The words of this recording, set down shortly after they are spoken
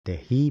The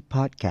He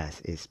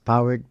podcast is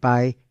powered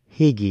by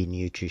Higgy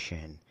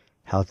Nutrition.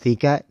 Healthy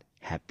gut,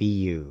 happy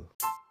you.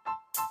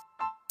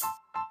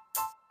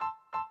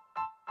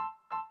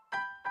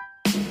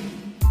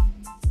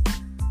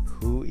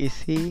 Who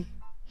is he?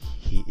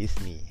 He is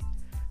me.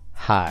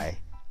 Hi,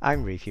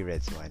 I'm Rafi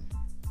Redzwan.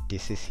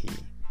 This is he.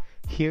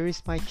 Here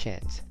is my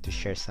chance to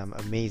share some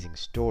amazing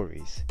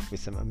stories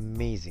with some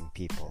amazing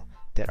people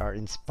that are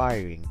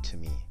inspiring to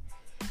me.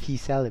 He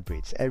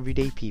celebrates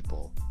everyday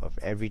people of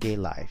everyday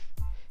life.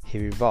 He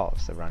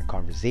revolves around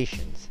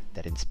conversations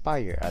that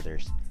inspire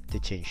others to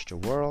change the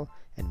world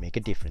and make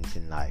a difference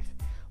in life,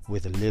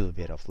 with a little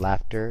bit of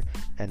laughter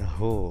and a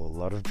whole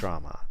lot of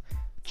drama.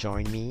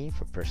 Join me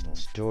for personal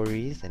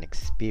stories and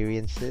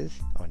experiences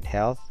on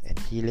health and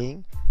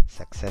healing,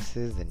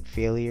 successes and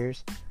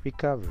failures,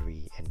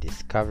 recovery and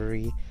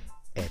discovery,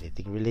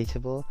 anything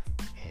relatable,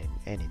 and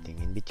anything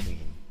in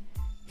between.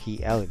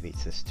 He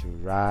elevates us to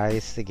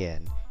rise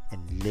again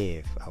and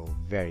live our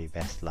very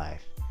best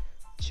life.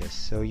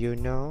 Just so you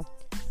know,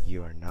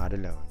 you are not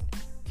alone.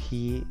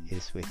 He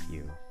is with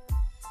you.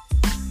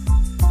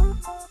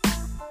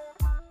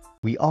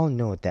 We all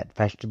know that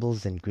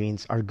vegetables and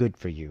greens are good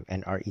for you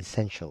and are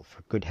essential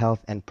for good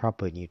health and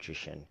proper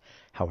nutrition.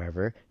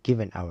 However,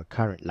 given our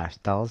current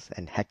lifestyles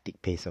and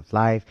hectic pace of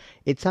life,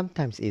 it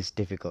sometimes is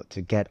difficult to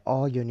get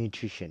all your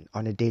nutrition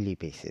on a daily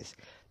basis.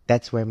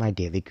 That's where my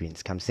Daily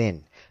Greens comes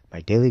in.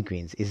 My Daily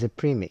Greens is a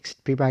premixed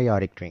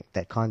prebiotic drink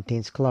that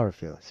contains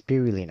chlorophyll,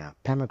 spirulina,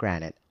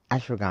 pomegranate,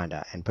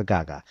 ashwagandha, and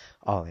pagaga,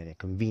 all in a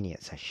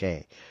convenient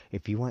sachet.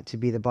 If you want to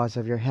be the boss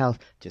of your health,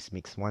 just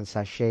mix one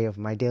sachet of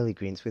My Daily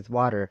Greens with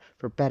water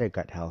for better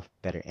gut health,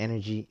 better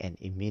energy, and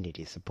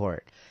immunity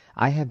support.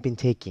 I have been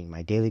taking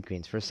My Daily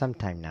Greens for some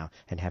time now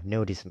and have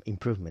noticed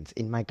improvements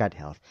in my gut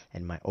health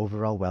and my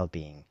overall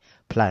well-being.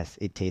 Plus,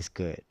 it tastes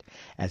good.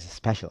 As a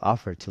special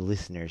offer to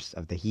listeners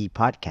of the He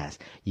podcast,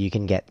 you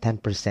can get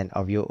 10%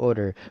 of your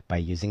order by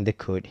using the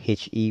code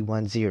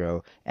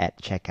HE10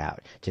 at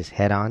checkout. Just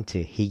head on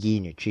to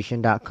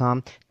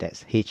higgynutrition.com,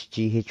 that's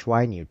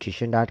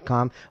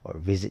HGHYnutrition.com, or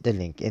visit the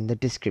link in the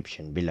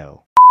description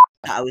below.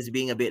 I was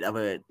being a bit of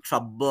a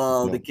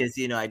trouble No, because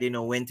I didn't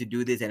know when to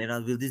do this, and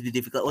then will this be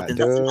difficult? Oh, tak turns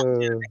ada. out senang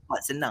je.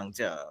 Record senang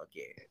je.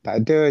 Okay.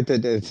 Tak ada.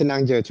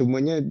 Senang je.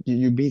 Cumanya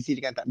you busy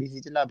dengan tak busy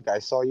je lah. Because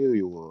I saw you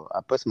were,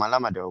 apa,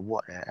 semalam ada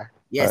award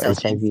Yes, I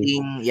was HIV.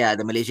 dancing. Yeah,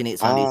 the Malaysian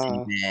AIDS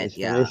Foundation event. It's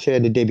Yeah. Malaysia.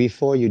 The day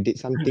before you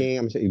did something.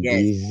 I'm sure you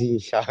Yes.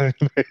 busy, Shah.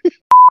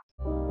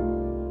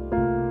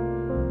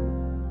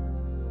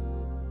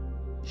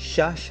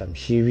 Shah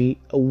Shamshiri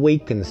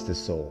awakens the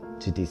soul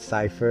to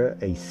decipher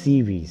a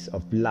series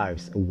of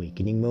life's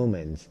awakening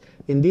moments.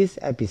 In this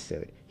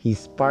episode, he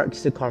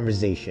sparks the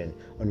conversation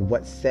on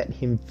what set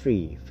him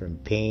free from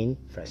pain,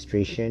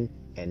 frustration,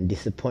 and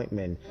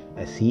disappointment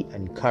as he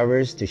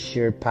uncovers the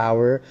sheer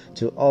power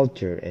to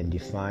alter and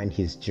define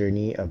his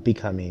journey of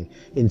becoming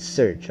in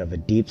search of a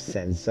deep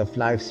sense of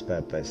life's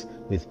purpose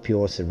with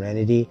pure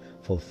serenity,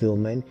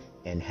 fulfillment,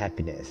 and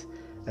happiness.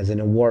 As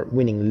an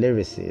award-winning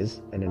lyricist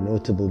and a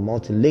notable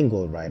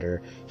multilingual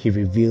writer, he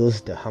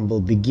reveals the humble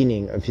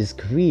beginning of his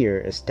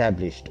career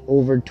established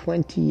over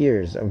 20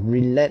 years of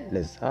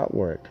relentless hard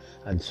work,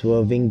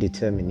 unswerving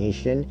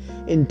determination,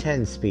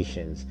 intense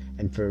patience,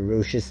 and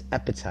ferocious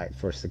appetite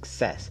for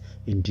success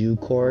in due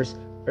course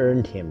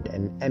earned him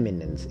an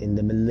eminence in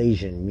the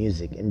Malaysian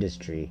music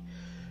industry.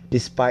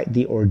 Despite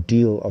the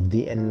ordeal of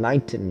the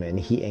enlightenment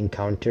he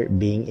encountered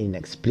being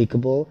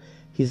inexplicable,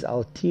 his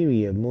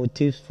ulterior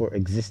motives for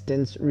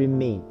existence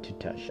remained to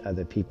touch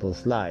other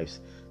people's lives,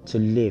 to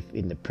live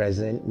in the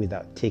present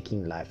without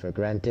taking life for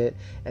granted,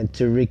 and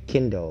to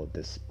rekindle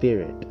the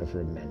spirit of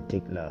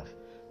romantic love.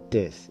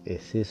 This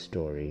is his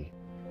story.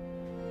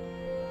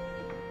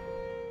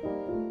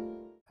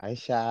 Hi,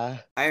 Shah.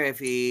 Hi,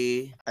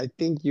 Rafi. I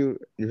think you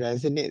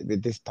resonate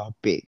with this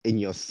topic in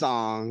your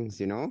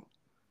songs,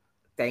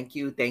 Thank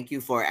you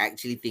for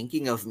actually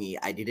thinking of me.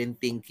 I didn't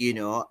think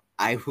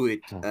I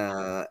would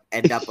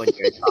end up on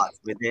your thoughts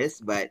with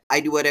this, but I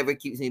do whatever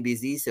keeps me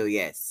busy. So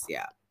yes,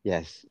 yeah.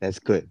 Yes, that's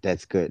good.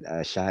 That's good,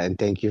 Shah, and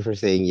thank you for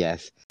saying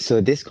yes. So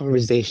this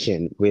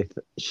conversation with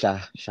Shah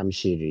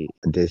Shamshiri,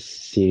 this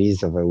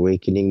series of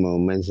awakening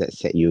moments that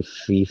set you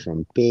free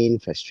from pain,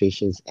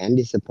 frustrations, and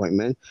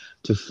disappointment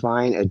to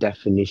find a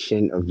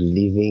definition of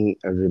living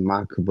a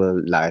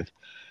remarkable life.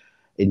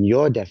 In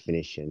your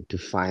definition, to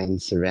find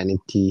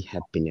serenity,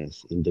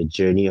 happiness in the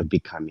journey of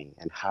becoming,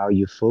 and how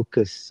you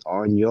focus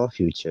on your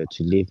future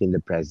to live in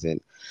the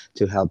present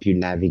to help you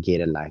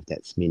navigate a life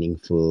that's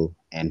meaningful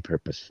and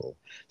purposeful.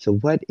 So,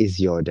 what is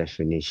your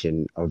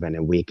definition of an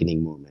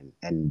awakening moment,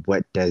 and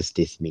what does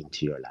this mean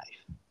to your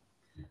life?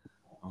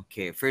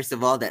 Okay, first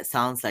of all, that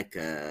sounds like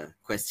a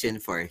question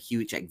for a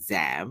huge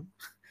exam.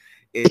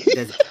 It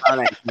doesn't sound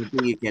like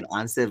something you can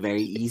answer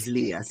very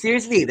easily.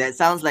 Seriously, that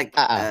sounds like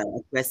Uh-uh.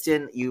 a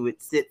question you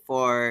would sit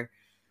for,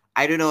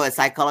 I don't know, a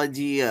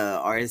psychology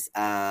or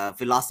a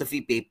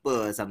philosophy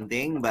paper or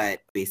something.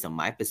 But based on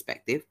my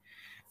perspective,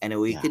 an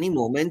awakening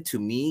moment to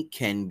me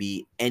can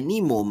be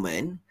any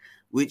moment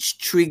which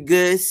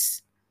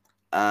triggers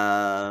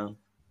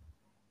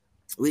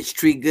which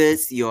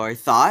triggers your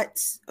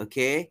thoughts,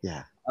 okay,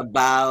 Yeah.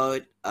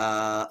 about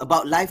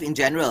life in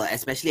general,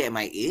 especially at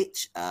my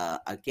age.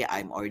 Okay,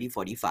 I'm already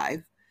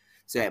 45.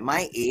 So at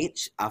my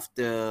age,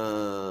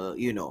 after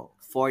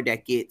 4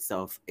 decades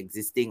of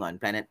existing on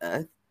planet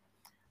Earth,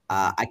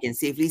 I can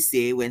safely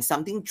say when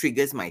something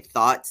triggers my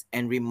thoughts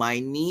and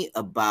remind me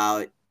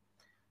about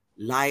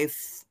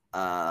life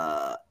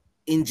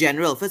in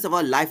general. First of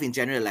all, life in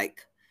general,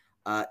 like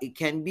it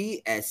can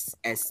be as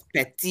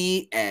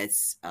petty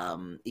as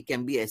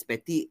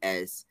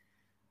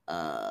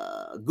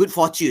good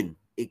fortune.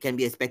 It can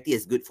be as petty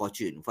as good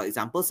fortune. For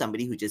example,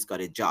 somebody who just got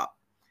a job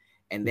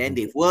and then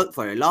they've worked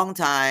for a long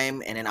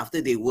time, and then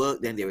after they work,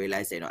 then they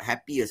realize they're not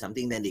happy or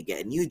something, then they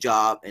get a new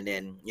job, and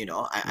then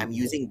I'm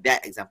using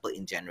that example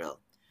in general.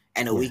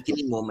 An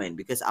awakening moment,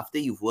 because after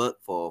you've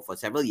worked for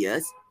several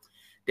years,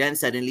 then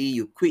suddenly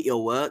you quit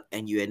your work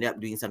and you end up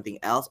doing something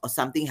else, or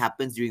something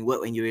happens during work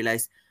when you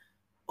realize,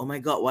 oh my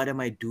god, what am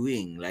I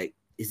doing? Like,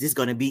 is this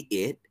gonna be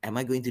it? Am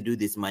I going to do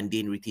this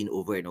mundane routine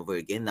over and over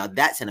again? Now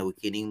that's an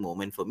awakening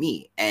moment for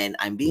me, and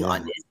I'm being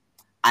Yeah. honest,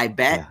 I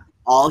bet Yeah.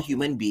 all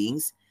human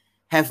beings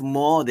have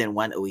more than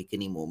one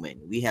awakening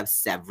moment. We have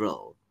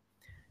several.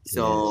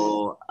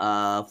 So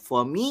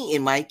for me,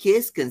 in my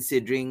case,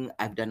 considering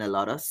I've done a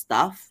lot of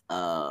stuff,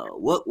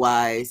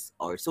 work-wise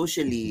or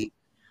socially,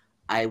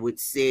 I would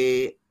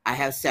say I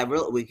have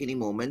several awakening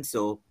moments.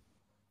 So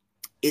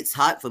it's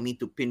hard for me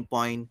to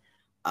pinpoint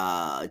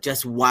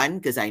just one,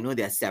 because I know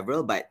there are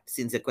several. But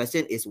since the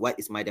question is what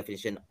is my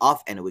definition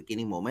of an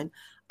awakening moment,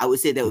 I would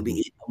say that would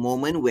be a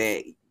moment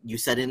where you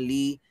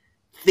suddenly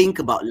think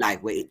about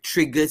life, where it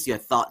triggers your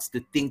thoughts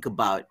to think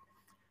about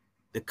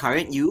the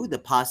current you, the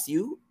past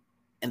you,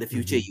 and the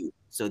future you.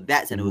 So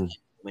that's an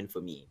awakening moment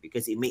for me,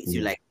 because it makes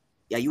you like,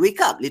 yeah, you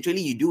wake up. Literally,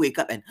 you do wake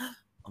up and,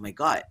 oh my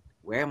God,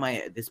 where am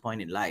I at this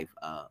point in life?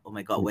 Oh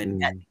my God, when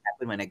that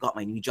happened, when I got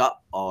my new job,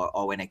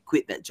 or when I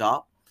quit that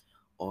job,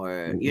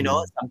 or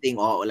something,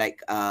 or like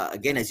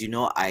again, as you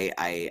know,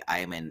 I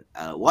am an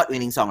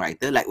award-winning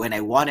songwriter. Like when I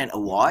won an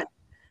award,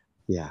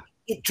 Yeah.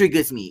 it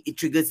triggers me. It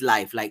triggers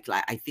life. Like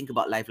I think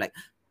about life like,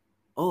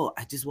 oh,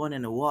 I just won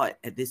an award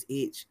at this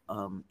age.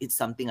 It's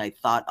something I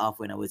thought of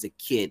when I was a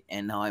kid,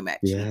 and now I'm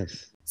actually.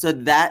 Yes. So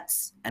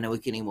that's an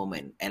awakening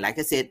moment. And like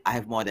I said, I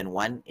have more than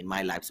one in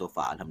my life so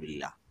far,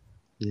 alhamdulillah.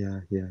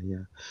 Yeah.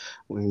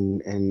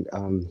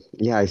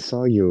 Yeah, I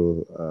saw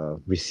you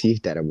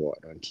receive that award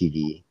on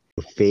TV.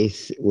 Your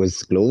face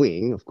was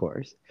glowing, of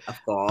course. Of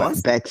But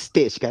course.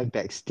 backstage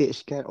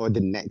kan, or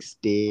the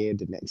next day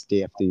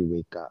after you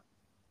wake up,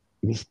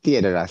 mesti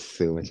ada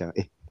rasa macam,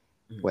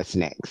 what's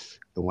next?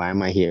 Why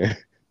am I here?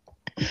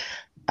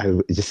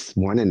 Just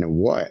won an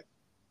award.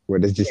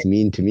 What does this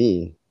mean to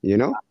me? You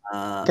know?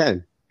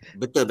 Kan?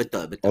 Betul.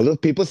 Although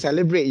people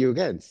celebrate you,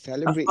 kan? Of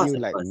Celebrate course, you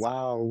of like, course.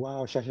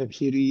 wow,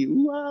 Shamshiri,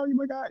 wow, oh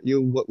my God.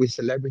 You work with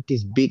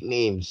celebrities, big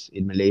names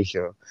in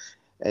Malaysia.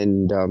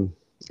 And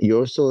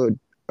you're also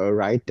a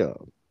writer.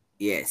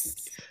 Yes.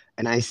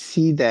 And I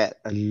see that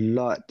a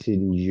lot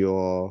in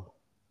your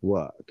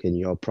work, in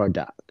your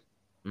product,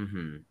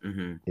 in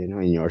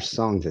your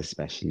songs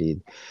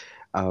especially.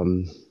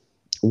 Um,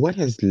 what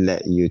has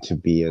led you to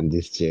be on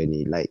this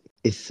journey? Like,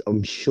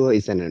 I'm sure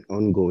it's an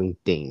ongoing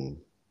thing.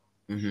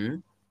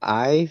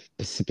 I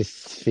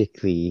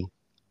specifically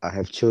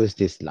have chose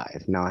this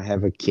life. Now I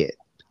have a kid.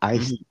 I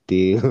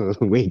still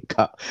wake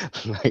up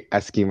like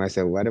asking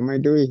myself, what am I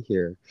doing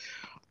here?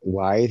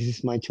 Why is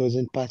this my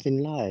chosen path in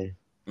life?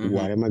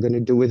 What am I going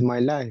to do with my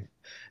life?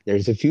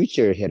 There's a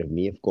future ahead of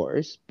me, of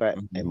course, but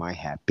am I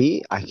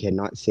happy? I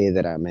cannot say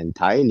that I'm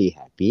entirely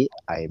happy.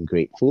 I am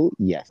grateful.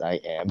 Yes, I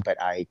am, but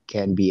I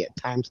can be at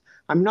times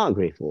I'm not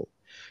grateful.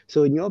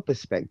 So in your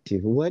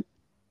perspective, what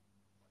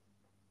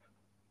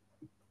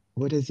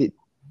does it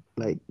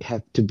like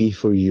have to be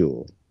for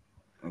you?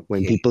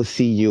 When Okay. people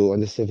see you on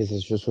the surface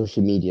of your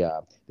social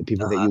media, the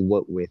people that Uh-huh. you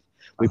work with,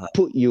 we Uh-huh.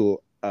 put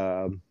you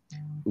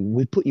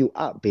we put you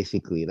up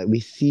basically. Like we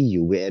see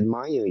you, we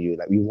admire you,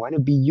 like we want to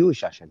be you,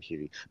 Shah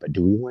Shamshiri. But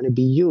do we want to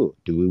be you?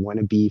 Do we want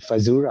to be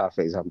Fazura,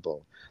 for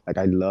example? Like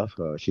I love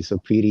her. She's so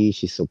pretty,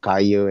 she's so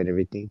kaya and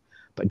everything.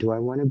 But do I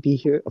want to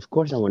be her? Of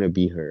course I want to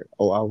be her.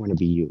 Oh, I want to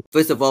be you.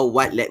 First of all,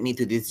 what led me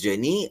to this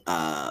journey?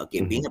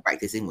 Okay, being Mm-hmm. a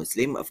practicing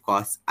Muslim, of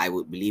course, I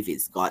would believe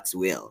it's God's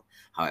will.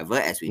 However,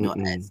 as we know,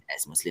 Mm-mm.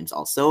 as Muslims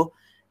also,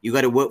 you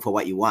got to work for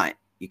what you want.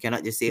 You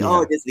cannot just say,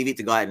 "Oh, Yeah. just leave it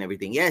to God and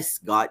everything." Yes,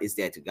 God is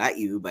there to guide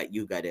you, but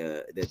you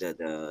gotta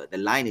the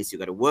line is you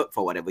gotta work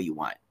for whatever you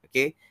want.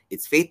 Okay,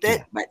 it's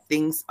fated, Yeah. but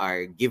things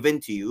are given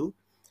to you.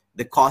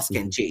 The cost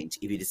can Mm-hmm. change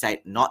if you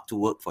decide not to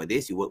work for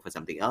this. You work for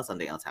something else.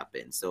 Something else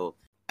happens. So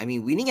I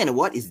mean, winning an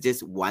award is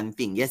just one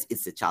thing. Yes,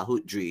 it's a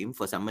childhood dream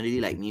for somebody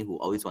like me who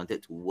always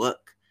wanted to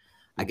work,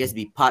 I guess,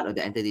 be part of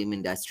the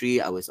entertainment industry.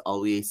 I was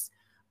always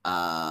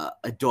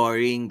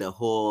adoring the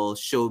whole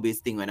showbiz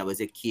thing when I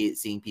was a kid,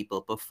 seeing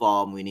people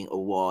perform, winning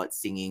awards,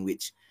 singing,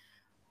 which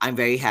I'm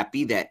very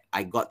happy that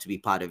I got to be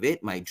part of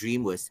it. My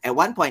dream was, at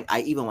one point, I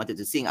even wanted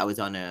to sing. I was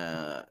on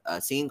a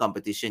singing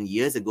competition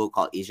years ago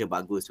called Asia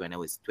Bagus when I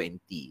was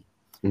 20.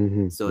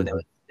 Mm-hmm. So that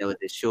there was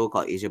a show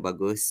called Asia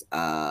Bagus.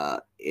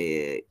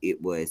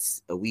 It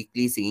was a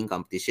weekly singing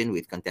competition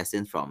with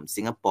contestants from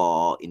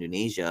Singapore,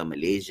 Indonesia,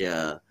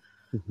 Malaysia.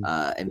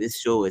 And this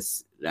show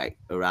was like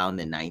around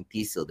the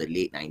 90s, so the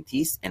late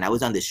 90s. And I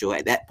was on the show.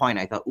 At that point,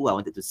 I thought, I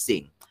wanted to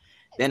sing.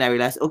 Then I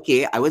realized,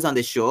 okay, I was on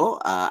the show.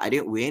 I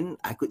didn't win.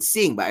 I could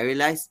sing, but I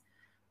realized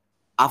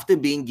after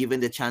being given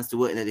the chance to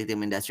work in the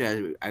entertainment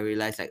industry, I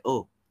realized like,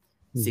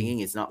 singing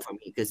is not for me,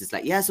 because it's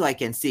like, so I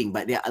can sing,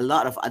 but there are a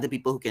lot of other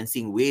people who can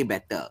sing way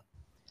better.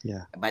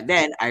 Yeah. But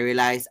then I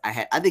realized I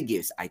had other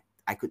gifts. I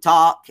could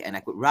talk and I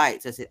could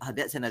write. So I said,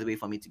 that's another way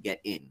for me to get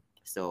in.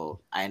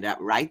 So I ended up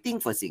writing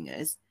for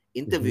singers,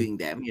 interviewing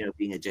them,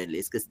 being a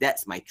journalist, because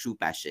that's my true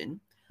passion.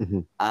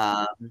 And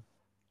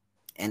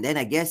then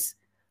I guess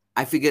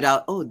I figured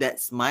out,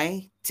 that's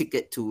my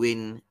ticket to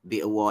win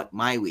the award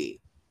my way.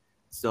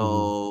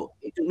 So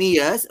it took me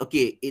years.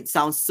 Okay, it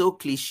sounds so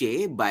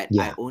cliche, but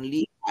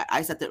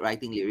I started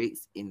writing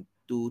lyrics in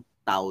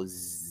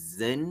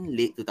 2000,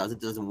 late 2000,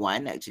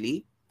 2001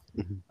 actually.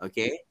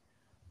 Okay.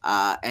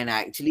 And I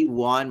actually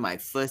won my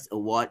first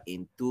award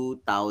in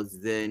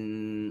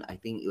 2000, I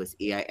think it was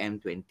AIM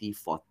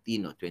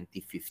 2014 or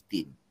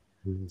 2015.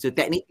 So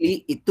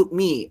technically, it took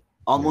me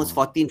almost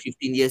 14,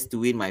 15 years to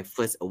win my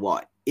first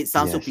award. It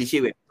sounds so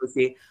cliche when people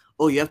say,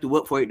 you have to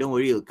work for it, don't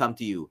worry, it'll come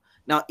to you.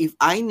 Now, if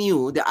I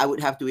knew that I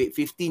would have to wait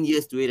 15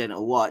 years to win an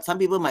award, some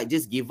people might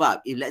just give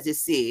up. If, let's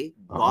just say,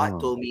 God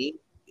told me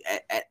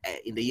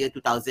in the year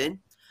 2000,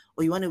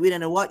 you want to win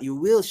an award? You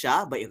will,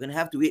 Shah, but you're going to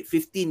have to wait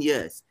 15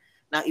 years.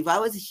 Now, if I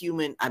was a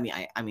human, I'm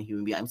a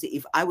human being. I'm saying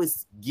if I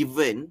was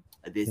given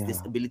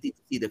this ability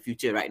to see the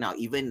future right now,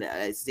 even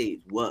let's say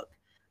work,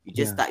 you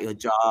just start your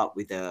job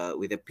with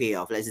a pay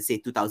of, let's just say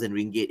 2,000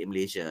 ringgit in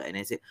Malaysia, and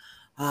I say,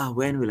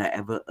 when will I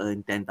ever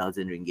earn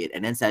 10,000 ringgit?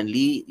 And then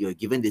suddenly you're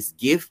given this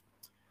gift.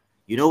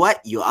 You know what?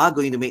 You are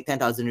going to make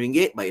 10,000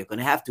 ringgit, but you're going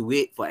to have to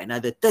wait for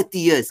another 30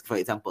 years, for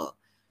example.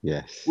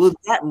 Yes. Will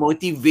that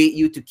motivate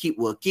you to keep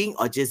working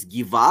or just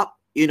give up?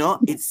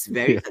 It's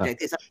very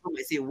subjective. Some people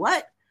might say,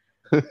 what?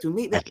 To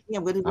make that thing,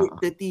 I'm going to wait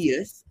 30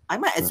 years. I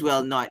might as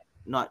well not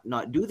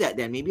do that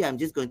then. Maybe I'm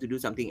just going to do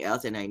something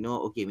else, and I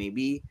know, okay,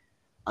 maybe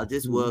I'll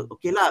just work.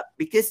 Okay lah,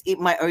 because it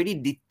might already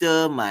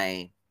deter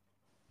my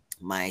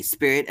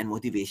spirit and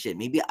motivation.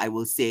 Maybe I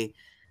will say,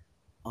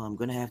 I'm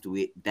going to have to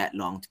wait that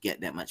long to get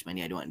that much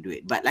money. I don't want to do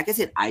it. But like I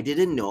said, I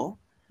didn't know.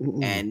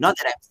 And not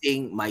that I'm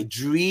saying my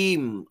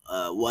dream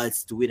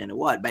was to win an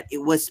award, but it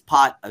was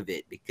part of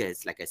it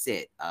because, like I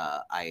said,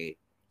 I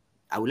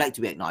would like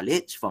to be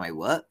acknowledged for my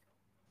work.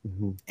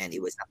 And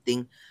it was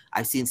something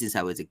I've seen since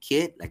I was a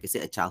kid. Like I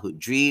said, a childhood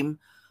dream.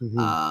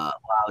 While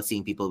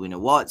seeing people win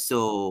awards.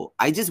 So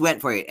I just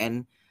went for it.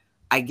 And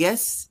I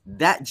guess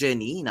that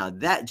journey,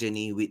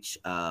 which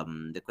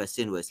the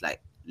question was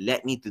like,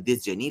 led me to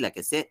this journey, like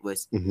I said,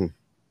 was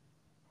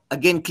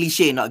again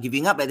cliche, not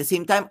giving up. At the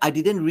same time, I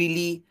didn't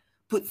really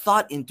put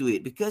thought into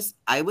it because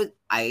I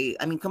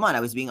mean, come on, I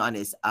was being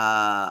honest.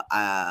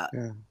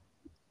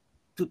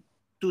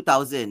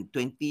 2000,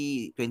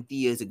 20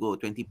 years ago,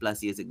 20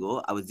 plus years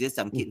ago, I was just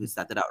some kid who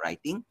started out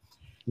writing.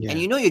 And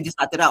you just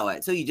started out,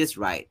 right? So you just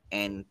write.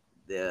 And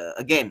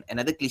again,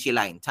 another cliche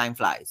line, time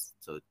flies.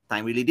 So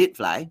time really did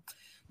fly.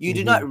 You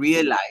do not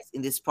realize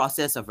in this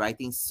process of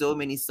writing so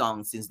many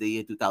songs since the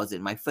year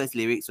 2000. My first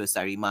lyrics was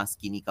Sarima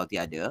Skinny Kau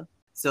Tiada.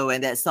 So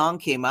when that song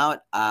came out,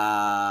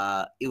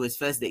 it was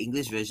first the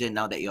English version,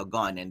 Now That You're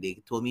Gone. And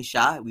they told me,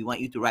 Shah, we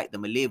want you to write the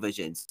Malay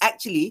versions.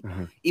 Actually,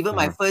 even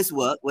my first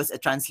work was a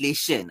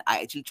translation.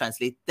 I actually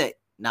translated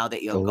Now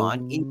That You're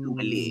Gone into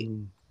Malay.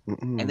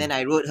 And then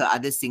I wrote her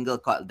other single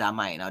called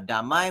Damai. Now,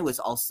 Damai was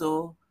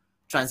also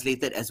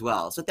translated as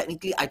well. So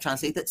technically, I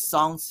translated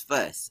songs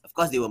first. Of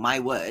course, they were my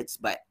words,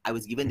 but I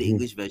was given the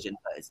English version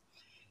first.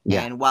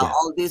 And while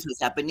all this was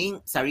happening,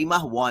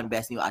 Sarima won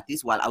Best New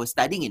Artist while I was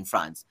studying in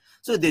France.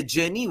 So the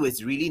journey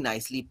was really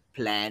nicely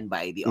planned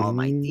by the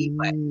Almighty,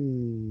 but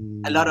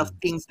a lot of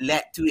things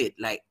led to it.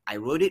 Like I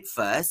wrote it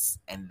first,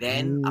 and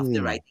then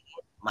after writing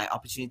it, my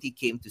opportunity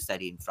came to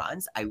study in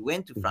France. I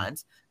went to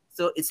France.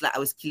 So it's like I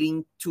was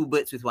killing two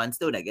birds with one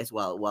stone, I guess,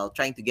 while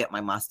trying to get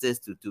my master's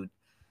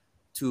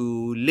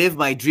to live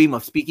my dream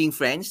of speaking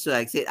French. So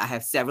like I said, I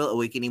have several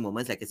awakening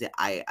moments. Like I said,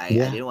 I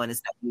didn't want to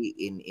study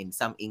in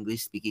some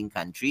English speaking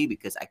country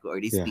because I could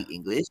already speak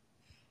English.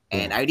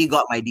 And I already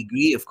got my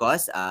degree, of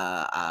course.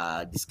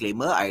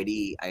 Disclaimer, I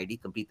already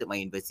completed my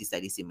university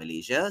studies in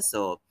Malaysia.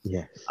 So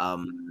I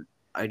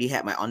already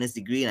had my honors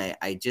degree, and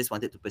I just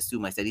wanted to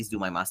pursue my studies, do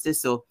my master's.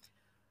 So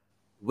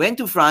went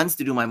to France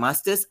to do my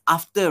master's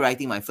after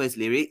writing my first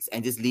lyrics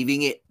and just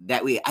leaving it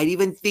that way. I didn't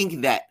even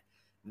think that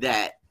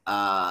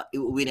it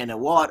would win an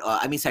award, or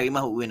I mean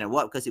Sarima would win an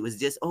award, because it was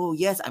just, oh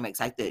yes, I'm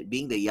excited.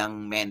 Being the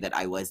young man that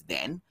I was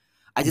then,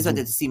 I just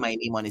wanted to see my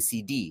name on a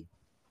CD.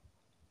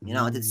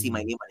 I wanted to see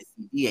my name on a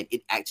CD, and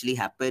it actually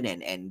happened.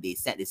 And they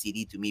sent the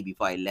CD to me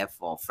before I left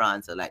for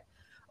France. So like,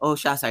 oh,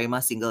 Shah,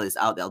 Sarima single is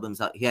out, the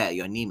album's out. Yeah,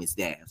 your name is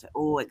there. I was like,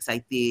 oh,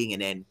 exciting.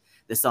 And then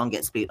the song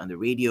gets played on the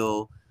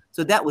radio.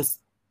 So that was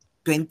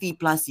 20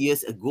 plus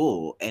years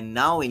ago. And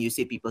now when you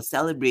say people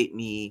celebrate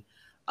me,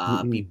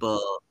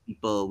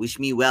 People wish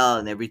me well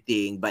and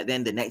everything, but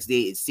then the next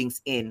day it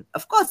sinks in.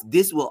 Of course,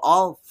 this will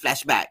all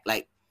flashback.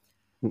 Like,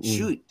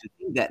 shoot, to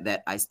think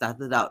that I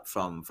started out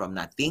from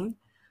nothing.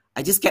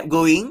 I just kept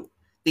going,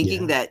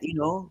 thinking that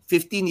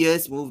 15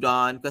 years moved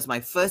on, because my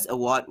first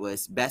award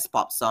was Best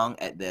Pop Song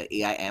at the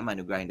AIM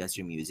Anugerah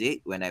Industry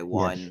Music, when I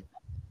won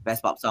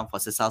Best Pop Song for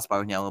Sesal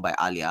Separuh Nyawa by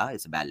Alia.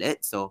 It's a ballad.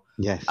 So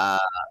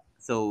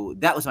so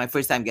that was my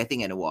first time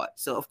getting an award.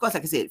 So of course,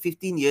 like I said,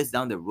 15 years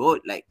down the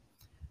road, like,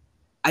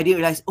 I didn't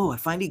realize, I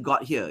finally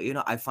got here.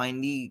 I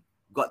finally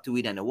got to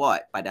win an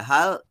award.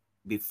 Padahal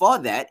before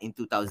that, in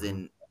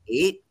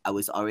 2008, I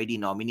was already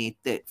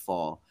nominated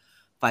for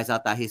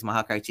Faisal Tahir's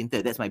Mahakar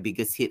Cinta. That's my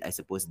biggest hit, I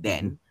suppose,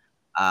 then.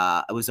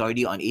 I was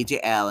already on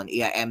AJL and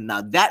AIM. Now,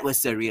 that was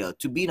surreal.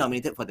 To be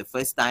nominated for the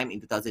first time in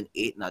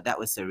 2008, now that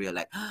was surreal.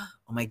 Like, oh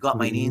my God,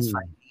 my name's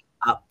finally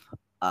up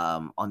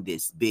on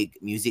this big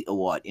music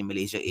award in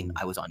Malaysia.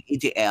 I was on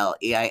AJL,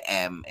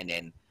 AIM, and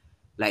then,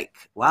 like,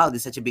 wow, this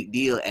is such a big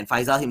deal. And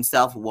Faisal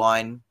himself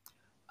won.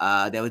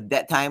 There was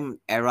that time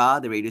era,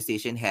 the radio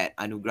station had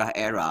Anugerah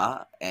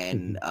Era,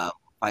 and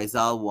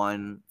Faisal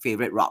won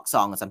favorite rock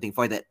song or something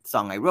for that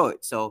song I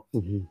wrote. So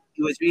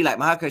it was really like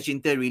Mahakar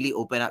Cinta really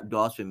opened up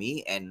doors for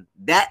me. And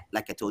that,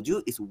 like I told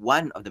you, is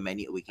one of the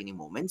many awakening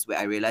moments where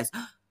I realized,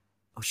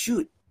 oh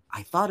shoot,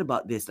 I thought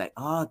about this, like,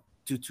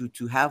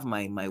 to have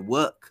my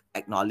work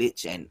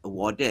acknowledged and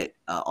awarded,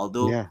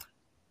 although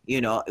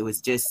it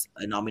was just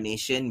a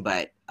nomination,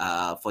 but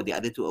for the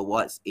other two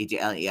awards,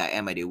 AJL and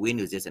AIM, I didn't win.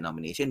 It was just a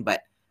nomination,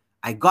 but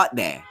I got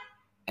there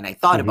and I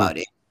thought about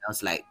it. I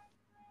was like,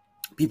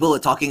 people were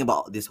talking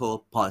about this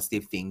whole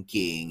positive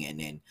thinking, and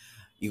then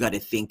you got to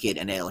think it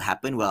and it'll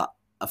happen. Well,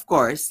 of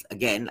course,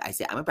 again, I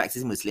say I'm a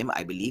practicing Muslim.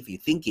 I believe you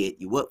think it,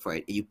 you work for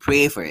it, you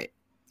pray for it,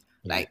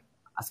 like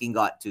asking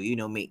God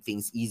to, make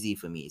things easy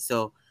for me.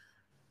 So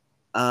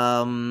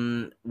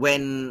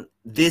when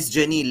this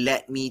journey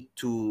led me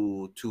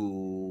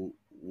to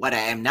what I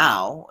am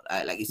now,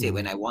 like you said,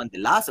 when I won the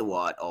last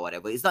award or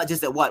whatever, it's not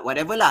just award,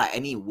 whatever lah,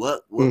 any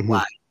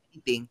work-wise,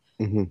 anything.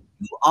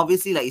 You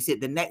obviously, like you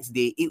said, the next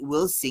day it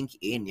will sink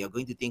in. You're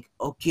going to think,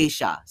 okay,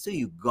 Shah, so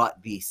you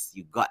got this,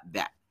 you got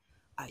that.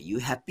 Are you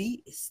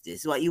happy? Is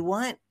this what you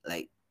want?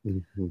 Like,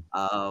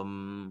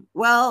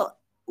 well,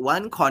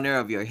 one corner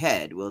of your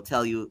head will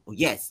tell you, oh,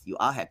 yes, you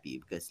are happy,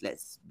 because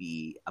let's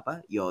be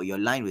your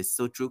line was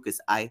so true, because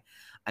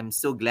I'm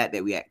so glad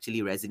that we actually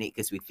resonate,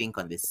 because we think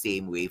on the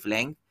same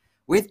wavelength.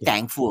 We're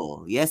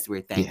thankful. Yes,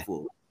 we're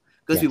thankful.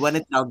 Because we want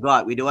to tell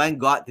God, we don't want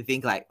God to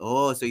think like,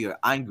 oh, so you're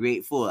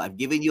ungrateful. I've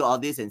given you all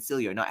this and still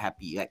you're not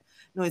happy. Like,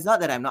 no, it's not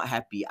that I'm not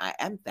happy. I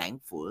am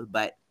thankful,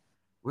 but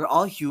we're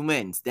all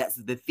humans. That's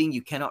the thing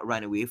you cannot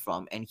run away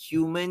from. And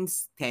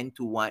humans tend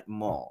to want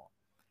more.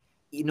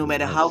 No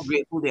matter how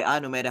grateful they are,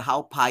 no matter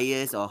how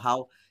pious or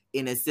how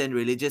innocent,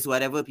 religious,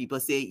 whatever people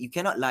say, you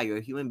cannot lie. You're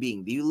a human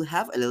being. You'll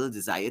have a little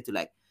desire to,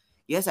 like,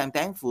 yes, I'm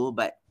thankful,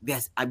 but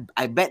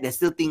I bet there's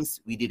still things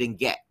we didn't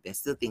get. There's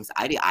still things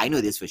I know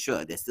this for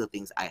sure. There's still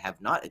things I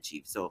have not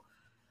achieved. So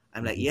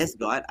I'm like, yes,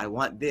 God, I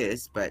want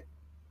this, but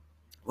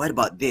what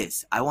about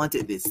this? I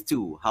wanted this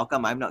too. How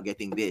come I'm not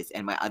getting this?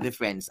 And my other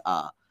friends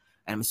are.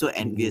 And I'm so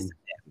envious of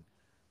them.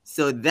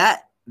 So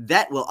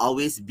that will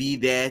always be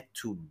there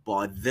to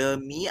bother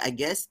me, I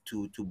guess,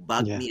 to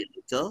bug me a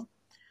little.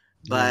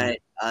 But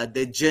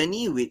the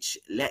journey which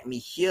led me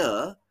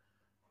here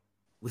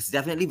was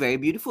definitely very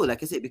beautiful,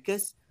 like I said,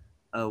 because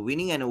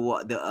winning an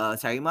award, the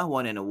Sarimah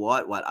won an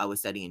award while I was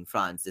studying in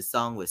France. The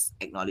song was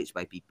acknowledged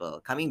by people.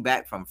 Coming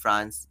back from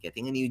France,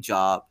 getting a new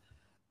job,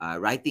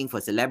 writing for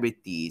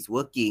celebrities,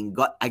 working,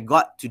 I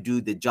got to do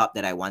the job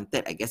that I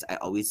wanted. I guess I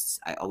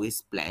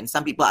always planned.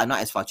 Some people are not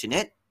as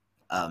fortunate.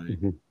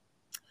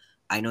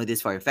 I know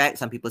this for a fact.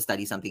 Some people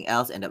study something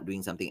else, end up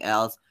doing something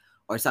else,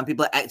 or some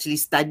people actually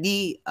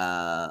study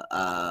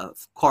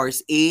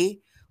course A,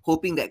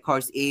 hoping that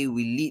course A will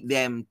lead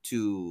them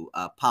to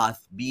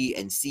path B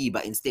and C,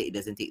 but instead it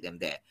doesn't take them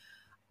there.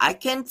 I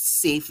can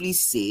safely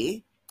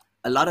say,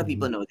 a lot of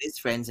people know this,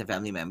 friends and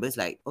family members,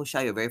 like, oh, Shah,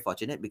 you're very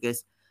fortunate,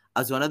 because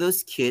I was one of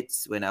those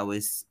kids when I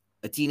was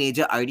a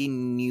teenager. I already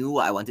knew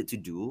what I wanted to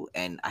do,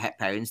 and I had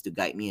parents to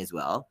guide me as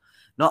well.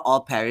 Not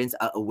all parents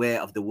are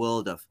aware of the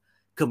world of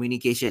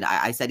communication.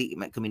 I studied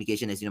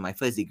communication, as you know, my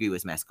first degree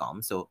was mass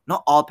comm. So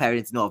not all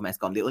parents know of mass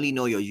comm. They only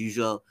know your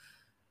usual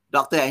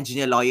doctor,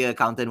 engineer, lawyer,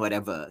 accountant,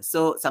 whatever.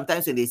 So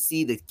sometimes when they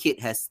see the kid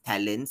has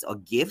talents or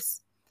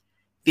gifts,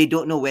 they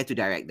don't know where to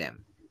direct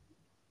them.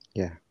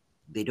 Yeah.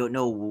 They don't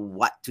know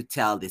what to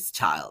tell this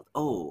child.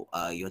 Oh,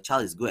 your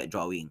child is good at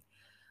drawing.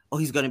 Oh,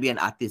 he's going to be an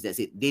artist. That's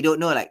it. They don't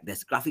know, like,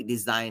 there's graphic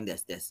design,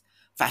 there's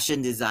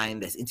fashion design,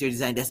 there's interior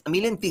design, there's a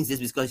million things.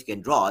 Just because you can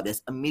draw,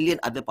 there's a million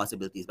other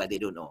possibilities, but they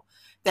don't know.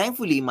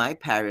 Thankfully, my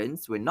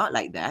parents were not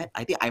like that.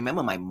 I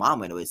remember my mom,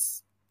 when I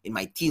was in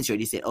my teens, she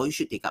already said, oh, you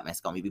should take up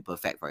mass comm, you'll be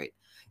perfect for it.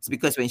 It's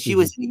because when she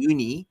was in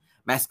uni,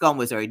 mass comm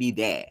was already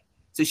there.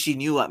 So she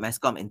knew what mass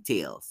comm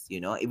entails,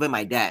 Even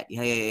my dad,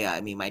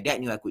 I mean, my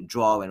dad knew I could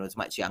draw when I was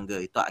much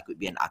younger. He thought I could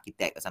be an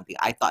architect or something.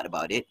 I thought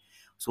about it.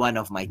 It's one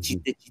of my Mhm.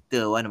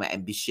 cita-cita, one of my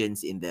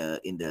ambitions in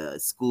the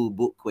school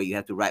book where you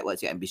have to write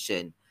what's your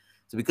ambition.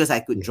 So because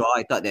I could Yeah. draw,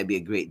 I thought that'd be a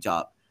great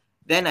job.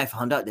 Then I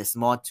found out there's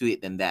more to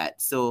it than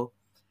that. So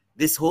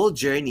this whole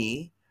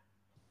journey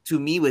to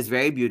me was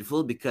very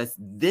beautiful because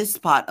this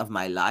part of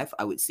my life,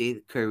 I would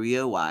say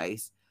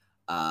career-wise,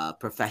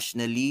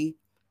 professionally,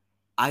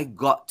 I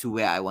got to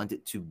where I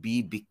wanted to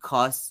be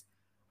because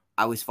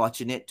I was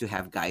fortunate to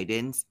have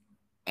guidance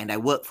and I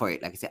worked for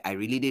it. Like I said, I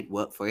really did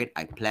work for it.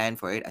 I planned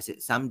for it. I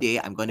said, someday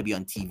I'm going to be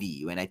on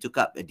TV. When I took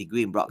up a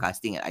degree in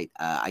broadcasting at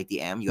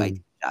ITM, UIT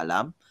Mhm. Shah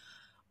Alam,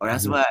 or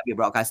else Mhm. be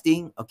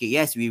broadcasting. Okay,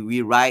 yes,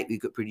 we write, we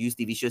could produce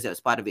TV shows that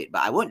was part of it.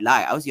 But I won't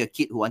lie, I was your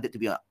kid who wanted to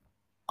be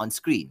on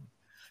screen.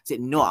 I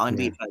said, no, I want to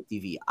be Yeah. in front of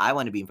TV. I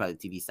want to be in front of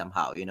TV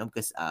somehow,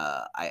 because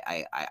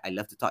I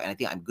love to talk and I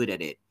think I'm good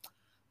at it.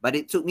 But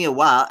it took me a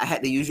while. I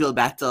had the usual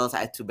battles.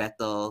 I had to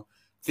battle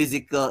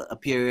physical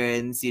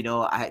appearance.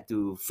 I had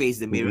to face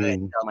the mirror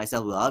and Mhm. tell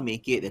myself, well, I'll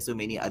make it. There's so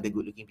many other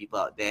good looking people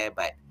out there.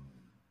 But,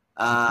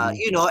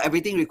 Mhm.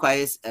 everything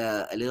requires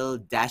a little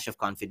dash of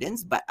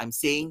confidence. But I'm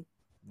saying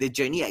the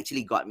journey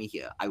actually got me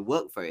here. I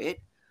worked for it.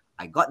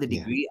 I got the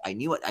Yeah. degree. I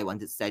knew what I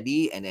wanted to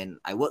study. And then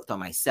I worked on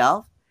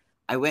myself.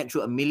 I went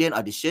through a million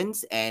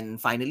auditions.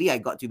 And finally, I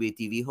got to be a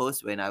TV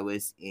host when I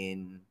was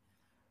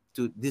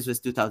this was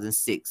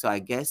 2006, so I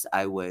guess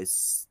I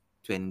was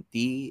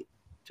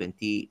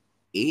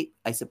 28,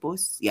 I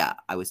suppose. Yeah,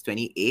 I was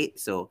 28.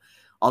 So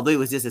although it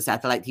was just a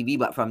satellite TV,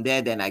 but from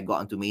there then I got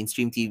onto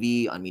mainstream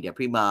TV on Media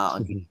Prima,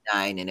 on Mhm.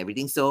 29 and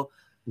everything. So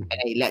and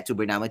Mhm. it led to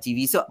Bernama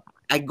TV. So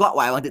I got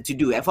what I wanted to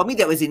do, and for me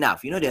that was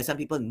enough. There are some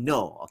people,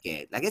 no,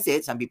 okay, like I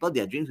said, some people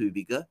their dreams will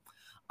be bigger.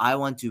 I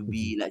want to Mhm.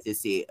 be, let's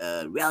just say,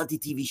 a reality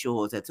TV show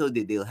host. So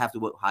they'll have to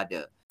work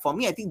harder. For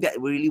me, I think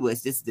that really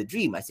was just the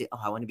dream. I said, oh,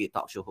 I want to be a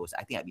talk show host.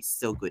 I think I'd be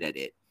so good at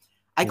it.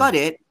 I Yeah. got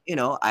it.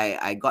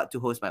 I got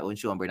to host my own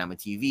show on Bernama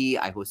TV.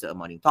 I hosted a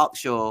morning talk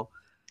show.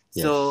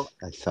 So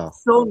Yes, I saw.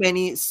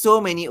 so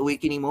many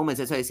awakening moments.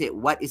 That's why I said,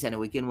 what is an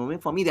awakening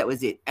moment? For me, that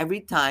was it. Every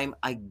time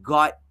I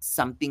got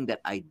something that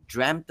I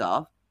dreamt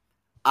of,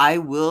 I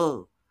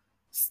will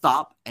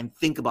stop and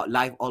think about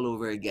life all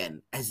over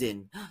again. As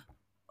in,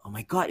 oh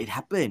my God, it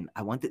happened.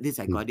 I wanted this,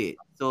 I got it.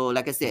 So,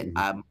 like I said,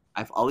 Mhm.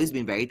 I've always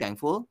been very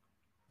thankful.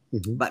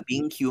 Mhm. But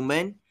being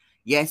human,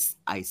 yes,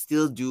 I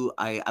still do.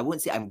 I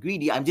won't say I'm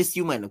greedy. I'm just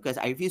human because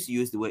I refuse to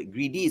use the word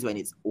greedy is when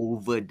it's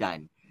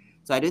overdone.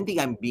 So I don't think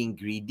I'm being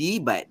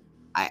greedy, but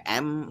I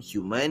am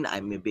human.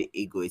 I'm a bit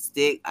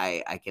egoistic.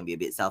 I can be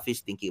a bit selfish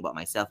thinking about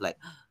myself like,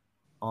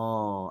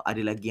 oh,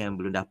 ada lagi yang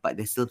belum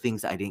dapat. There's still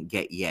things I didn't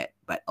get yet.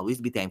 But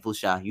always be thankful,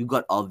 Shah. You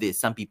got all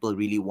this. Some people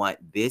really want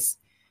this.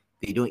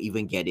 They don't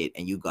even get it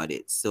and you got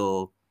it.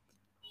 So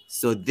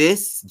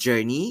this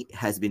journey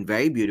has been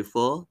very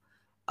beautiful.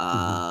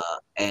 Mhm.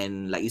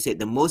 And like you said,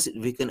 the most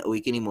significant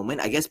awakening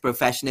moment, I guess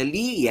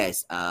professionally,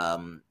 yes.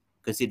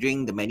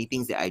 Considering the many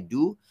things that I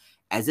do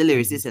as a Mhm.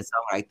 lyricist and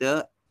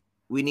songwriter,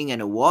 winning an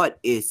award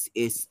is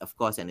of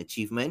course an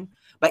achievement.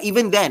 But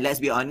even then,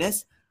 let's be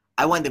honest,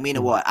 I won the main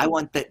Mhm. award. I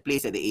won third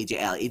place at the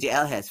AJL.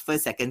 AJL has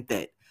first, second,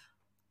 third.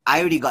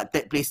 I already got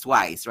third place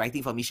twice.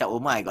 Writing for Misha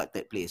Omar, I got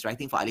third place.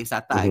 Writing for Alif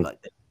Sata, I Mhm. got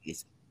third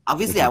place.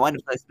 Obviously, I Mhm. won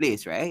the first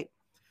place, right?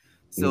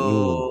 Mhm. So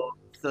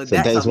So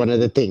that that's is on one of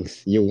me. the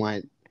things you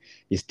want.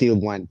 You still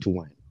want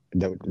to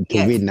to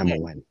Yes, win number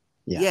yes, one.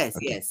 Yeah. yes,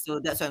 Okay. yes. So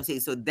that's what I'm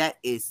saying. So that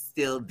is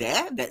still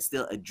there. That's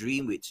still a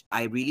dream, which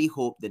I really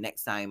hope the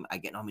next time I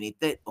get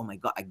nominated, oh my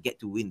God, I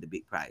get to win the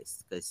big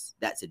prize because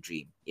that's a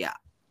dream. Yeah.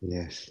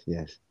 Yes.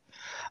 Yes.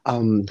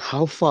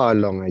 How far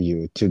along are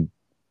you to?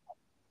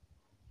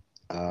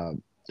 Uh,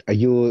 are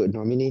you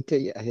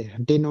nominated?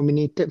 Have they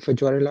nominated for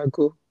Juara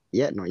Lagu?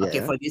 Yeah. Not yet. Okay,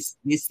 Huh? for this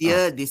Oh,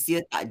 year,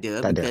 tak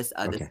ada tak ada. because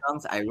the Okay.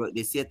 songs I wrote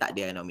this year tak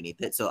ada yang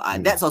nominated. So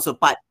Mm. that's also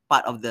part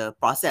of the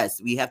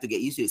process. We have to get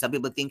used to it. Some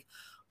people think,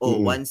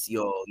 oh, Mm-mm. once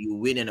you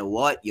win an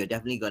award, you're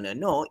definitely gonna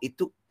know. It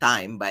took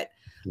time, but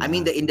I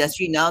mean Yeah. the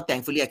industry now,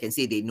 thankfully, I can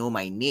say they know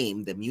my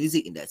name. The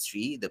music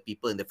industry, the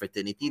people in the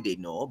fraternity, they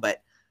know.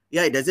 But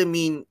yeah, it doesn't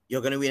mean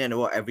you're gonna win an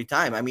award every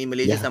time. I mean,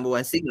 Malaysia's Yeah. number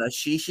one singer,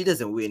 she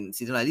doesn't win.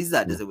 Siti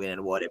Nurhaliza Mm. doesn't win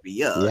an award every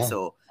year. Yeah.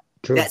 So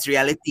True. that's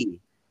reality.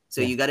 So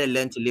Yeah. you got to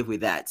learn to live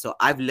with that. So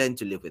I've learned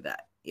to live with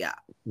that. Yeah.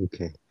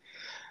 Okay.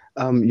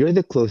 You're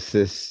the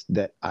closest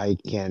that I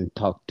can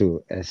talk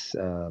to as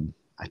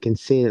I can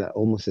say like,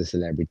 almost a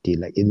celebrity,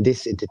 like in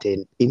this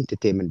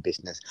entertainment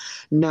business.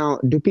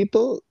 Now, do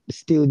people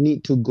still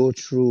need to go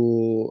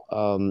through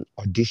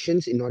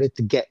auditions in order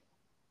to get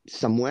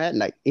somewhere?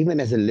 Like even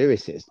as a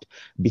lyricist,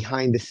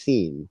 behind the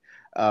scene,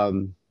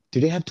 do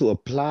they have to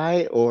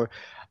apply or?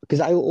 Because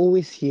I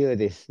always hear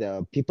this,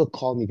 people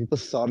call me, people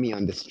saw me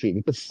on the street,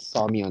 people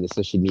saw me on the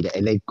social media,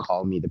 and they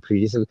call me. The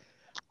producer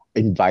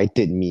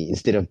invited me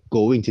instead of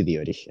going to the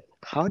audition.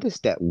 How does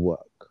that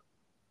work?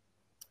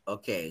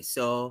 Okay.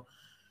 So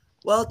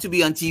Well, to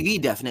be on TV,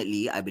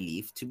 definitely, I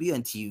believe. To be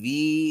on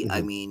TV,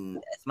 I Mhm, mean,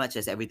 as much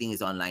as everything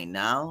is online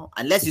now,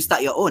 unless you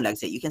start your own, like I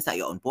said, you can start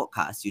your own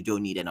podcast. You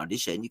don't need an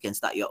audition. You can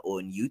start your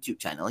own YouTube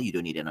channel. You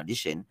don't need an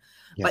audition.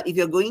 yeah. But if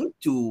you're going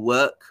to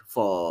work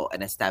for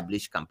an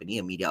established company,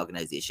 a media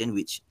organization,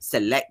 which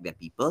select their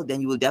people,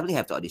 then you will definitely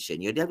have to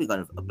audition. You're definitely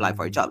going to apply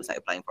for a Mm, job. It's like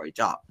applying for a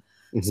job.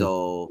 mhm,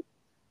 So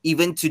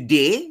even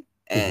today,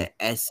 mhm,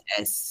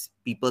 as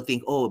people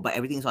think, oh, but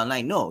everything's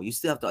online. No, you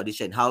still have to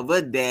audition. However,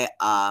 there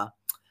are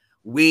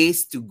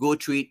ways to go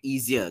through it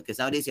easier because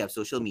nowadays you have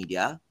social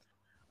media.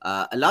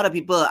 A lot of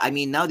people, I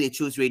mean, now they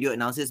choose radio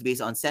announcers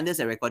based on send us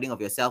a recording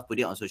of yourself, put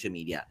it on social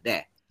media.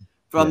 There.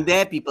 From yeah.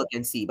 there, people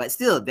can see. But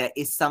still, there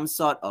is some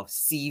sort of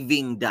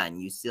sieving done.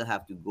 You still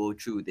have to go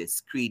through the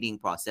screening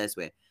process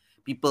where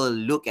people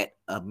look at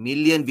a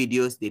million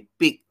videos, they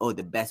pick, oh,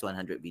 the best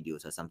 100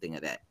 videos or something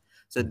like that.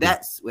 So Mhm,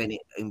 that's when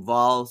it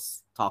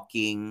involves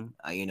talking,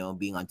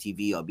 being on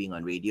TV or being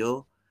on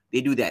radio.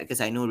 They do that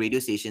because I know radio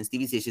stations,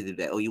 TV stations do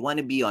that. Oh, you want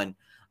to be on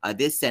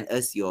this? Send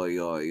us your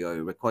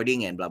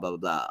recording and blah blah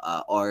blah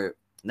blah. Or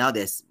now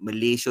there's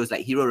Malay shows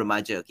like Hero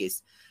Remaja. Okay,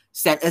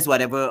 send us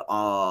whatever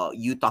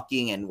you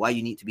talking and why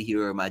you need to be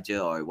Hero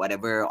Remaja or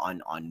whatever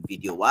on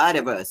video,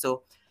 whatever.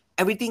 So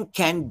everything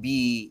can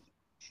be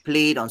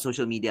played on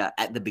social media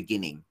at the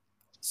beginning.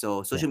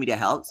 So yeah. social media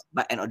helps,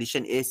 but an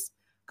audition is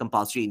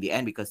compulsory in the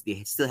end because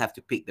they still have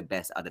to pick the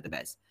best out of the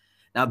best.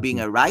 Now, being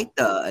Mhm, a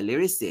writer, a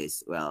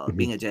lyricist, well, mhm,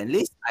 being a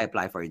journalist, I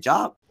apply for a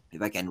job.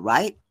 If I can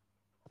write,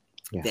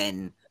 yeah.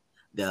 then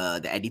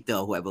the editor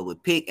or whoever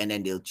would pick, and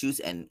then they'll choose.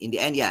 And in the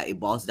end, yeah, it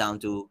boils down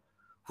to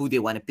who they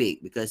want to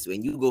pick. Because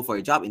when you go for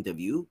a job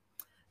interview,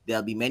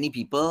 there'll be many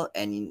people,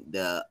 and in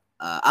the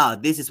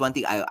this is one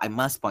thing I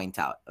must point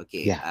out.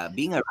 Okay, Yeah.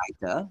 being a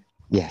writer,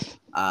 Yes.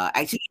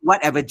 actually,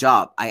 whatever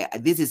job, I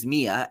this is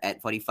me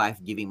at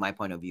 45 giving my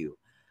point of view.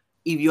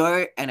 If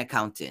you're an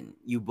accountant,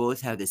 you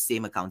both have the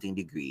same accounting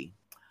degree.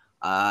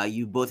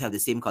 You both have the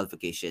same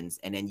qualifications,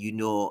 and then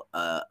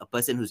a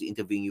person who's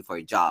interviewing you for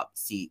a job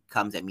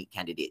comes and meet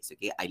candidates.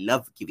 Okay, I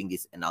love giving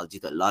this analogy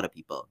to a lot of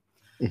people.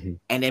 Mhm,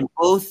 And then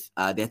both,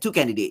 there are two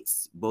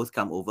candidates, both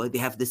come over. They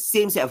have the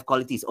same set of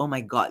qualities. Oh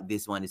my God,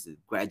 this one is a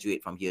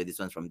graduate from here, this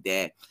one's from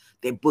there.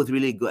 They're both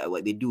really good at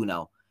what they do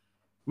now.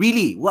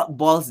 Really, what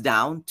boils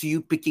down to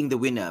you picking the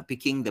winner,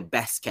 picking the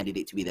best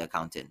candidate to be the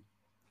accountant.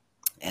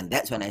 And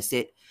that's when I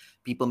said,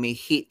 people may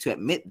hate to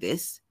admit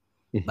this,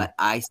 mhm, but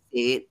I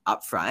say it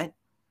upfront.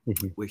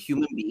 mhm, We're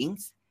human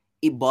beings.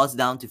 It boils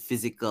down to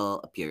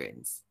physical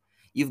appearance.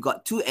 You've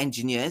got two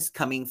engineers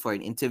coming for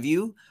an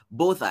interview.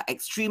 Both are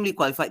extremely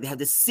qualified. They have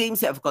the same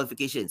set of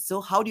qualifications.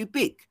 So how do you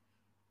pick?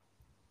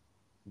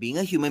 Being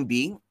a human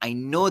being, I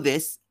know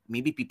this.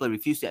 Maybe people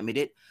refuse to admit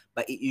it,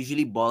 but it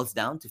usually boils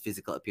down to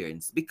physical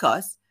appearance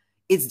because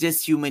it's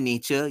just human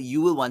nature.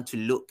 You will want to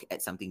look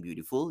at something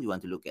beautiful. You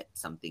want to look at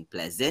something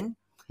pleasant.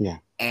 yeah.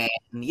 And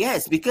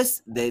yes,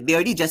 because they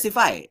already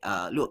justify.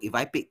 Look, if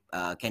I pick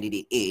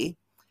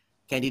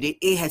candidate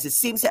A has the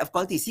same set of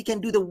qualities. He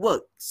can do the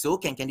work. So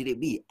can candidate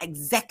B.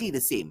 Exactly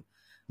the same.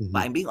 But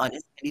Mhm, I'm being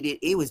honest, candidate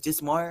A was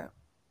just more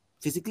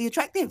physically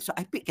attractive. So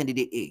I picked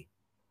candidate A.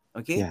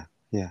 Okay. yeah.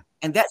 Yeah.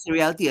 And that's the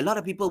reality. A lot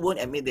of people won't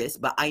admit this,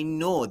 but I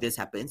know this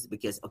happens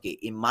because, okay,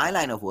 in my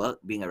line of work,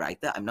 being a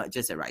writer, I'm not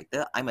just a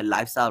writer, I'm a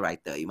lifestyle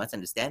writer. You must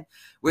understand.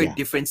 We're a Yeah.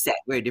 different set,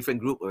 we're a different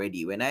group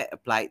already. When I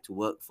applied to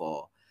work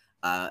for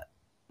uh,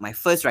 my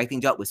first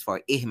writing job was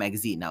for A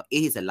magazine. Now,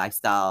 A is a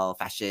lifestyle,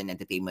 fashion,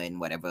 entertainment,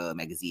 whatever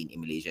magazine in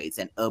Malaysia. It's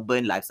an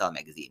urban lifestyle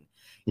magazine.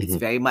 It's Mhm,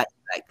 very much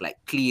like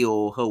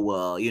Clio, Her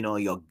World,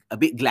 you're a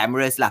bit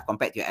glamorous lah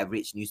compared to your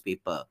average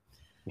newspaper.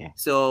 yeah.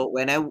 So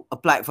when I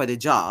applied for the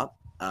job,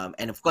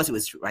 and of course it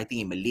was writing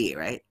in Malay,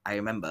 right? I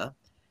remember.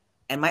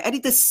 And my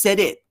editor said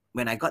it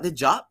when I got the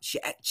job.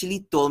 She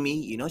actually told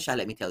me, Shah,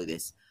 let me tell you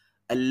this.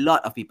 A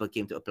lot of people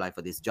came to apply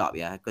for this job,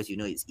 yeah, because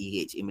it's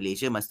EH. In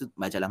Malaysia, masa tu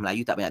majalah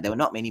Melayu tak banyak. There were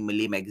not many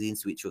Malay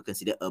magazines which were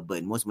considered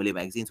urban. Most Malay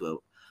magazines were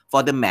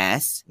for the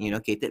mass,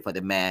 catered for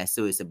the mass.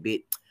 So it's a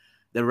bit,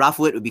 the rough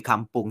word would be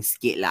kampung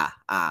sikit lah.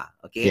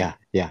 Okay. Yeah.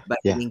 Yeah. But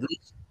in Yeah.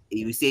 English,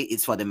 you say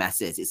it's for the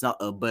masses. It's not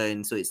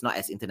urban, so it's not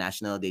as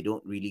international. They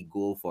don't really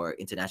go for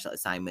international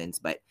assignments.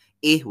 But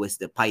A was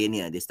the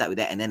pioneer. They start with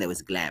that, and then there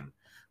was Glam.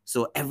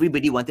 So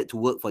everybody wanted to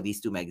work for these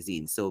two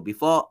magazines. So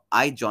before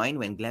I joined,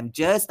 when Glam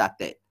just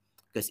started,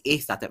 because A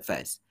started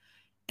first,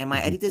 and my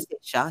Mhm, editor said,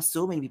 Shah,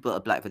 so many people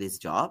applied for this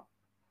job,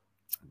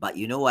 but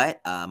you know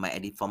what? My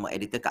former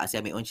editor, Kak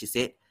Asia Meon, she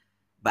said,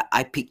 but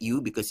I picked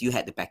you because you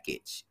had the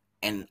package.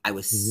 And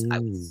mm, I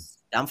was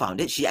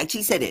dumbfounded. She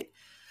actually said it.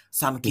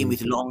 Some came mhm,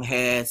 with long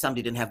hair, some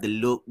didn't have the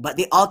look, but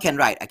they all can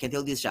write. I can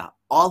tell this, Shah.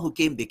 All who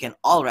came, they can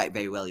all write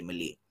very well in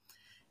Malay.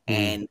 mhm,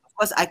 And of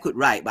course, I could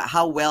write, but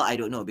how well, I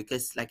don't know.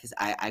 Because, like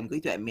I'm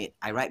going to admit,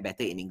 I write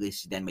better in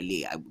English than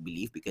Malay, I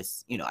believe,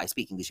 because, I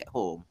speak English at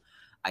home.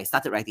 I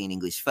started writing in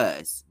English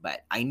first,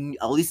 but I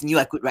always knew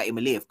I could write in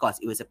Malay. Of course,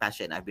 it was a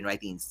passion. I've been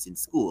writing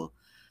since school.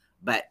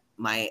 But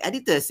my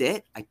editor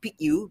said, I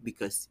picked you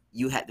because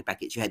you had the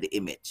package, you had the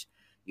image,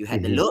 you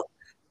had the mhm, look,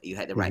 you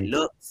had the right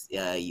looks,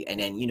 and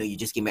then you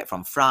just came back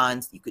from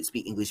France. You could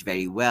speak English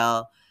very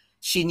well.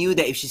 She knew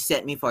that if she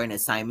sent me for an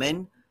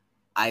assignment,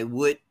 I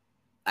would,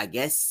 I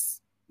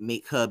guess,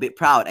 make her a bit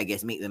proud. I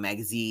guess make the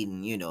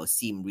magazine,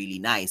 seem really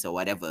nice or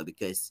whatever,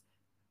 because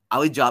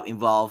our job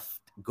involved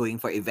going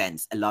for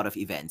events, a lot of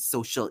events,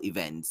 social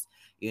events,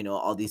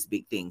 all these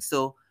big things.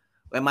 So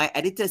when my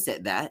editor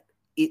said that,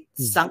 it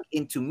sunk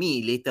into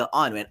me later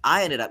on when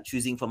I ended up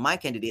choosing for my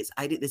candidates.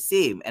 I did the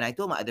same. And I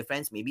told my other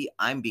friends, maybe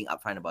I'm being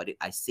upfront about it.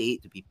 I say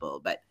it to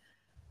people, but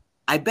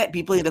I bet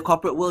people in the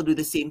corporate world do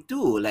the same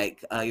too.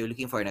 Like you're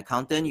looking for an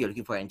accountant, you're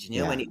looking for an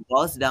engineer. Yeah. When it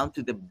boils down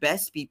to the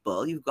best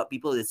people, you've got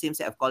people with the same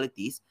set of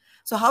qualities.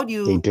 So how do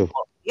you? They do.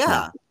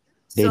 Yeah.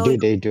 They So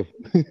do.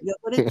 you're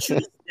gonna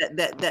choose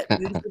that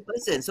beautiful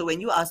person. So when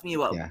you ask me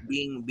about Yeah.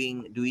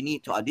 being, do we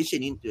need to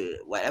audition into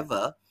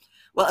whatever?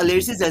 Well, a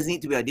lyricist doesn't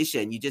need to be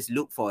audition. You just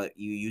look for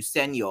you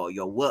send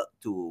your work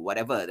to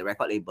whatever, the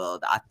record label,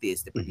 the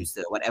artist, the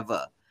producer,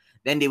 whatever.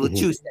 Then they will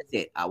choose. That's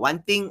it.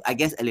 One thing, I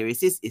guess, a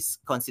lyricist is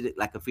considered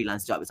like a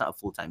freelance job. It's not a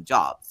full-time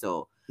job.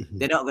 So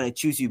they're not going to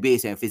choose you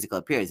based on your physical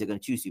appearance. They're going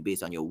to choose you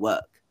based on your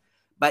work.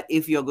 But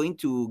if you're going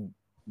to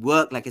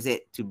work, like I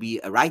said, to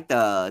be a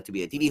writer, to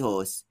be a TV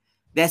host,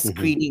 there's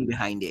screening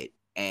behind it.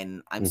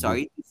 And I'm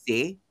sorry to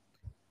say,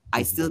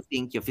 I still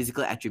think your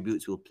physical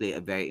attributes will play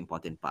a very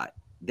important part.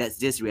 That's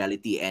just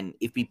reality. And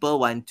if people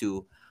want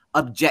to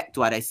object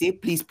to what I say,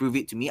 please prove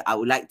it to me. I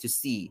would like to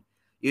see,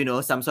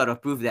 some sort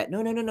of proof that no.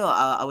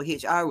 Our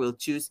HR will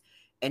choose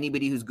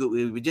anybody who's good.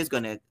 We're just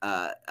gonna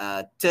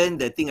turn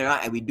the thing around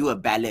and we do a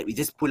ballot. We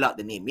just pull out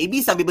the name.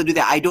 Maybe some people do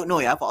that. I don't know.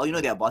 Yeah, for all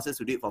there are bosses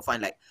who do it for fun.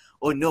 Like,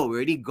 oh no, we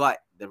already got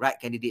the right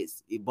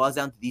candidates. It boils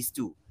down to these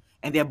two,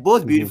 and they're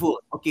both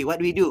beautiful. Okay, what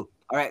do we do?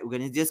 All right, we're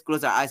gonna just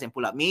close our eyes and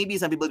pull up. Maybe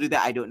some people do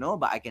that. I don't know,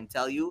 but I can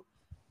tell you,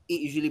 it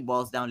usually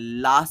boils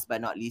down, last but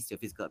not least, your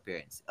physical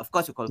appearance. Of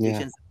course, your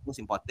qualifications are most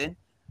important,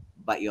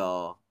 but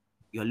your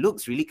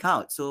looks really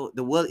count. So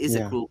the world is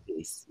a cruel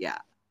place. Yeah.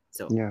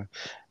 So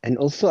And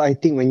also I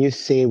think when you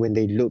say when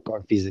they look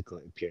on physical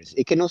appearance,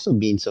 it can also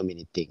mean so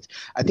many things.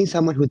 I think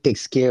someone who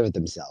takes care of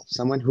themselves,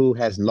 someone who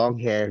has long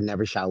hair,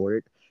 never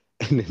showered,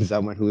 and then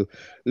someone who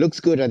looks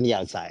good on the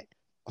outside.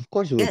 Of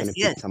course, we're gonna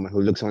pick someone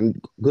who looks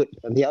good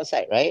on the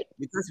outside, right?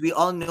 Because we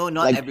all know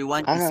not Like,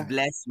 everyone is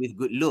blessed with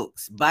good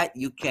looks, but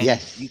you can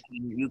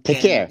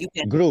take care,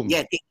 groom.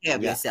 take care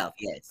of yourself.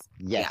 Yes.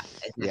 Yeah,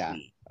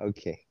 exactly.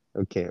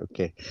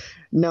 Okay.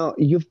 Now,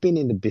 you've been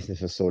in the business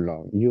for so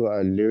long. You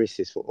are a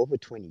lyricist for over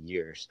 20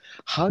 years.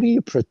 How do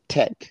you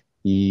protect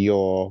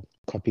your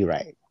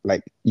copyright?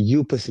 Like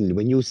you personally,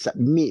 when you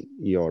submit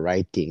your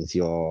writings,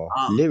 your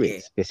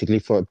lyrics, basically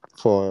for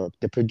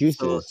the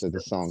producers of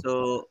the song.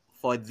 So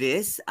for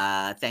this,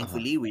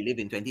 thankfully, we live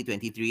in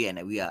 2023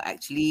 and we are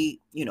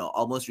actually,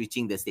 almost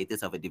reaching the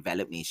status of a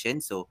developed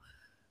nation. So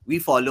we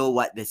follow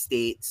what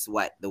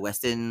the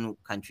Western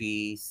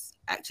countries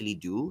actually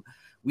do.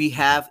 We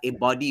have a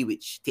body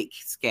which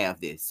takes care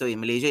of this. So in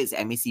Malaysia, it's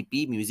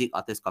MACP, Music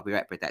Authors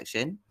Copyright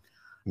Protection.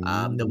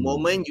 The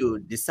moment you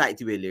decide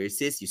to be a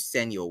lyricist, you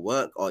send your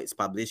work or it's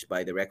published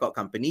by the record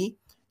company,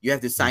 you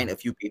have to sign a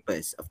few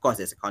papers. Of course,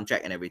 there's a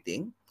contract and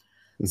everything.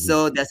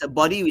 So there's a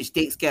body which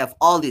takes care of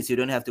all this. You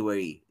don't have to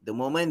worry. The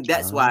moment,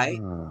 that's why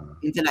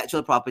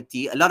intellectual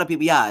property, a lot of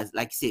people,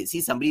 like I said, see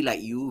somebody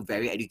like you,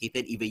 very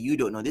educated, even you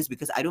don't know this,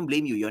 because I don't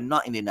blame you. You're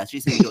not in the industry,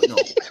 so you don't know.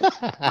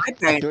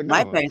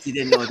 My parents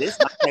didn't know this.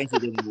 My parents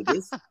didn't know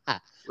this.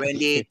 When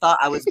they thought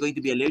I was going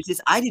to be a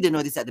lyricist, I didn't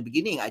know this at the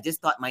beginning. I just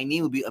thought my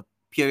name would be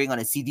appearing on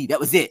a CD. That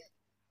was it.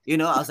 I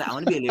was like, I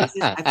want to be a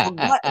lyricist.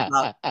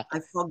 I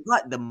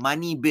forgot the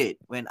money bit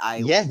when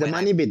I the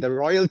money bit, the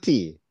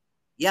royalty.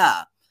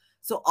 Yeah.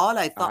 So all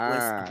I thought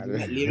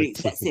was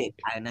lyrics. That's it.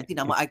 Nanti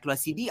nama I keluar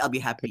CD, I'll be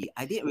happy.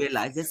 I didn't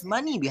realize there's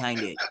money behind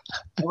it.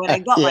 And when I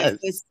got my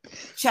first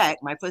check,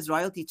 my first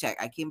royalty check,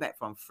 I came back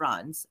from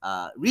France.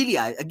 Really,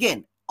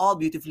 again, all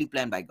beautifully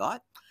planned by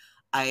God.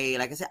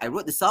 Like I said, I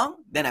wrote the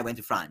song, then I went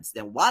to France.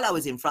 Then while I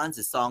was in France,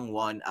 the song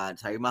won,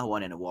 Sarimah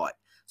won an award.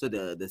 So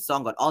the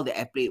song got all the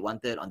airplay it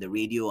wanted on the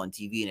radio, on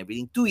TV and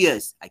everything. 2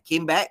 years. I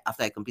came back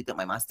after I completed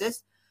my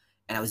master's.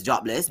 And I was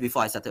jobless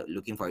before I started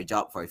looking for a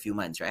job for a few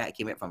months, right? I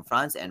came back from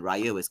France and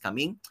Raya was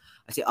coming.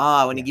 I said,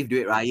 I want to give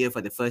Duit Raya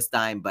for the first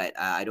time, but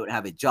I don't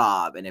have a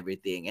job and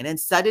everything. And then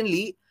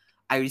suddenly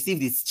I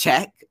received this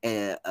check,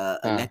 a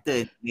letter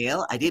in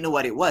mail. I didn't know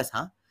what it was,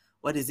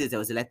 What is this? There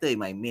was a letter in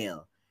my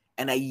mail.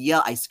 And I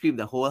yelled, I screamed,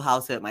 the whole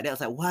house heard. My dad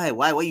was like,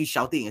 why are you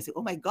shouting? I said,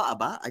 oh my God,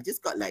 Abba, I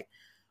just got like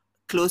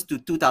close to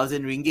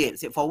 2,000 ringgit. I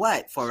said, for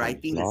what? For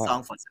writing the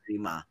song for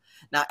Sarimah.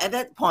 Now, at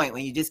that point,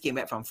 when you just came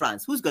back from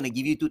France, who's going to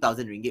give you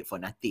 2,000 ringgit for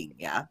nothing?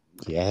 Yeah.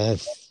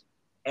 Yes.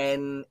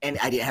 And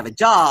I didn't have a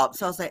job.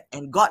 So I was like,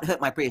 and God heard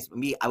my prayers. For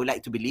me, I would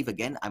like to believe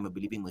again. I'm a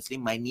believing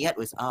Muslim. My niyat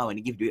was, I want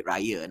to give Duit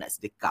Raya, and that's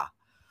sedekah.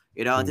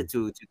 I wanted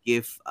to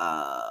give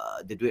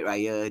the Duit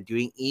Raya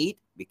during Eid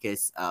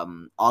because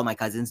all my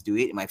cousins do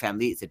it. In my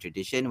family, it's a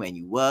tradition. When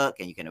you work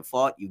and you can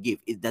afford, you give.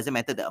 It doesn't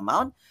matter the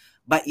amount.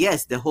 But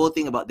yes, the whole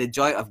thing about the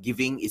joy of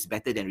giving is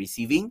better than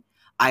receiving.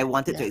 I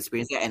wanted to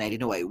experience that and I didn't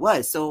know what it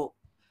was. So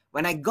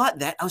when I got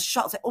that, I was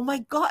shocked. Like, oh my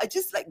God, I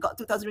just like got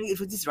 2,000 ringgit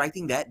for just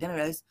writing that. Then I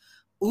realized,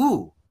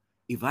 ooh,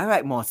 if I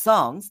write more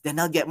songs, then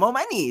I'll get more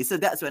money. So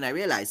that's when I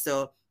realized.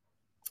 So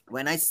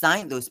when I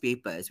signed those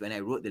papers, when I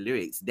wrote the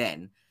lyrics,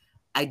 then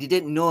I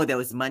didn't know there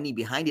was money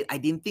behind it. I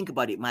didn't think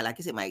about it. Like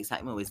I said, my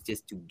excitement was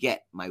just to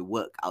get my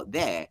work out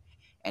there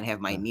and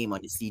have my name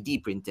on the CD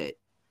printed.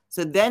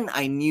 So then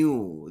I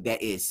knew there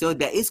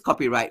is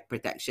copyright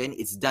protection.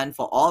 It's done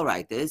for all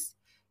writers.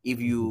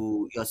 If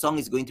your song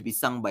is going to be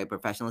sung by a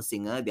professional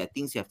singer, there are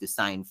things you have to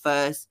sign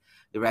first.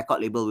 The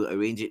record label will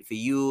arrange it for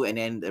you, and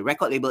then the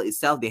record label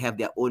itself, they have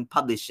their own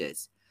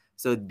publishers.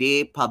 So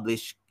they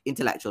publish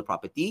intellectual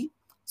property.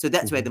 So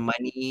that's where the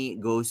money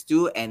goes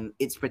to, and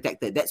it's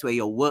protected. That's where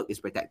your work is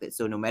protected.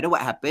 So no matter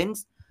what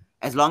happens,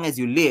 as long as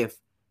you live,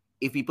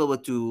 if people were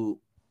to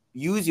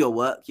use your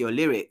work, your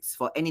lyrics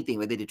for anything,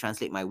 whether they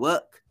translate my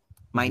work,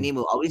 my name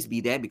will always be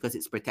there because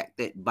it's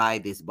protected by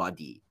this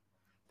body,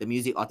 the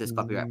Music Authors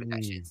Copyright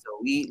Protection. So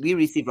we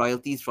receive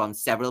royalties from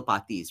several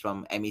parties,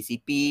 from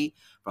MACP,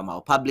 from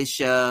our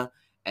publisher,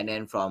 and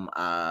then from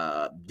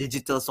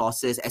digital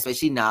sources.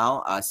 Especially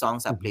now,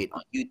 songs are played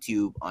on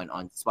YouTube, on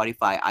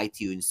Spotify,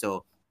 iTunes.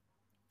 So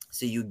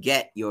you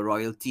get your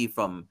royalty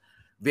from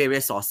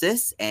various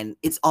sources, and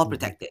it's all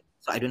protected.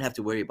 So I don't have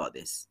to worry about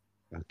this.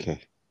 Okay.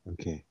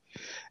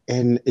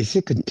 And is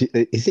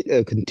it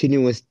a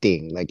continuous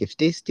thing? Like if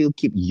they still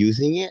keep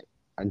using it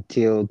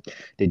until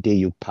the day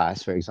you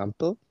pass, for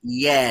example?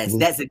 Yes,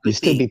 that's a good you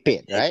still thing. be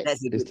paid, right?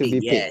 That's a You good still thing.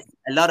 be paid. Yes.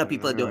 A lot of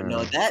people don't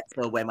know that.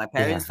 So when my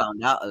parents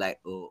found out, like,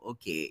 oh,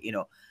 okay,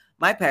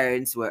 my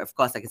parents were, of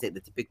course, like I said,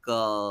 the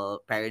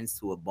typical parents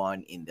who were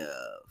born in the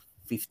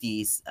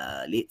 50s,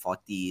 late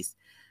 40s.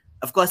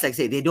 Of course, like I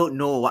said, they don't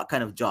know what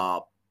kind of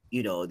job,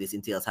 this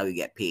entails, how you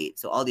get paid.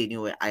 So all they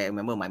knew, I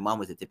remember my mom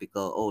was a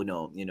typical, oh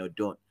no,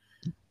 don't.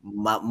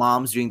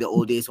 Moms during the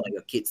old days want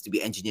your kids to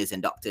be engineers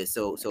and doctors.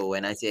 So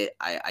when I said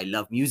I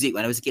love music,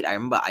 when I was a kid, I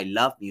remember I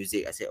loved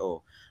music. I said,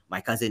 oh,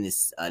 my cousin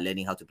is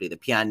learning how to play the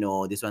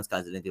piano. This one's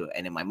cousin,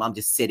 and then my mom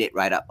just said it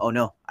right up. Oh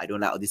no, I don't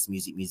like all this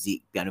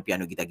music, piano,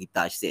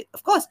 guitar. She said,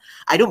 of course,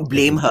 I don't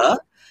blame her.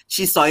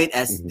 She saw it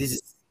as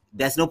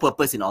there's no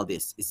purpose in all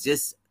this. It's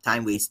just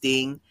time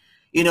wasting.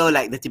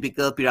 Like the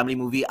typical Piramli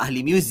movie,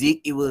 Ahli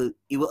Music, it will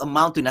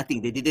amount to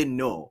nothing. They didn't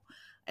know.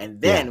 And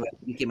then when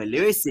I became a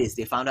lyricist,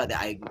 they found out that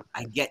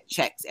I get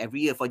checks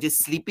every year for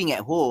just sleeping at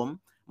home.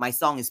 My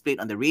song is played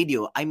on the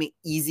radio. I make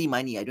easy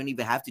money. I don't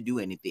even have to do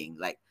anything.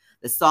 Like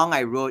the song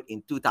I wrote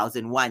in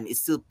 2001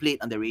 is still played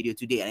on the radio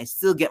today, and I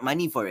still get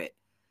money for it.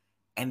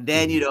 And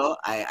then,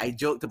 I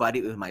joked about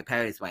it with my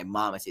parents, my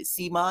mom. I said,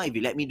 see, Ma, if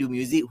you let me do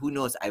music, who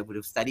knows? I would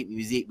have studied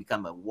music,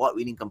 become an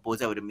award-winning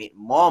composer, I would have made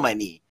more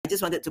money. I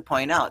just wanted to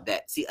point out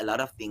that, see, a lot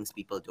of things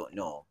people don't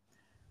know.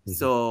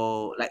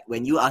 So, like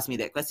when you ask me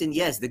that question,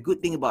 yes, the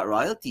good thing about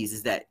royalties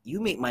is that you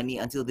make money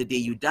until the day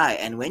you die.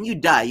 And when you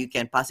die, you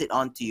can pass it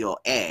on to your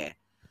heir.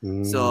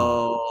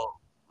 So,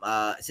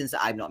 since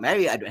I'm not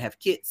married, I don't have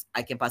kids,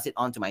 I can pass it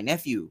on to my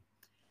nephew.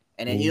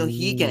 And then,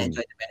 he can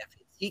enjoy the benefits.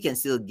 He can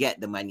still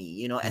get the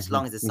money, as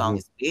long as the song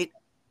is played.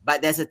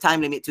 But there's a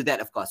time limit to that,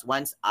 of course.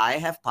 Once I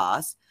have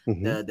passed,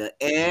 the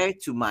heir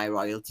to my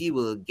royalty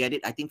will get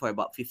it, I think, for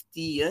about 50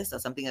 years or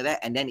something like that.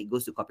 And then it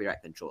goes to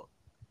copyright control.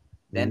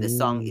 Then the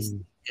song is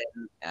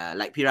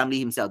like Piramli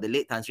himself, the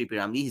late Tan Sri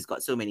Piramli, he's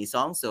got so many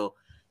songs. So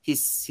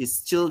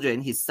his children,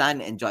 his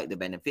son enjoyed the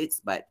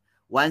benefits. But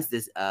once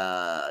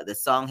the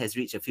song has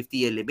reached a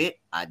 50-year limit,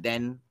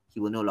 then he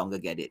will no longer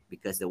get it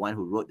because the one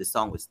who wrote the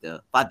song was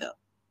the father.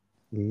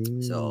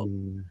 So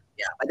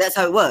yeah, but that's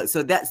how it works.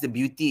 So that's the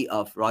beauty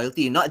of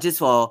royalty, not just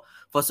for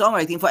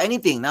songwriting, for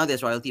anything. Now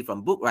there's royalty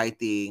from book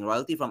writing,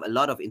 royalty from a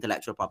lot of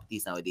intellectual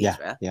properties nowadays,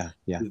 right? Yeah.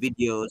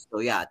 Videos.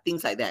 So yeah,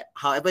 things like that.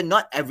 However,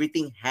 not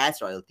everything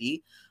has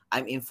royalty.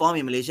 I'm informed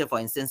in Malaysia,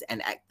 for instance,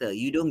 an actor,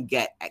 you don't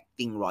get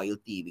acting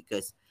royalty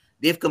because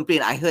they've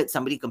complained. I heard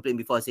somebody complain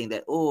before saying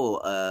that,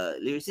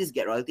 lyricists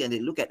get royalty and they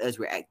look at us,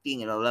 we're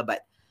acting and all that.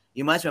 But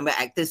you must remember,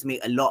 actors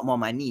make a lot more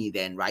money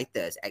than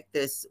writers.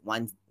 Actors,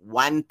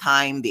 one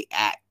time they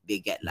act, they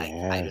get like,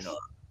 I don't know,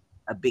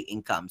 a big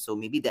income. So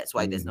maybe that's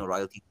why there's no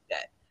royalty to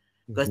that.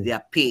 Because they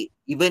are paid.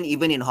 Even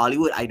in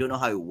Hollywood, I don't know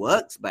how it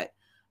works, but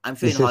I'm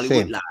sure It's in the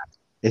Hollywood, same.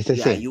 It's the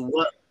same. you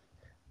work.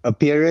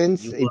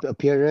 Appearance,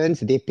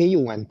 they pay you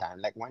one time,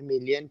 like 1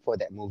 million for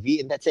that movie,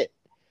 and that's it.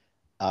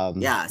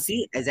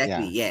 See,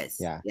 exactly. Yes.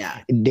 Yeah.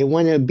 They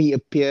want to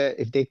appear,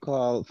 if they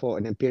call for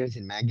an appearance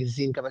in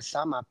magazine,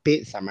 some are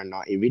paid, some are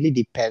not. It really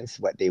depends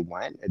what they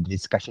want. The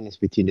discussion is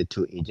between the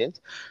two agents.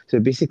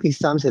 So basically,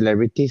 some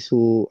celebrities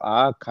who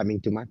are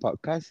coming to my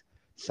podcast,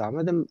 some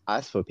of them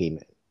ask for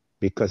payment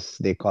because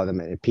they call them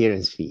an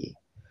appearance fee.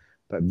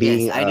 But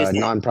being a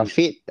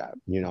non-profit,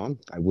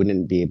 I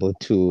wouldn't be able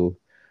to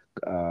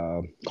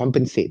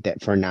compensate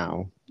that for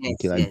now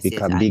until I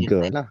become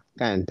bigger lah,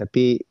 kan.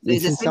 Tapi so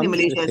it's the same in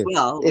Malaysia as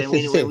well. When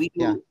we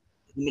do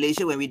in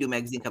Malaysia, when we do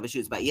magazine cover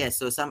shoots. But yes,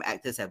 so some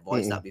actors have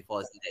voiced out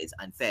before saying that it's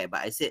unfair.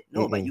 But I said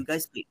no, but you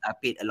guys are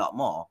paid a lot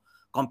more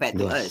compared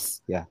to Yes.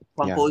 us. Yeah.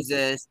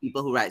 Composers,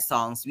 people who write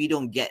songs, we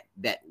don't get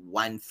that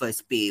one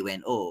first pay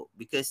when,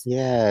 because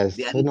Yes.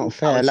 the So other not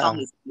thing, our fair song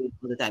lah. is played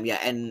all the time. Yeah,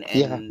 and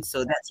Yeah.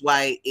 so that's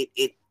why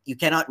it you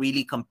cannot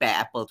really compare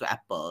apple to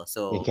apple. You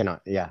So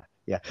cannot. Yeah.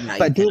 Yeah. yeah, you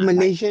But do cannot. Like,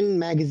 Malaysian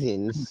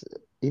magazines,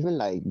 even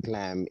like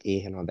Glam,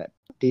 A, and all that,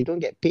 they don't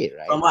get paid,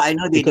 right? from what I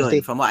know, they Because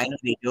don't. From what I know,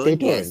 they they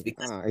don't. Yes, don't.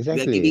 because we are giving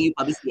Exactly. you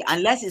publicity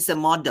unless it's a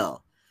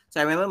model. So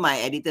I remember my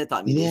editor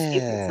taught me this.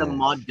 If it's a Yes.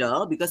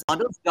 model, because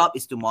model's job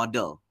is to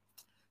model.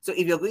 So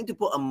if you're going to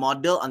put a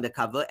model on the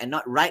cover and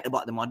not write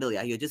about the model,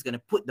 yeah, you're just going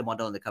to put the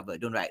model on the cover.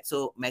 Don't write.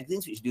 So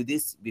magazines which do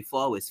this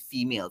before was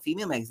female.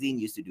 Female magazine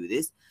used to do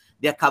this.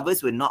 Their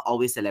covers were not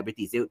always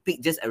celebrities. They would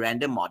pick just a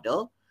random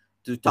model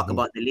to talk Mhm.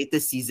 about the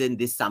latest season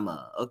this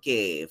summer.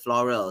 Okay,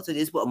 floral. So they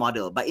just put a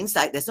model. But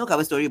inside, there's no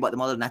cover story about the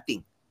model,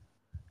 nothing.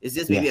 It's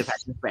just maybe a Yes.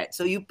 fashion spread.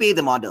 So you pay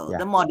the model. Yeah.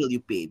 The model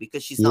you pay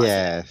because she's not a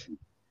Yes.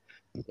 celebrity.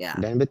 Yeah.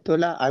 Dan betul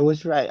lah. I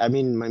was right. I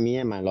mean,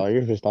 me and my lawyer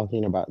was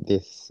talking about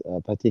this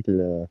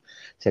particular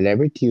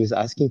celebrity who's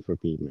asking for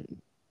payment.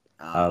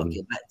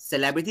 Okay, but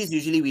celebrities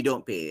usually we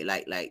don't pay.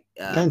 Like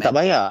Kan tak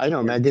payah. I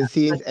know yeah,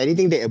 magazines,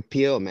 anything they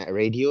appear on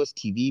radios,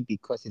 TV,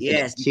 because it's an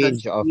yes, because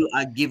exchange of you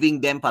are giving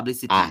them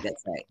publicity.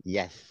 That's right.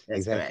 yes,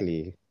 That's correct.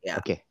 exactly.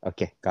 Yeah.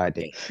 Okay, got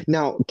it. Okay.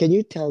 Now, can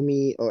you tell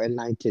me or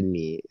enlighten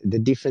me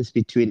the difference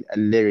between a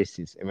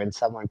lyricist and when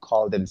someone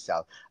call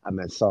themselves I'm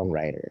a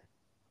songwriter,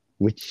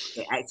 which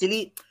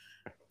Actually,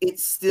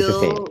 it's is the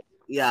same. still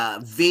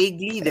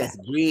vaguely there's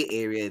gray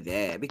area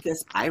there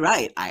because I'm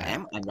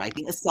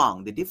writing a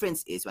song. The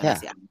difference is when I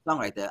say I'm a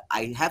songwriter,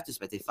 I have to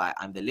specify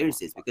I'm the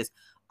lyricist because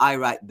I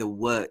write the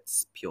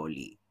words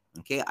purely.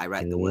 Okay, I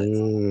write the words.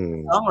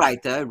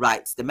 Songwriter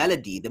writes the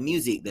melody, the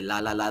music, the la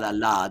la la la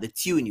la, the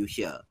tune you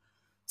hear.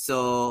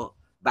 So,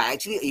 but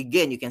actually,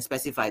 again, you can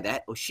specify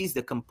that, she's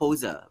the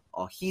composer,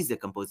 or he's the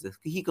composer.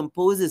 He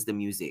composes the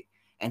music,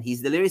 and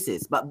he's the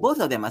lyricist. But both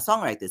of them are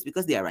songwriters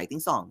because they are writing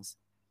songs.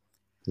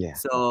 Yeah.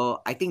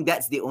 So I think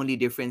that's the only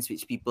difference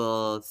which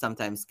people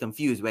sometimes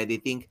confuse, where they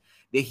think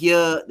they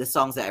hear the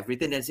songs that I've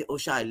written and say, "Oh,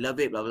 Shah, I love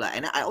it," blah blah.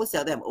 And I always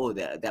tell them, "Oh,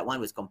 that one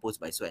was composed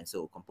by so and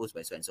so, composed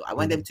by so and so." I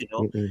want them to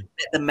know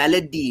that the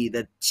melody,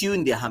 the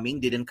tune they're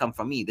humming, didn't come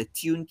from me. The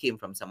tune came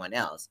from someone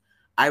else.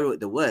 I wrote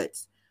the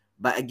words.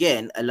 But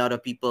again, a lot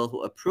of people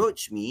who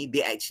approach me,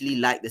 they actually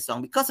like the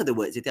song because of the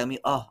words. They tell me,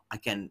 "Oh, I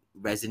can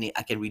resonate,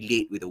 I can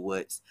relate with the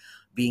words,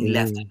 being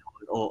left alone,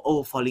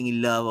 or falling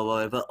in love, or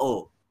whatever."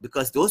 Oh,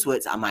 because those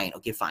words are mine.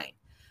 Okay, fine.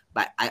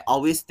 But I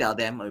always tell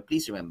them,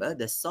 please remember,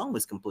 the song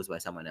was composed by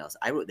someone else.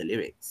 I wrote the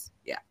lyrics.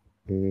 Yeah.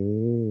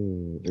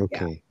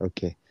 Okay.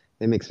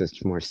 That makes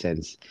much more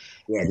sense.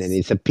 Yes. And then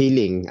it's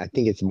appealing. I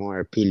think it's more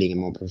appealing and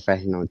more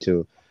professional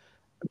to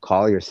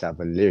call yourself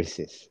a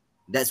lyricist.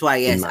 That's why,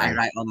 yes, I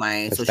write on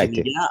my social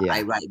media. Yeah.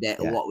 I write that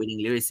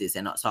award-winning lyricist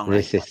and not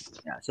songwriter. Lyricist.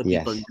 Yeah. So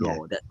people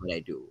know that's what I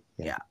do.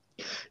 Yeah.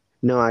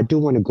 No, I do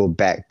want to go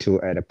back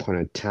to at a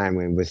point of time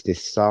when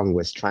this song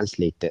was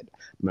translated,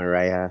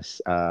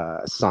 Mariah's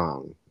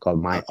song called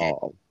My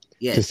All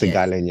to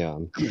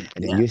Segalanya.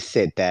 And then you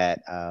said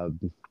that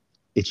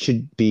it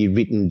should be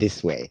written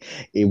this way.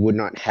 It would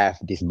not have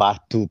this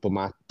batu,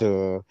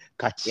 pemata,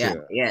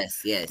 kaca.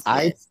 Yes.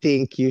 I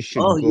think you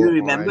should go you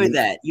remember on.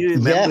 that. You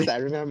remember. Yes, I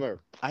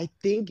remember. I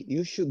think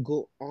you should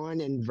go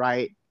on and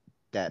write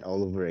that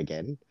all over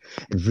again,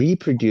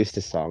 reproduce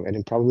the song, and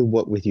then probably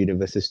work with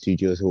Universal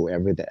Studios,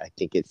 whoever that I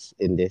think it's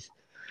in this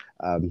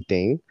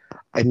thing.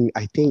 And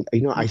I think,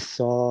 I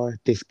saw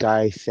this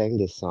guy sang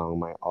this song,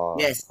 My All.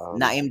 Yes,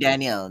 Naim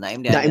Daniel.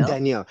 Naim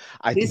Daniel.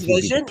 I His think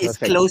version is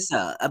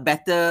closer, a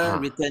better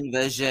written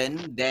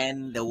version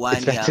than the one.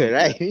 It's better,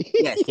 right?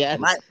 Yes,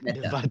 much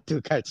better. The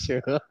batu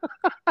kaca.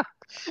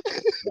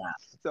 Yeah.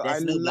 So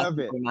There's I no love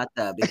batu it.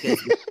 permata because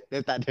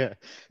Dia tak ada.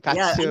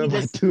 Kaca,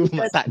 batu,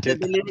 tak ada.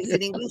 the lyrics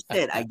in English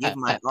said, "I give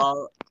my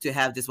all to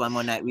have this one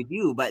more night with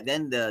you." But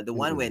then the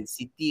one when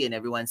Siti and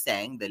everyone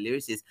sang, the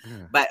lyrics is,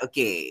 but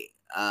okay,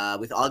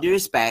 with all due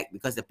respect,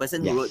 because the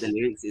person who wrote the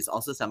lyrics is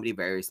also somebody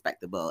very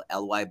respectable,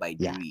 L.Y.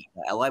 Baiduri.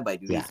 L.Y.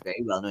 Baiduri is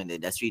very well known in the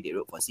industry. They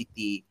wrote for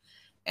Siti,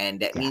 and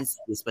that means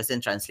this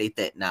person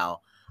translated.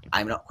 Now,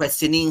 I'm not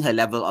questioning her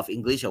level of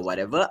English or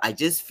whatever. I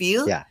just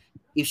feel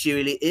if she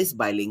really is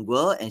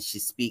bilingual and she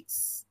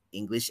speaks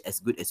English as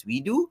good as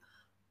we do,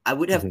 I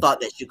would have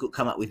thought that she could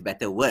come up with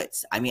better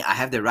words. I mean, I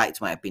have the right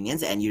to my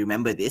opinions, and you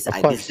remember this.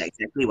 This is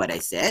exactly what I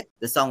said.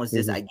 The song was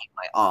just I give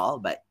my all,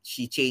 but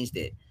she changed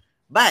it.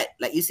 But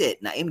like you said,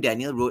 Naim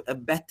Daniel wrote a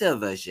better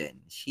version.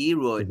 He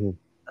wrote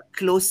a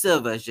closer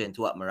version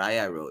to what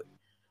Mariah wrote.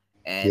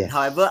 And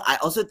however, I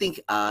also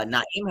think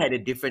Naim had a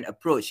different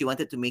approach. He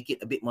wanted to make it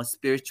a bit more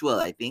spiritual,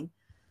 I think.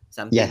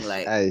 Something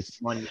like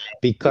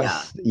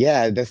because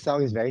the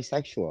song is very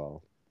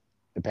sexual,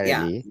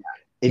 apparently.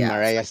 In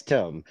Mariah's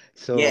term.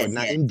 So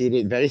Naim did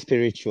it very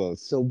spiritual.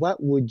 So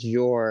what would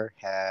your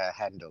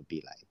handle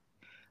be like?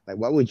 Like,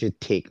 what would you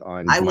take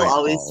on? I will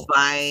always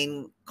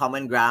find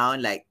common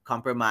ground, like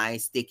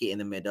compromise, take it in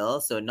the middle.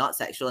 So not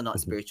sexual,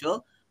 not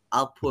spiritual.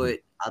 I'll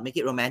make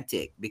it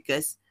romantic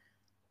because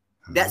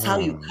That's how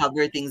you Ah.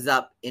 cover things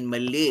up in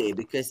Malay,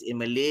 because in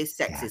Malay,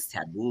 sex Yeah. is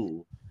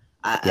taboo.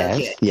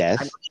 Okay, Yes.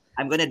 Yes.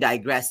 I'm gonna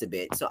digress a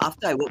bit. So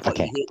after I worked for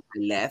Okay. EH, I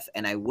left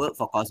and I worked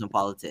for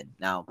Cosmopolitan.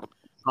 Now,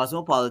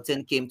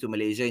 Cosmopolitan came to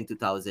Malaysia in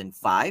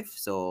 2005.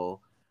 So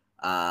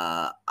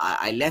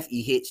I left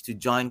EH to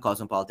join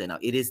Cosmopolitan. Now,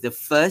 it is the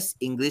first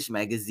English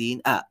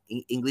magazine,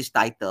 English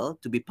title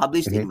to be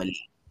published in Mm-hmm.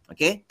 Malay.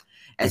 Okay,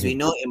 as we Mm-hmm.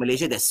 know, in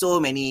Malaysia, there's so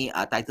many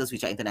titles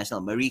which are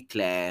international. Marie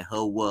Claire,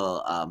 Her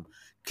World,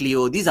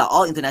 Clio. These are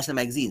all international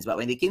magazines. But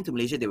when they came to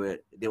Malaysia, they were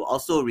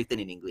also written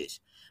in English.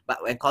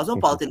 But when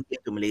Cosmopolitan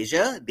came to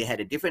Malaysia, they had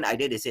a different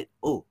idea. They said,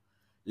 "Oh,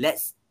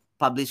 let's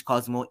publish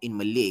Cosmo in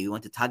Malay. We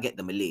want to target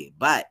the Malay."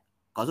 But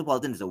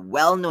Cosmopolitan is a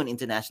well-known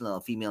international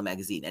female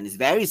magazine, and it's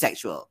very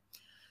sexual.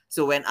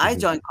 So when I Mm-hmm.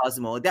 joined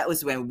Cosmo, that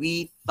was when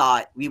we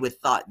were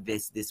taught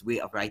this way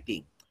of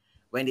writing.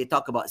 When they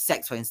talk about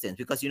sex, for instance,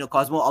 because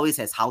Cosmo always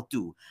says how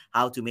to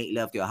make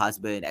love to your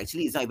husband.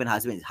 Actually, it's not even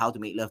husband; it's how to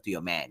make love to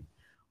your man,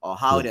 or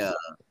Yes.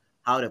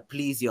 how to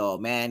please your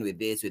man with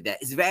this, with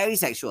that. It's very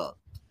sexual.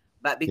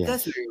 But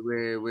because Yes.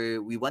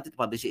 we wanted to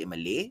publish it in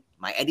Malay,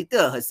 my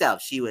editor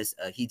herself, she was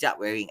a hijab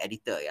wearing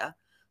editor, yeah.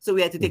 So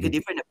we had to take a Mm-hmm.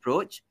 different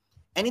approach.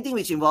 Anything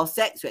which involves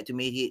sex, we had to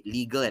make it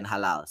legal and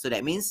halal. So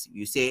that means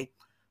you say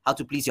how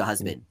to please your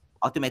husband.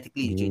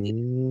 Automatically you change it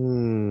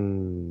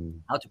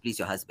Mm-hmm. how to please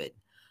your husband.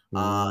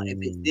 If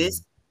it's Mm-hmm.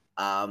 this,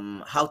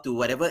 how to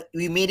whatever,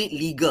 we made it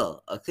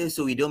legal. Okay,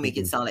 so we don't make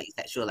it Mm-hmm. sound like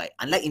sexual. Like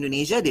unlike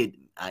Indonesia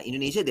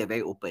they're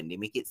very open. They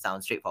make it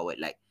sound straightforward.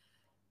 Like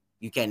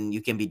you can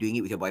be doing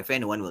it with your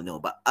boyfriend, no one will know.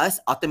 But us,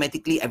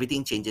 automatically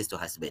everything changes to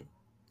husband.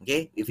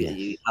 Okay,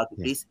 Yes. how to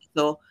Yeah. please.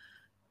 So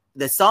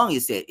the song you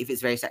said, if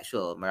it's very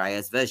sexual,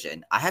 Mariah's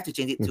version, I have to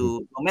change it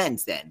Mm-hmm. to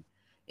romance then.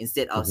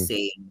 Instead of Mm-hmm.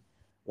 saying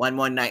one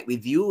more night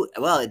with you.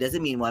 Well, it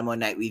doesn't mean one more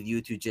night with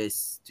you to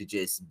just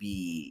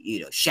be,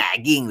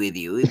 shagging with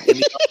you. It can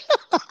be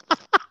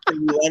if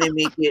you want to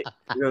make it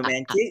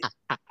romantic.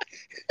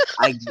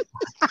 I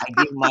I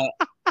give my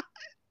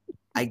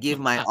I give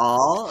my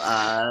all.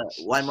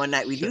 One more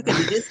night with you can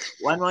be just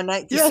one more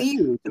night to Yes. see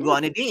you, to go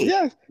on a date.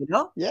 Yes. You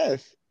know?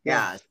 Yes.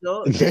 Yeah. Yes.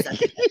 So there's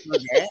nothing sexual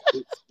there.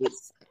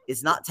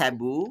 It's not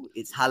taboo.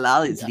 It's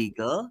halal. It's Yeah.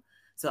 legal.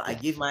 So I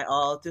give Yes. my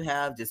all to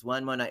have just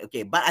one more night.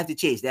 Okay, but I have to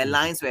change. There are Mm-hmm.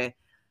 lines where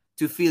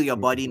to feel your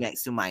Mm-hmm. body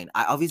next to mine.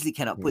 I obviously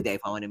cannot put Mm-hmm. that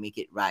if I want to make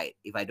it right.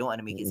 If I don't want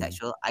to make it Mm-hmm.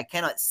 sexual, I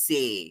cannot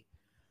say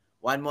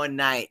one more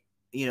night.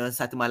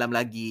 Satu malam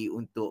lagi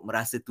untuk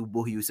merasa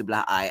tubuh you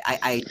sebelah I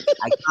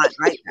can't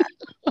write that.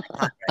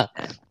 I can't write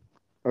that.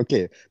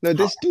 Okay. Now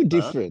there's two However,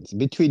 difference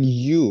between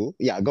you.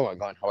 Yeah, go on,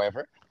 go on.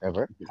 However.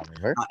 However,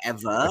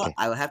 Okay.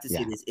 I will have to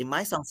say Yeah. this. In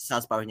my song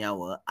Sal Separuh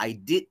Nyawa, I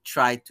did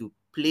try to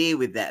play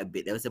with that a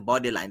bit. There was a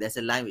borderline.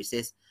 There's a line which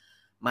says,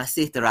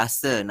 Masih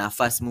terasa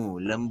nafasmu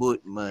Yes.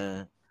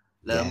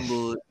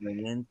 lembut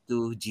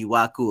menyentuh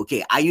jiwaku.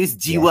 Okay, I use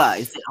jiwa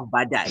Yes. instead of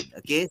badan.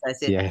 Okay, so I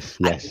said, Yes.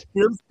 I can Yes.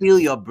 still feel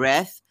your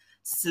breath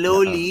Uh-uh.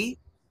 slowly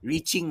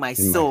reaching my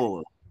In my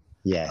soul.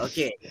 yes.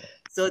 Okay,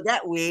 so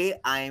that way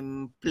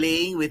I'm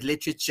playing with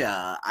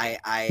literature.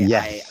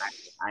 Yes.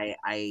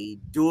 I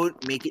don't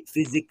make it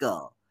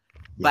physical,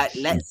 but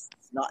Yes. let's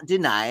not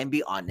deny and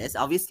be honest.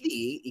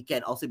 Obviously, it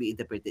can also be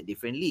interpreted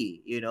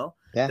differently. The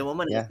Yeah.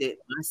 moment I Yeah. say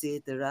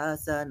masih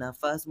terasa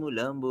nafasmu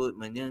lembut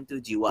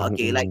menyentuh jiwa.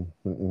 Okay, like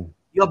Mm-mm. Mm-mm.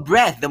 your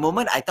breath. The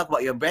moment I talk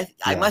about your breath,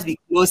 I Yeah. must be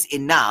close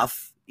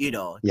enough, to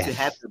have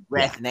Yes. the Yeah.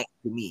 breath next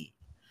to me.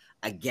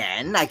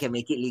 Again, I can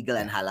make it legal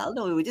and Yeah. halal.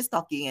 No, we were just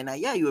talking, and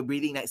yeah, you were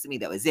breathing next to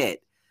me. That was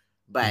it.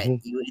 But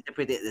Mm-hmm. you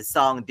interpreted the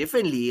song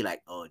differently,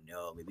 like, oh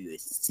no, maybe you were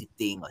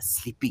sitting or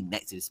sleeping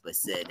next to this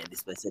person, and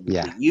this person is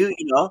Yeah. with you,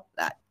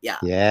 that, yeah.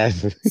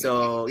 Yes.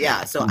 So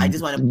yeah, so I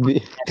just want to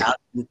point that out.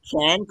 You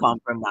can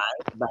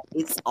compromise, but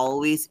it's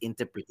always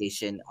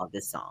interpretation of the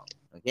song.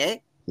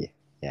 Okay? Yeah.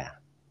 Yeah.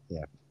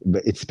 Yeah.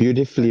 But it's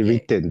beautifully Okay.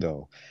 written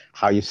though.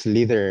 How you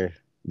slither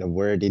the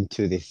word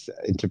into this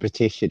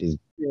interpretation is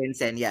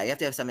Experience, and yeah, you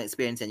have to have some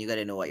experience, and you got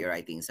to know what you're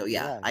writing. So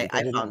yeah, yeah, you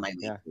I gotta found know. my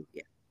way Yeah. too.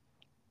 Yeah.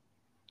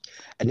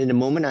 And in the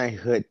moment I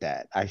heard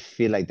that, I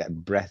feel like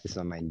that breath is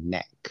on my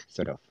neck,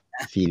 sort of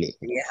feeling.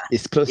 Yeah.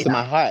 It's close to Yeah.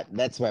 my heart.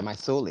 That's where my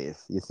soul is.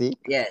 You see?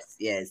 Yes.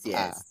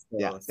 Ah,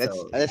 yeah.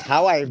 So That's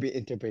how I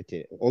interpret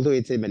it. Although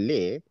it's in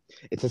Malay,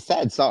 it's a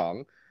sad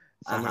song.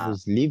 Someone uh-huh.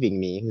 who's leaving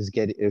me, who's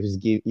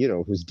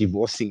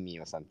divorcing me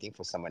or something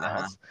for someone Uh-huh.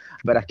 else.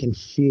 But I can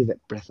feel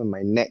that breath on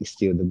my neck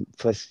still,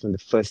 from the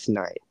first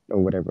night or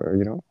whatever.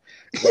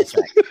 That's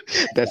right.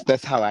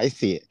 That's how I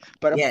see it.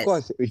 But of Yes.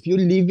 course, if you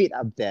leave it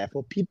up there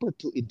for people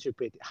to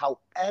interpret it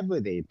however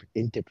they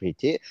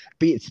interpret it,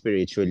 be it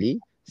spiritually,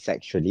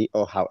 sexually,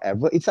 or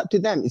however, it's up to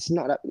them. It's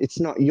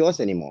not yours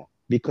anymore.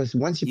 Because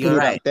once you put You're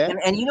it right. out there,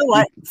 And you know you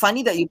what?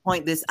 Funny that you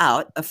point this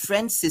out. A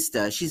friend's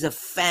sister, she's a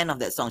fan of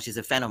that song. She's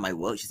a fan of my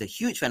work. She's a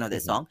huge fan of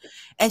that Mhm. song.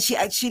 And she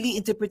actually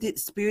interpreted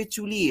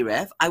spiritually,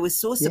 Ref. I was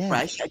so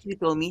surprised. She Yes. actually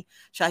told me,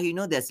 Shah,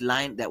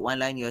 that one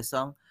line in your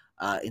song,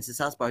 in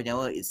Sesal Separuh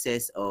Nyawa, it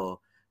says, oh,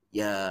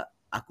 yeah,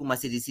 aku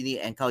masih di sini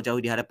and kau jauh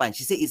di hadapan.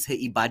 She said it's her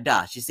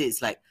ibadah. She said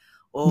it's like,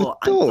 oh,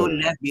 I'm so Betul.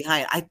 left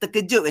behind. I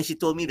terkejut when she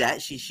told me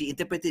that. She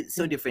interpreted it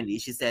so differently.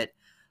 She said,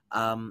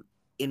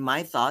 in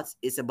my thoughts,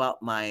 it's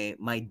about my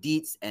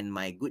deeds and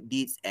my good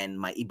deeds and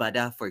my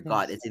ibadah for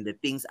God. Yes. It's in the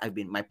things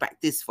my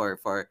practice for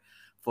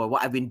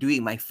what I've been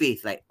doing, my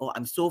faith. Like, oh,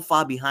 I'm so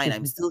far behind.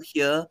 I'm still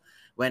here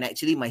when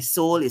actually my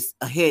soul is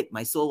ahead.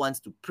 My soul wants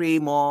to pray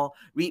more,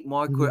 read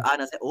more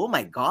Quran. I said, oh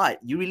my God,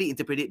 you really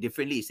interpret it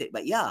differently. She said,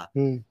 but yeah.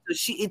 So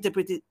she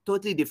interpreted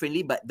totally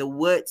differently, but the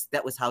words,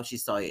 that was how she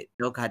saw it.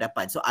 No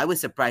kehadapan. So I was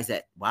surprised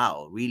that,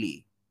 wow,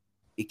 really?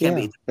 It can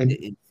be Yeah, and interpreted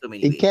in so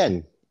many it ways.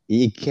 can.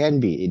 It can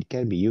be. It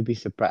can be. You'll be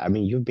surprised. I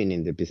mean, you've been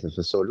in the business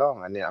for so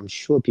long, and I'm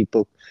sure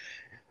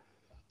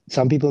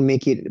some people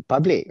make it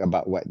public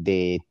about what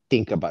they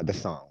think about the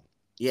song.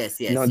 Yes,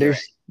 No, yes, you're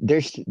right.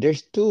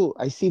 there's two.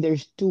 I see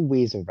there's two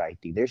ways of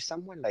writing. There's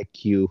someone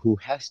like you who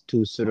has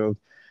to sort of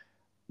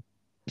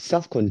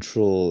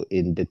self-control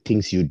in the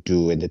things you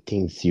do and the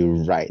things you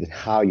write and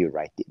how you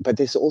write it. But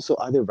there's also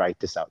other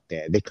writers out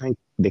there. They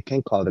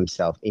can call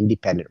themselves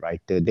independent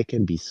writer. They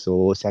can be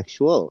so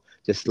sexual,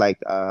 just like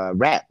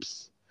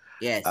raps.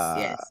 Yes,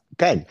 yes.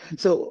 Kan?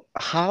 So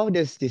how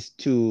does these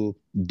two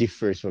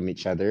differs from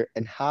each other,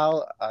 and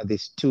how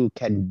these two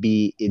can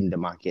be in the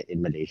market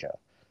in Malaysia?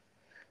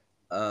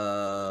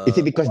 Is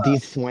it because Well,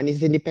 this one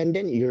is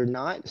independent? You're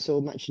not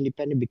so much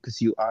independent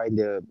because you are in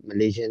the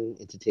Malaysian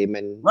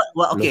entertainment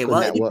okay. local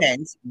Well, it network.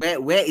 depends.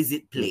 Where is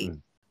it played?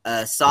 Mm-mm.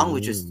 A song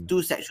which is Mm.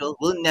 too sexual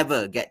will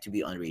never get to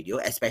be on radio,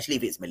 especially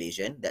if it's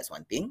Malaysian. That's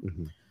one thing.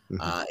 Mhm,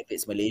 mhm, If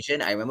it's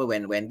Malaysian, I remember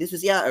when this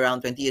was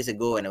around 20 years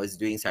ago, and I was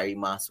doing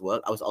Sarima's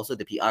work. I was also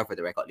the PR for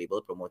the record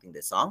label promoting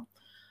the song.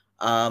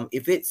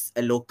 If it's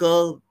a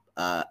local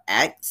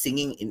act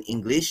singing in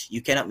English,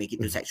 you cannot make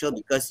it too mhm, sexual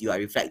because you are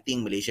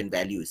reflecting Malaysian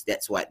values.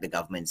 That's what the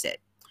government said.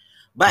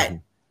 But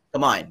mhm,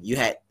 come on, you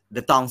had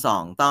the Tong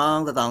song,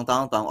 Tong, the Tong,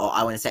 Tong, Tong, or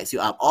I Want to Sex You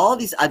Up. All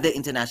these other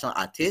international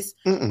artists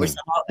were mm-mm,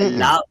 somehow mm-mm,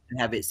 allowed to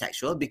have it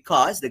sexual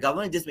because the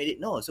government just made it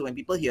no. So when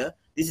people hear,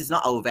 this is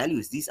not our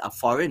values, these are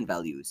foreign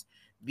values.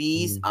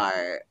 These mm,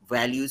 are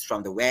values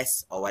from the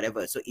West or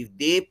whatever. So if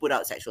they put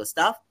out sexual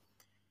stuff,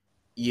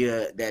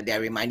 there are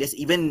reminders.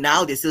 Even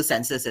now, they still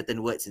censor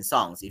certain words in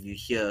songs. If you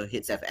hear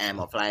Hits FM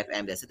or Fly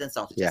FM, there are certain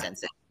songs which are yeah,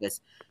 censored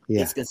because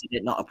yeah. it's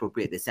considered not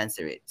appropriate. They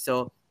censor it.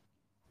 So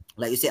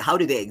like you said, how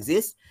do they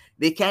exist?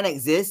 They can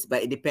exist,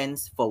 but it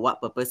depends for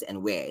what purpose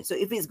and where. So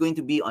if it's going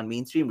to be on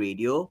mainstream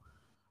radio,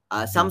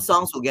 some Mhm,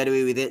 songs will get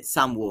away with it,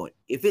 some won't.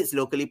 If it's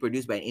locally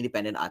produced by an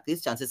independent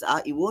artist, chances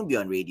are it won't be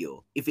on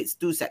radio. If it's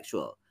too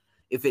sexual,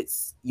 if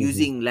it's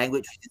mhm, using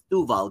language which is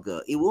too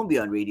vulgar, it won't be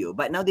on radio.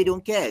 But now they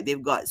don't care.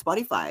 They've got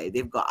Spotify,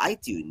 they've got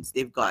iTunes,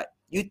 they've got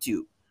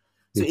YouTube.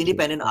 So YouTube.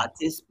 independent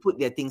artists put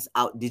their things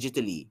out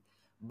digitally.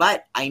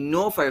 But I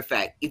know for a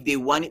fact, if they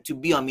want it to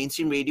be on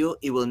mainstream radio,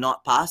 it will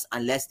not pass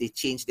unless they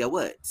change their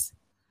words,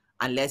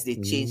 unless they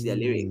change their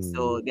lyrics. Mm,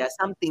 So there are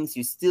some things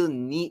you still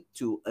need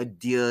to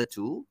adhere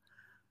to,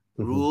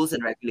 mhm, rules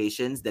and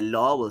regulations. The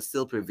law will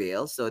still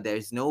prevail. So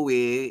there's no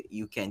way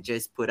you can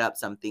just put up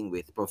something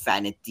with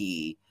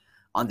profanity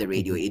on the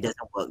radio. mhm, It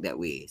doesn't work that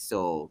way.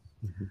 So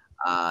mhm,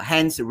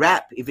 hence,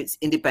 rap, if it's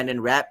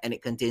independent rap and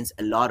it contains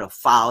a lot of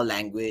foul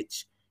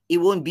language, it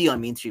won't be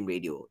on mainstream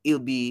radio. It'll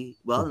be,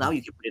 well, now mhm,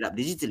 you can put it up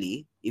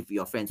digitally if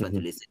your friends want to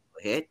mhm, listen.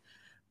 Go ahead.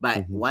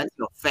 But mhm. once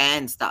your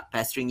fans start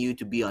pestering you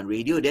to be on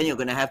radio, then you're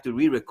going to have to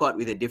re record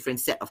with a different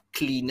set of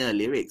cleaner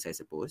lyrics, I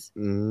suppose.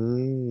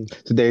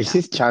 So there's Yeah.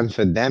 this chance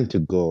for them to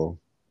go.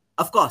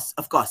 Of course,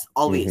 Mhm.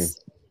 always.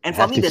 And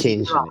for Have me, to there's nothing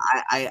change wrong.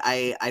 in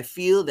it. I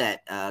feel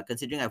that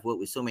considering I've worked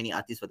with so many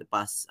artists for the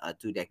past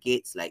 2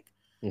 decades, like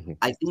Mhm,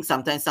 I think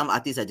sometimes some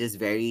artists are just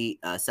very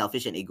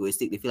selfish and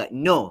egoistic. They feel like,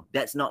 no,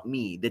 that's not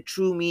me. The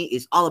true me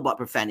is all about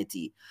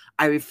profanity.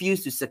 I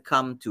refuse to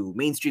succumb to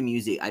mainstream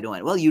music. I don't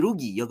want. Well, you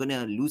rugi. You're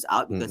gonna lose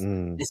out because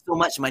mm-mm, there's so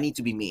much money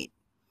to be made.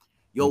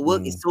 Your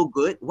work is mm-mm, so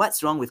good.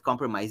 What's wrong with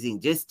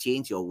compromising? Just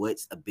change your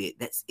words a bit.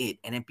 That's it.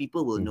 And then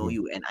people will know mhm,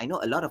 you. And I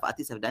know a lot of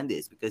artists have done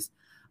this because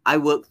I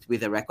worked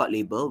with a record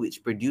label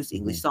which produced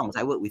English mhm. songs.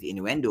 I worked with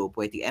Innuendo,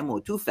 Poetic Emo,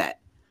 Too Fat.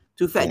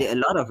 Too Fat Yeah, did a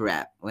lot of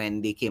rap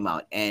when they came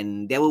out.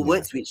 And there were yeah.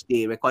 words which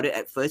they recorded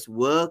at first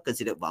were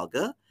considered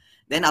vulgar.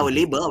 Then our Mhm,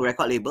 label, our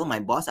record label, my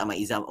boss, Ahmad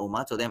Izam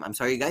Omar, told them, I'm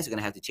sorry guys, you're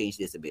gonna have to change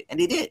this a bit. And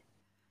they did.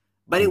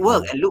 But it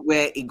worked. mm-mm, And look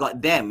where it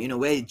got them. You know,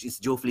 where is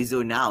Joe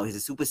Flizzo now? He's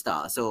a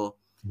superstar. So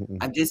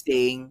mm-mm, I'm just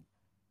saying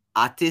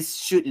artists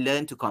should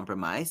learn to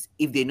compromise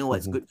if they know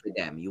what's mhm, good for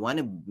them. You want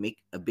to make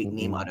a big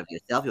name mm-mm, out of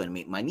yourself, you want to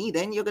make money,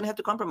 then you're going to have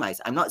to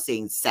compromise. I'm not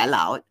saying sell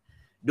out.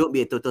 Don't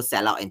be a total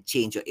sellout and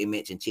change your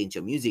image and change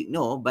your music.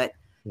 No, but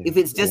yeah, if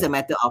it's just a yeah.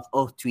 matter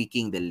of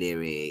tweaking the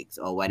lyrics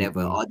or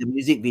whatever, Mm-mm. or the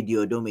music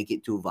video, don't make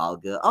it too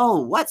vulgar.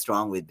 Oh, what's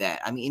wrong with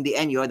that? I mean, in the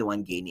end, you're the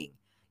one gaining.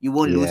 You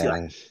won't lose your Yes.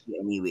 identity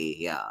anyway.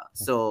 Yeah. Yeah,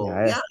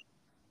 So yeah.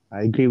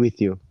 I agree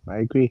with you. I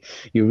agree.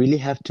 You really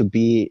have to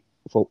be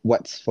for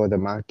what's for the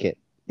market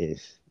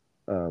is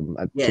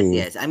Yes, to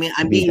yes. I mean,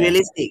 I'm be being there.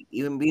 realistic.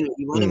 You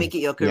want to make it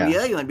your Yeah,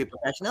 career, you want to be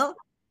professional,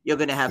 you're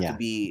gonna have to yeah,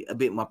 be a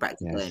bit more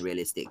practical and yes,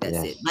 realistic.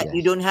 That's it. yes, But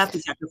you yes. don't have to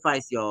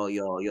sacrifice your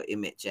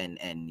image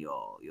and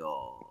your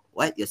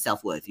what your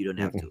self worth. You don't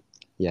have Mm-mm. to.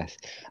 Yes.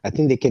 I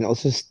think they can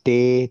also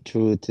stay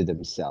true to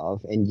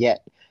themselves and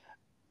yet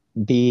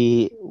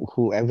be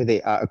whoever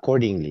they are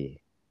accordingly.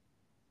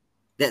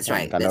 That's Kan?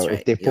 right. That's Kalau if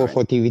right. they You're pull right.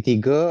 for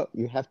TV3,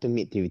 you have to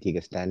meet TV3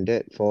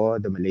 standard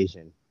for the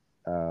Malaysian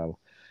uh,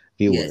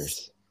 Yes,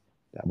 viewers.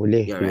 Tak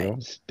boleh, you're right.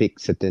 speak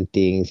certain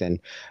things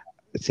and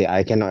say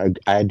I cannot,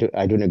 I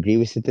don't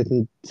agree with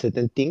certain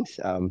things.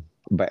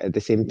 But at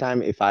the same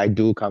time, if I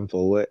do come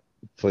forward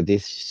for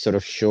this sort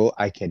of show,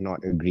 I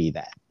cannot agree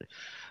that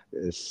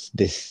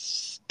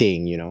this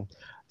thing.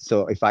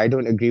 So if I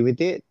don't agree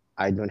with it,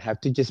 I don't have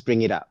to just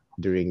bring it up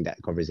during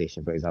that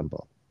conversation, for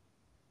example.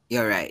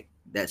 You're right.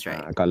 That's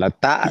right. Kalau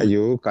tak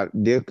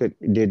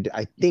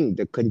I think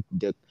the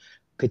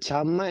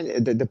kecaman,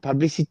 the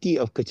publicity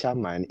of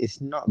kecaman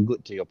is not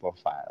good to your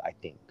profile, I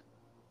think.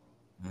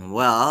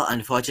 Well, In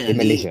unfortunately,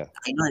 Malaysia.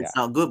 I know it's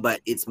Yeah. not good,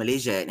 but it's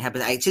Malaysia. It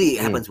happens. Actually,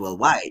 it Mm. happens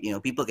worldwide.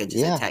 People can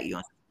just Yeah, attack you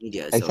on social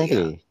media. So yeah,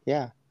 exactly.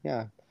 Yeah,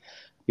 yeah.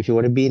 If you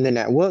want to be in the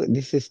network,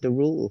 this is the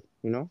rule,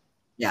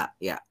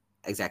 yeah,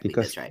 exactly.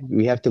 because That's right.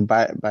 we have to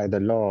buy by the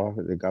law,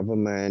 the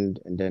government,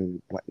 and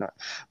then whatnot.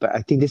 But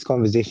I think this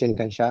conversation,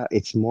 Kansha,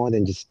 it's more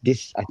than just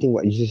this. I think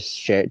what you just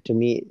shared to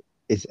me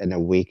is an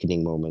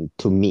awakening moment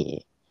to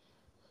me.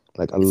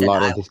 Like a It's an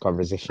lot of this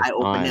conversation. eye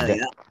opener.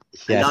 Yeah,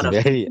 a Yes, lot of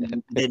things very.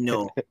 you didn't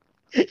know.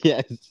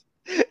 Yes.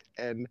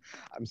 And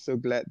I'm so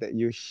glad that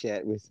you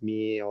shared with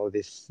me all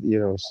these,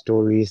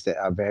 stories that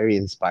are very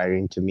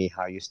inspiring to me.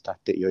 How you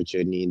started your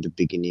journey in the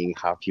beginning,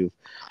 how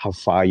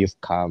far you've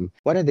come.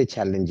 What are the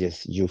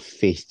challenges you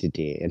face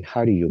today, and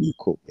how do you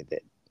cope with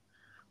it?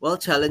 Well,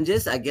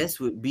 challenges, I guess,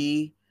 would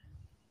be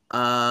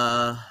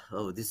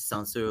oh, this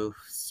sounds so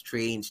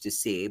strange to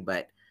say,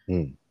 but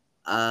Mm,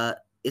 uh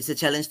it's a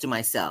challenge to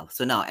myself.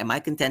 So now, am I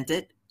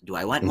contented? Do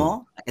I want mm,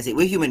 more? Like I say,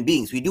 we're human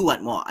beings. We do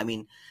want more. I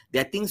mean,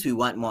 there are things we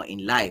want more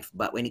in life,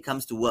 but when it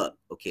comes to work,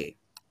 okay,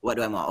 what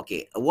do I want?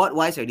 Okay, award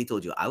wise, I already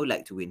told you, I would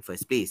like to win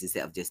first place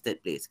instead of just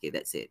third place. Okay,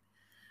 that's it.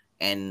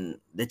 And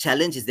the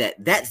challenge is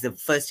that's the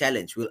first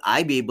challenge. Will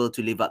I be able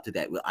to live up to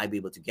that? Will I be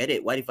able to get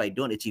it? What if I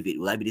don't achieve it?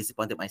 Will I be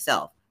disappointed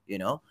myself?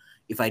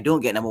 If I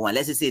don't get number one,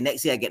 let's just say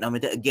next year I get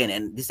nominated again,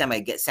 and this time I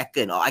get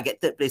second or I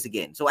get third place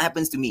again. So what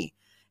happens to me?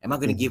 Am I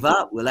going to mm, give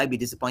up? Will I be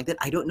disappointed?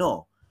 I don't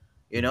know.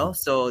 mm,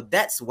 So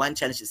that's one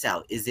challenge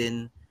itself, is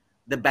in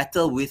the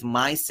battle with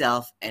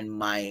myself and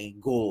my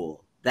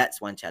goal.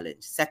 That's one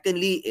challenge.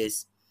 Secondly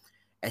is,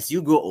 as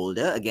you grow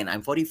older, again,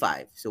 I'm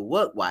 45. So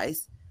work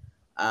wise,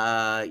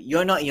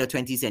 you're not in your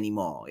 20s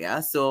anymore. Yeah.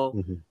 So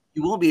mm,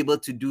 you won't be able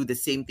to do the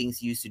same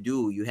things you used to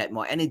do. You had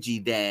more energy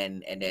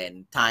then, and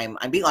then time.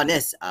 I'm being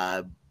honest,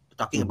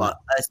 talking mm, about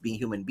us being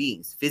human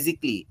beings.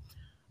 Physically,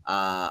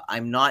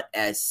 I'm not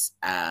as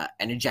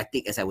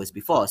energetic as I was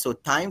before. So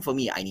time for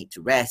me, I need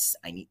to rest.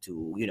 I need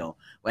to,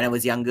 when I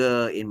was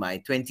younger in my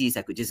 20s,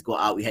 I could just go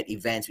out. We had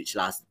events which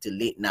lasted till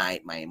late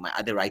night. My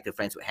other writer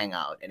friends would hang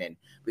out, and then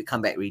we'd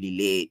come back really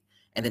late.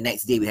 And the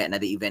next day we had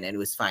another event, and it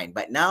was fine.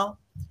 But now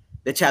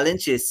the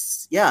challenge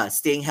is, yeah,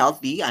 staying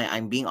healthy.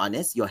 I'm being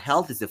honest. Your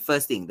health is the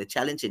first thing. The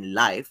challenge in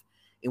life,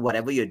 in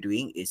whatever you're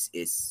doing,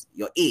 is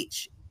your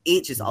age.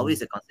 Age is mm,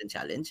 always a constant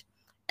challenge.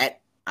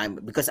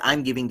 Because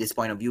I'm giving this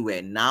point of view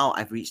where now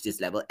I've reached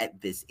this level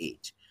at this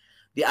age.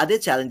 The other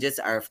challenges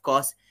are, of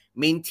course,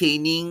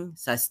 maintaining,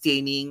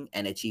 sustaining,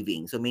 and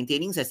achieving. So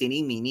maintaining,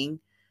 sustaining, meaning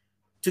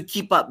to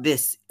keep up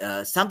this.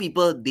 Some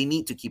people, they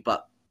need to keep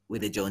up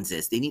with the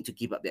Joneses. They need to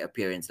keep up their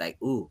appearance. Like,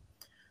 ooh,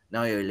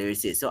 now you're a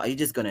lyricist. So are you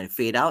just gonna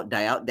fade out,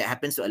 die out? That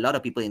happens to a lot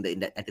of people in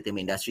the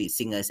entertainment industry,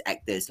 singers,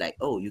 actors. Like,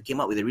 oh, you came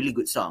up with a really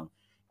good song,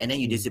 and then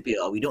you mm, disappear,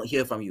 or we don't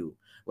hear from you.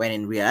 When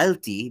in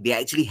reality, they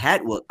actually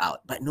had work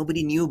out, but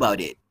nobody knew about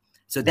it.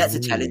 So that's a mm,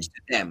 challenge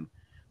to them.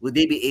 Will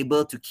they be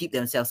able to keep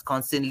themselves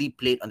constantly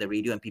played on the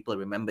radio and people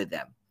remember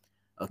them?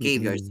 Okay,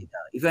 if you're a mm,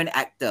 singer, if you're an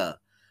actor,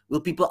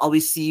 will people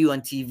always see you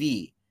on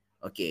TV?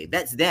 Okay,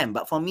 that's them.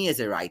 But for me as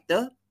a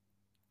writer,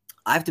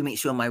 I have to make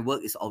sure my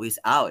work is always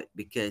out,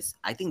 because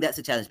I think that's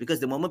a challenge. Because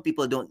the moment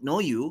people don't know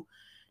you,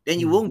 then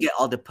you mm. won't get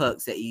all the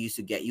perks that you used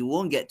to get. You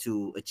won't get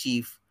to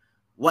achieve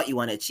what you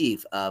want to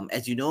achieve.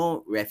 As you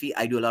know, Refi,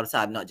 I do a lot of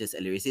stuff. I'm not just a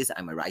lyricist.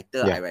 I'm a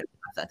writer. Yeah, I write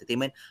for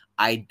entertainment.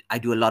 I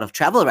do a lot of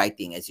travel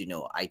writing. As you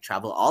know, I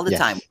travel all the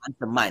time, yes. once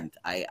a month.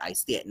 I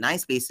stay at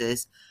nice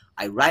places.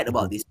 I write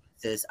about Mhm, these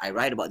places. I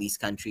write about these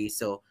countries.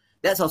 So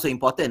that's also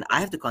important. I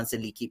have to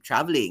constantly keep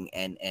traveling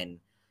and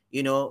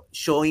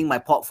showing my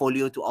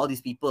portfolio to all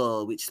these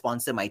people which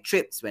sponsor my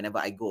trips whenever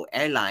I go,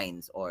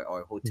 airlines or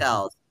mhm,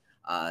 hotels,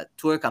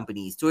 tour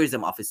companies,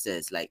 tourism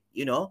officers,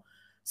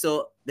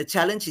 So the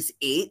challenge is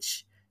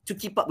age. To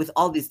keep up with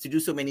all this, to do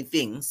so many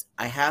things,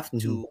 I have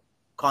mhm, to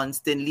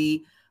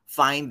constantly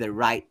find the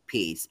right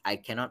pace. I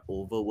cannot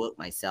overwork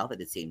myself at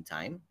the same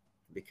time,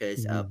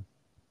 because mhm,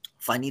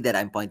 funny that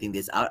I'm pointing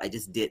this out. I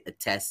just did a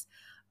test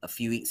a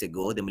few weeks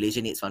ago, the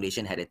Malaysian AIDS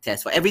Foundation had a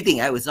test for everything.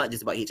 It was not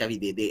just about HIV.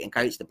 They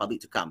encouraged the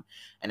public to come.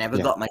 I never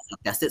got myself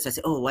tested. So I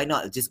said, oh, why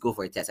not? Just go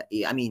for a test.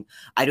 I mean,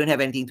 I don't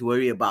have anything to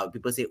worry about.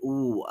 People say,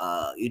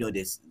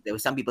 there were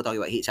some people talking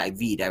about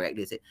HIV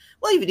directly. I said,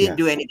 well, if you didn't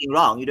do anything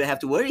wrong, you don't have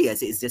to worry. I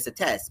said, it's just a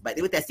test. But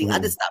they were testing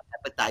other stuff,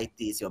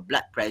 hepatitis, your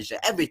blood pressure,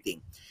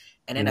 everything.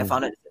 And then I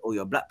found out, oh,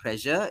 your blood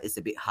pressure is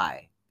a bit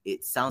high.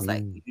 It sounds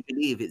like,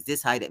 usually if it's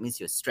this high, that means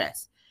you're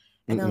stressed.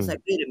 And I was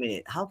like, wait a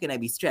minute, how can I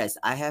be stressed?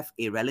 I have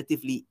a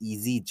relatively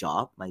easy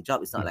job. My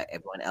job is not like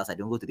everyone else. I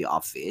don't go to the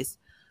office.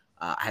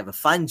 I have a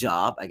fun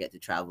job. I get to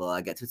travel. I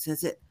get to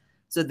sense it.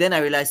 So then I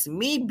realized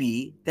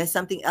maybe there's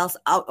something else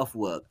out of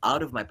work,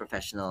 out of my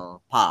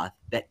professional path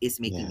that is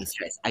making me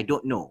stressed. I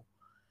don't know.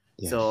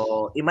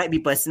 So it might be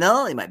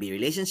personal. It might be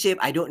relationship.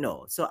 I don't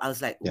know. So I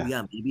was like,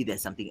 maybe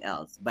there's something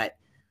else. But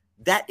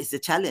that is the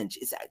challenge.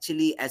 It's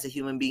actually, as a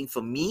human being,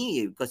 for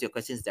me, because your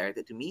question is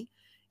directed to me,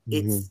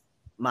 it's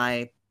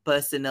my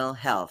personal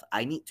health.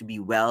 I need to be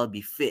well,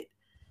 be fit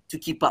to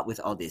keep up with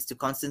all this, to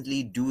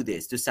constantly do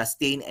this, to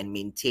sustain and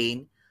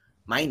maintain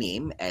my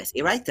name as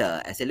a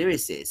writer, as a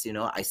lyricist.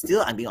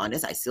 I'm being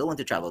honest, I still want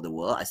to travel the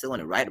world. I still want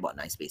to write about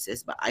nice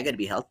places, but I got to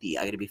be healthy.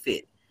 I got to be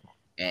fit.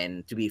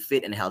 And to be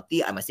fit and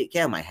healthy, I must take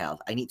care of my health.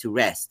 I need to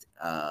rest.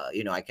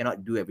 I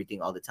cannot do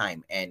everything all the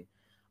time. And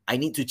I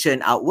need to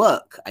churn out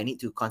work. I need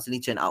to constantly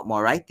churn out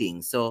more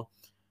writing. So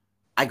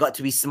I got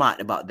to be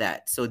smart about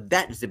that. So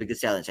that is the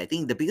biggest challenge. I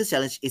think the biggest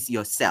challenge is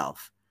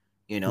yourself.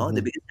 The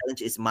biggest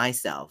challenge is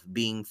myself,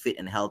 being fit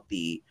and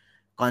healthy,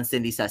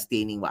 constantly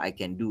sustaining what I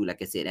can do.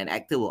 Like I said, an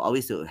actor will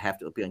always have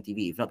to appear on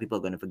TV. If not, people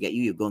are going to forget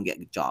you. You're going to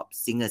get jobs.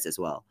 Singers as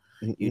well.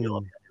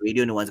 On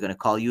radio, no one's going to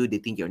call you. They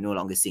think you're no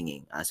longer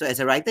singing. So as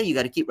a writer, you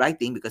got to keep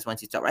writing, because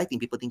once you stop writing,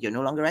 people think you're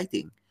no longer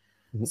writing.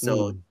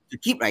 So to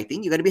keep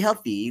writing, you got to be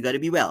healthy. You got to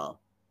be well.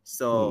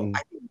 So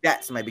I think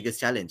that's my biggest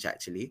challenge,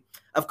 actually.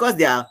 Of course,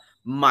 there are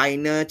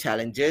minor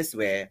challenges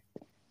where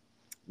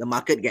the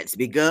market gets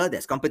bigger,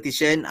 there's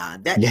competition. I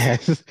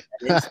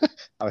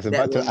was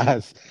about to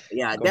ask.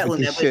 Yeah, that will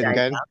never die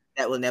down.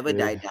 That will never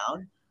die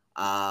down.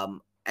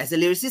 As a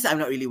lyricist, I'm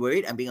not really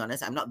worried. I'm being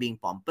honest. I'm not being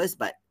pompous,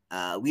 but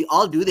we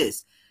all do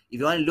this. If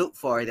you want to look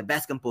for the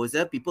best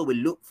composer, people will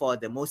look for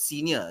the most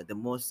senior,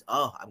 I'm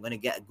going to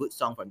get a good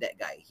song from that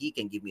guy. He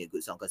can give me a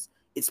good song because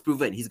it's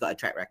proven. He's got a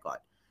track record.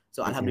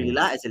 So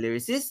alhamdulillah, as a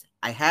lyricist,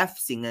 I have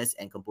singers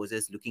and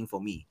composers looking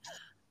for me.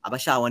 Abah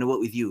Shah, I want to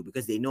work with you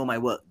because they know my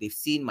work. They've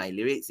seen my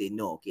lyrics. They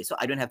know. Okay, so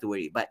I don't have to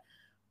worry. But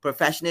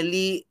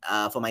professionally,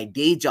 for my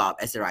day job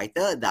as a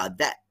writer,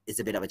 that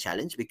is a bit of a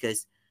challenge,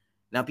 because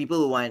now people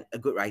will want a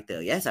good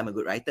writer. Yes, I'm a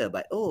good writer,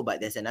 but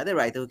there's another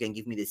writer who can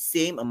give me the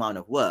same amount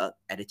of work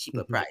at a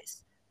cheaper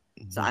price.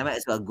 So I might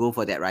as well go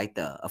for that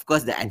writer. Of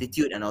course, the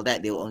attitude and all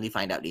that, they will only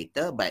find out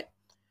later, but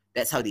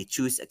that's how they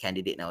choose a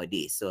candidate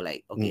nowadays. So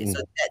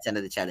so that's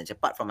another challenge.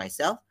 Apart from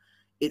myself,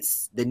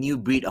 it's the new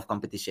breed of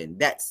competition.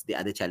 That's the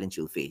other challenge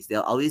you'll face.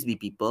 There'll always be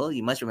people.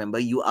 You must remember,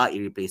 you are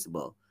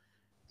irreplaceable.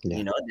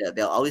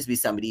 There'll always be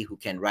somebody who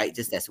can write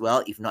just as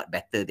well, if not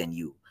better than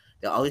you.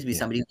 There'll always be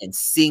somebody who can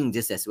sing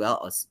just as well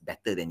or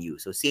better than you.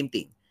 So same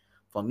thing.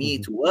 For me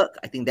to work,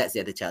 I think that's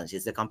the other challenge.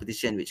 It's the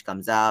competition which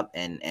comes up.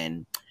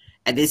 And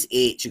at this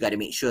age, you got to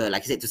make sure,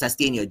 like I said, to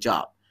sustain your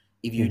job.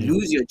 If you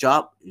lose your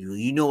job,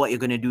 you know what you're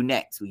going to do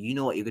next.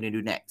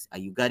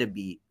 You got to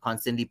be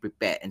constantly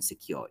prepared and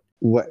secured.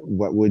 What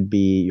would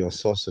be your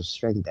source of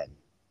strength then?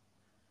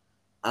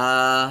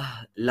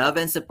 Love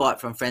and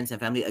support from friends and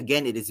family.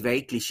 Again, it is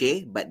very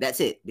cliche, but that's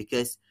it.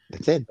 Because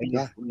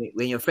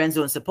when your friends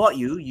don't support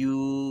you,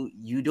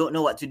 you don't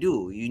know what to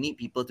do. You need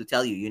people to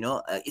tell you.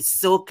 It's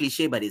so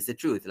cliche, but it's the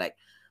truth. Like,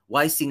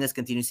 why singers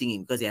continue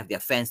singing? Because they have their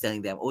fans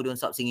telling them, "Oh, don't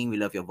stop singing. We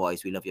love your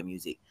voice. We love your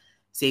music."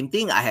 Same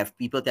thing. I have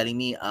people telling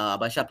me,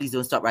 Abah Shah, please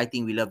don't stop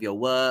writing. We love your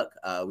work.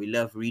 We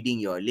love reading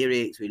your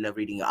lyrics. We love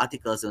reading your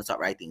articles. Don't stop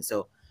writing.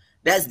 So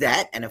that's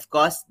that. And of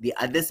course, the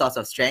other source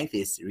of strength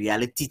is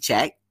reality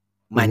check.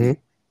 Money.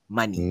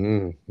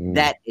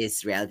 That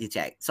is reality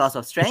check. Source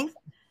of strength.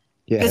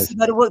 Because you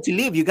got to work to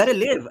live. You got to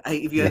live.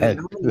 If you have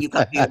no money, you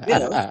can't pay your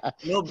bills.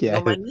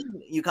 No money,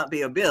 you can't pay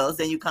your bills.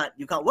 Then you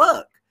can't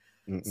work.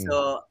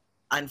 So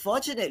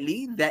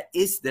unfortunately, that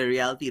is the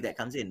reality that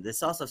comes in. The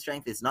source of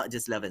strength is not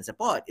just love and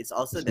support. It's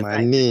also the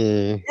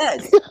money.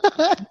 Fact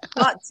that,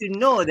 got to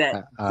know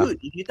that, dude,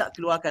 if you tak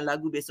keluarkan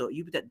lagu besok,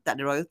 you tak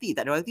ada royalty.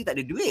 Tak ada royalty, tak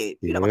ada duit.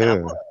 You nak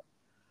makan apa?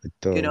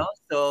 Betul.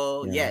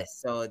 So yes.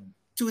 So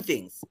two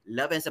things: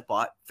 love and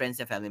support,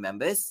 friends and family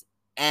members,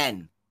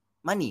 and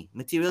money.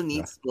 Material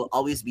needs will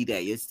always be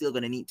there. You're still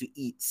going to need to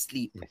eat,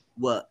 sleep,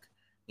 work,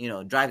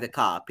 drive the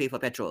car, pay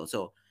for petrol.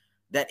 So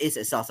that is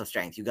a source of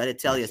strength. You got to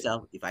tell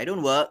yourself, if I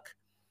don't work,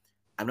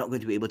 I'm not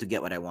going to be able to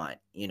get what I want,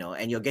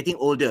 and you're getting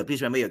older.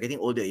 Please remember, you're getting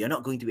older. You're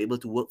not going to be able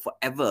to work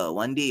forever.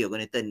 One day you're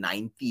going to turn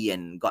 90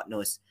 and God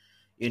knows,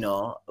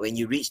 when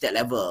you reach that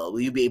level,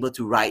 will you be able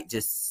to write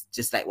just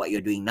like what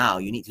you're doing now?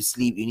 You need to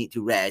sleep, you need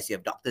to rest, you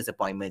have doctor's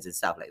appointments and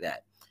stuff like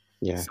that.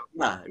 Yeah. So,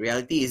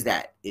 reality is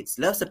that it's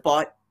love,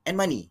 support, and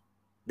money.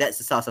 That's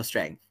the source of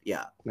strength.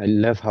 Yeah. I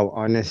love how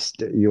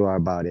honest you are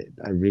about it.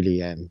 I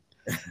really am.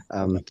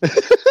 Um,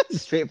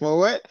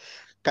 straightforward.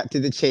 Cut to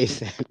the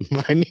chase.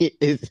 Money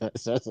is a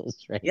source of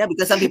strength. Yeah,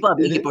 because some people are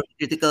being Is it?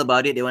 hypocritical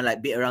about it. They want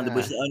like beat around the Uh,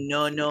 bush. Oh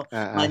no, no,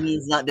 uh, money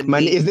is not the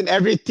money main. isn't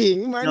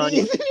everything. No, Money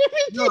no, isn't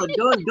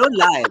no, don't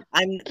lie.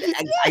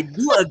 I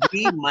do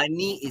agree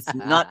money is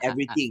not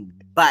everything. everything,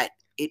 but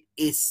it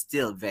is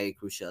still very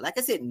crucial. Like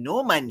I said,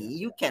 no money,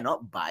 you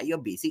cannot buy your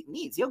basic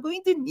needs. You're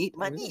going to need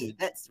money.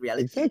 That's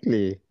reality.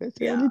 Exactly. That's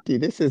Yeah. reality.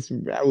 This is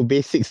our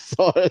basic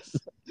source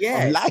of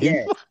Yes, life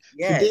yes,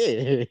 yes.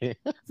 today.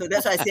 So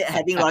that's why I said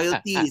having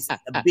royalty is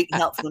a big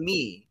help for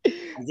me.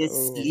 I just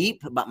Oh.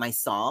 sleep, but my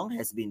song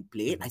has been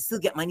played. I still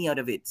get money out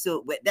of it.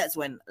 So that's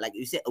when, like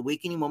you said,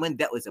 awakening moment.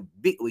 That was a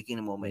big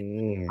awakening moment.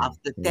 Mm,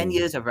 After 10 mm.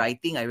 years of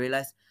writing, I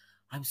realized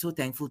I'm so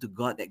thankful to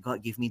God that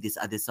God gave me this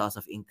other source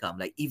of income.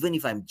 Like even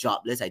if I'm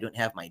jobless, I don't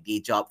have my day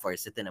job for a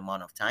certain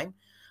amount of time.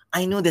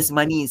 I know there's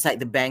money inside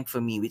the bank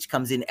for me, which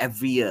comes in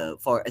every year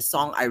for a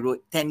song I wrote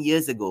 10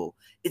 years ago.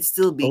 It's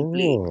still being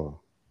played. Oh. Oh,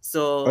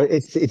 So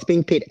it's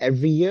being paid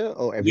every year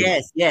or every month?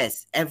 yes,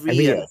 yes, every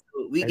Every year. year.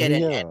 So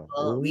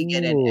Every year. we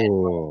get an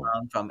annual Oh.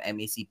 amount from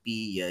MACP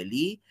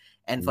yearly,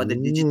 and for the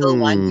digital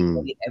one, we get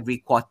Mm. it every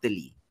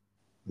quarterly.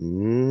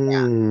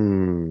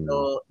 Mm.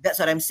 So that's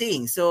what I'm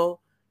saying. So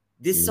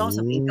this source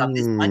of income,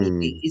 this money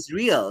thing Mm. is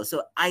real.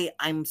 So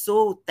I'm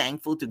so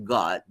thankful to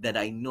God that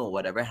I know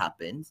whatever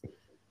happens,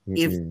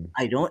 if Mm-mm.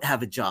 I don't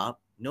have a job,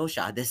 no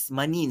Shah, there's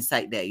money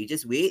inside there. You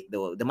just wait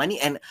the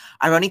money, and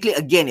ironically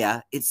again,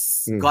 yeah,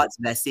 it's Mm. God's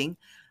blessing.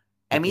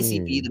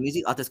 MACP, Mm-mm. the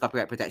Music Artist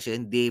Copyright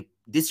Protection, they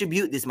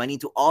distribute this money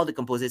to all the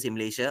composers in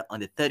Malaysia on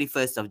the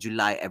 31st of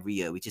July every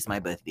year, which is my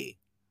birthday.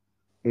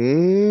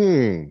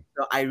 Mm.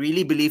 So I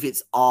really believe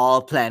it's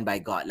all planned by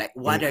God. Like,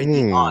 what are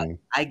the odds? Mm-mm.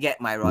 I get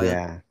my royalty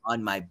Yeah.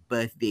 on my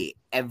birthday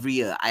every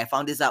year. I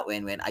found this out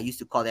when I used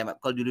to call them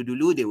up, call Dulu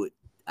Dulu, they would,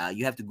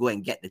 you have to go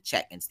and get the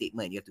check and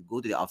statement. You have to go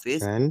to the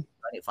office, Kan?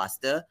 run it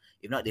faster.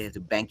 If not, they have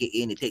to bank it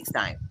in. It takes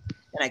time.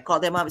 And I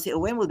called them up and said, oh,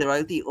 when will the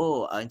royalty?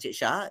 Oh, Encik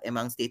Shah,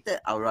 among stated,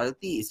 our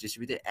royalty is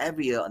distributed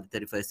every year on the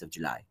 31st of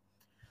July.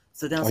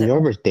 So then I was On like, your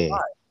oh, birthday.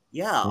 God.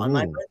 Yeah, on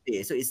my Mm.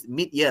 birthday. So it's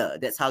mid-year.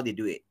 That's how they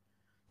do it.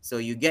 So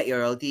you get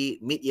your royalty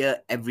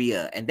mid-year every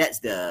year, and that's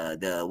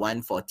the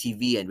one for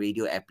TV and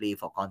radio airplay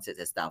for concerts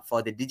and stuff.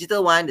 For the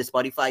digital one, the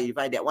Spotify,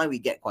 that one we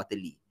get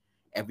quarterly,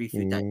 every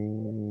few times.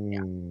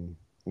 Yeah. Mm.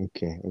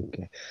 Okay,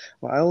 okay.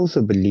 Well, I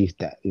also believe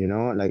that,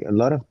 like a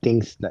lot of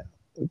things that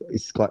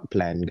it's got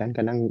planned. Kan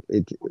kadang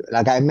it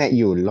like I met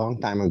you a long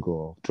time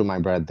ago through my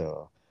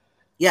brother.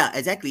 Yeah,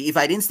 exactly. If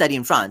I didn't study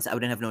in France, I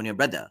wouldn't have known your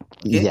brother.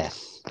 Okay.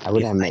 Yes, I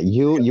would If have I met knew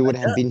you. your You would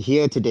have brother, been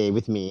here today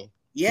with me to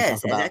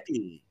yes, talk about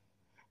exactly.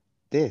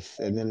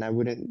 this, and then I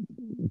wouldn't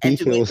be And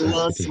to here make the also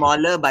world today.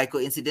 smaller, by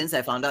coincidence,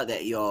 I found out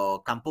that your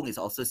kampung is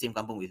also same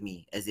kampung with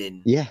me, as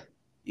in Yeah,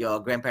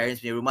 your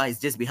grandparents' rumah is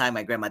just behind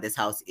my grandmother's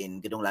house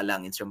in Gedong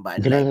Lalang in Seremban.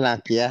 kena Like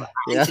lelaki ya. I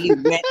Yeah. actually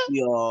went to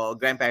your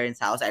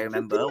grandparents' house. I So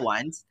remember kenal,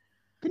 once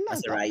kenal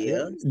Masa tak? Raya.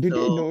 Do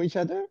they So know each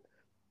other?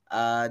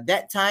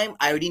 that time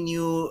I already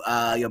knew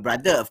your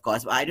brother, of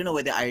course, but I don't know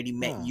whether I already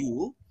met Ah,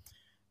 you.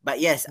 But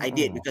yes, I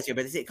did, ah, because your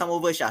brother said, "Come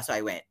over, Shah." So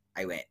I went.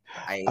 I went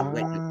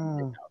to his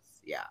ah. house.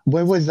 Yeah.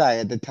 Where was I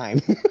at the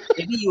time?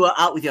 Maybe you were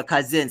out with your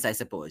cousins, I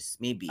suppose.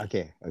 Maybe.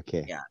 Okay,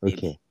 okay, Yeah,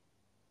 okay. maybe.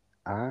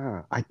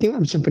 I think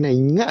macam pernah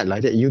ingat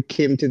lah that you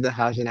came to the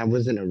house and I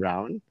wasn't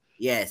around.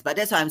 Yes, but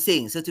that's what I'm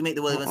saying. So to make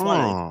the world even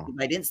smaller, Uh-uh. if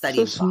I didn't study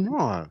So in France,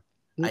 small.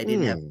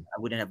 Mm-mm. I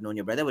wouldn't have known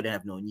your brother, wouldn't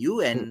have known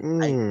you, and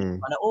I Mm-mm.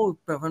 found out, oh,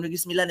 from Negeri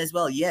Sembilan as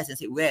well. Yes, and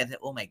said where? I said,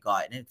 oh my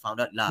God, and then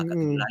found out lah kat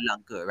Gedung Mm-mm.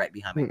 Lalang ke, right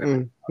behind my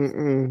Mm-mm. grandmother's house.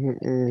 Mm-mm.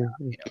 Mm-mm.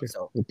 You know, Okay,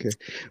 so okay.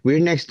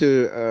 We're next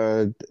to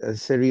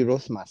Seri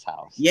Rosma's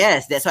house.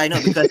 yes, that's why I know,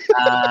 because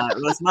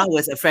Rosma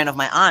was a friend of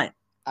my aunt.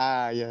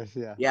 Ah, yes,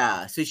 yeah.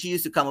 Yeah, so she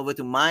used to come over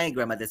to my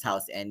grandmother's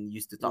house and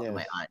used to talk to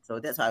my Yes, aunt. So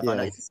that's how I found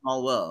out it's a yes,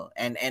 small world.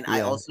 And yes.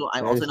 I'm Very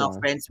also now small.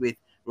 friends with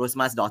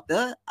Rosma's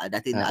daughter,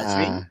 Datin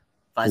Azrin, Uh-uh.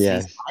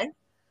 Fazli's Yes. wife.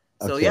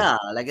 So Okay. yeah,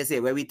 like I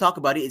said, when we talk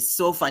about it, it's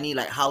so funny,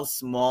 like how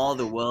small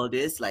the world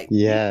is. Like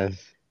Yes.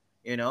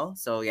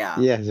 so yeah,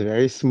 Yes,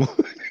 very small.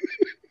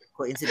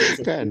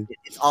 coincidences. Kan?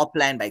 It's all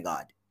planned by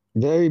God.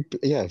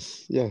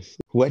 Yes, yes.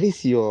 What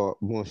is your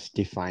most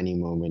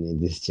defining moment in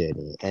this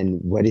journey?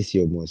 And what is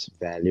your most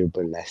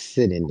valuable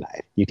lesson in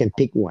life? You can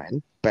pick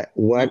one, but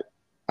what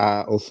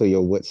are also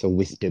your words of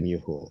wisdom you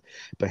hold?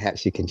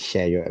 Perhaps you can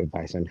share your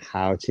advice on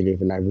how to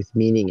live a life with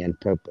meaning and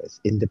purpose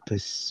in the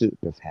pursuit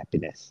of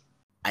happiness.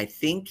 I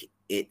think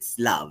it's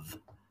love.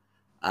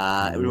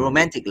 Mm,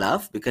 Romantic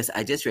love, because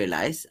I just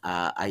realized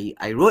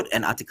I wrote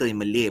an article in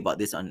Malay about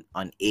this on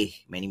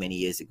many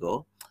years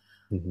ago,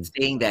 mhm,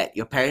 saying that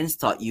your parents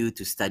taught you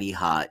to study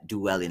hard, do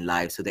well in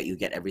life so that you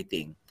get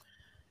everything.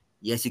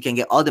 Yes, you can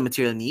get all the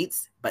material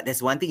needs, but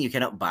there's one thing you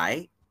cannot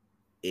buy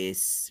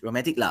is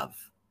romantic love.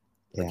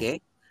 yeah.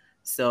 Okay?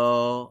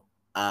 So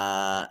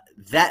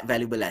that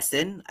valuable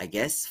lesson, I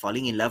guess,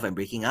 falling in love and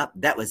breaking up,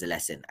 that was a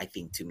lesson, I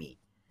think, to me.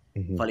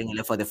 Mhm, Falling in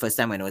love for the first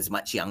time when I was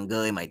much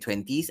younger, in my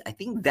 20s. I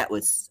think that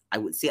was, I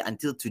would say,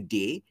 until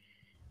today,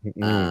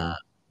 mm,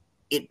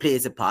 it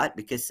plays a part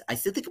because I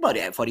still think about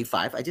it at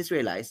 45. I just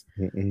realized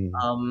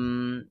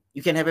Mm-mm.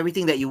 you can have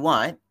everything that you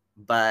want,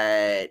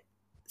 but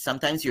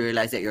sometimes you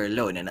realize that you're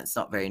alone and that's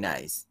not very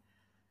nice.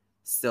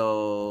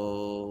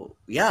 So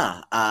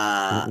yeah,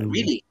 Mm-mm.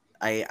 really,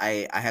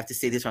 I have to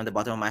say this from the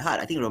bottom of my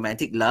heart. I think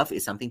romantic love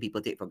is something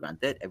people take for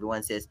granted.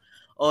 Everyone says,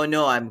 "Oh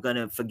no, I'm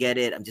gonna forget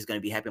it. I'm just gonna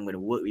be happy. I'm gonna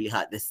work really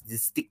hard." There's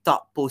this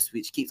TikTok post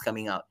which keeps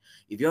coming out.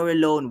 If you're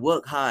alone,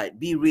 work hard,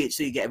 be rich,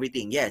 so you get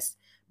everything. Yes,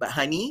 but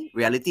honey,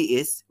 reality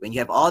is when you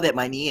have all that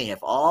money and you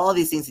have all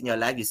these things in your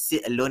life, you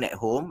sit alone at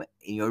home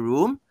in your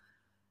room,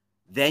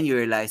 then you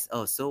realize,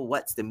 oh, so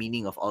what's the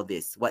meaning of all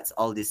this? What's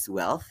all this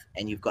wealth?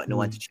 And you've got no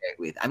one to Mm. share it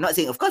with. I'm not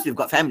saying, of course, we've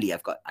got family.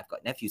 I've got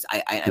nephews.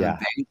 I am Yeah.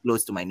 very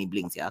close to my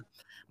nibblings. Yeah,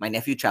 my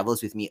nephew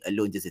travels with me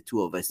alone, just the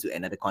two of us, to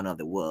another corner of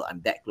the world. I'm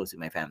that close with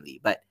my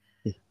family. But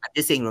I'm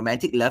just saying,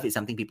 romantic love is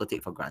something people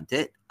take for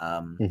granted.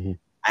 Mm-hmm.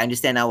 I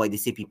understand now why they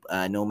say people,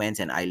 no man's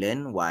an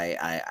island.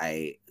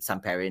 Why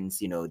some parents,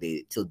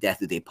 they till death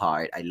do they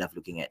part. I love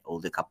looking at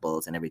older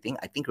couples and everything.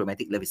 I think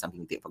romantic love is something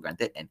we take for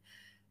granted, and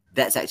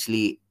that's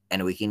actually an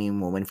awakening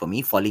moment for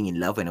me, falling in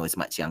love when I was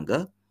much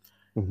younger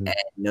Mm-hmm. and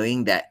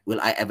knowing that will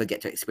I ever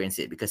get to experience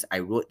it, because I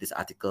wrote this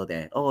article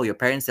there. Oh, your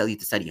parents tell you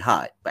to study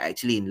hard, but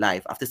actually in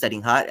life, after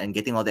studying hard and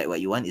getting all that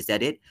what you want, is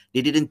that it?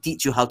 They didn't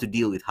teach you how to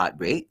deal with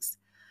heartbreaks.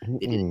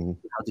 They didn't Mm-mm.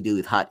 teach you how to deal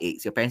with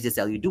heartaches. Your parents just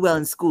tell you do well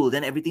in school,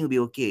 then everything will be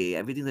okay,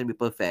 everything's gonna be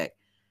perfect.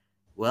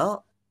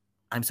 Well,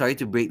 I'm sorry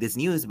to break this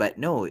news, but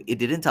no, it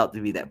didn't help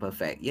to be that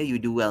perfect. Yeah, you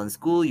do well in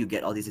school, you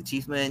get all this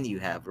achievement, you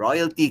have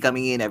royalty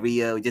coming in every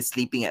year, just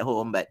sleeping at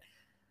home, but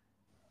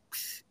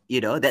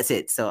that's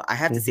it. So I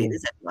have to say Mm-hmm.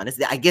 this, I'm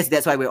honest. I guess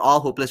that's why we're all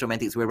hopeless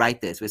romantics. We're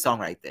writers, we're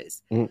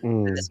songwriters. And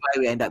Mm-mm. that's why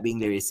we end up being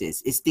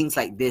lyricists. It's things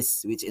like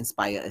this which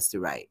inspire us to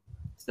write.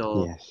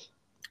 So Yes.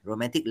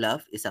 romantic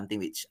love is something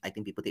which I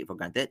think people take for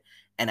granted.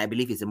 And I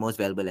believe it's the most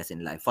valuable lesson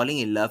in life. Falling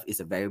in love is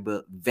a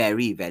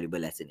very valuable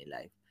lesson in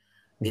life.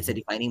 It's a Mm-hmm.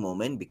 defining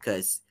moment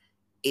because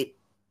it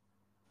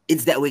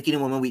it's that awakening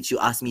moment which you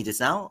asked me just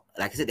now.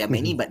 Like I said, there are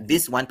many, Mm-hmm. but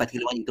this one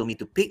particular one you told me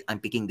to pick, I'm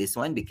picking this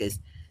one because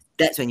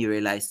that's when you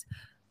realize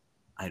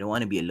I don't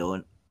want to be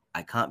alone.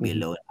 I can't be Mm-hmm.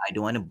 alone. I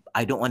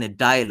don't want to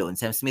die alone.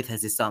 Sam Smith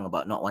has this song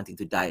about not wanting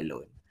to die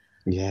alone.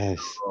 Yes.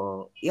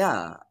 So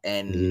yeah,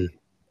 and Agree.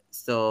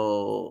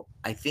 so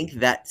I think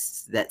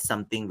that's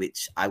something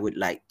which I would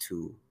like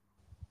to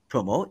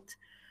promote.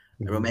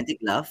 Mm-hmm. Romantic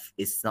love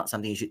is not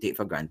something you should take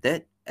for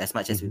granted. As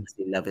much as Mm-hmm. people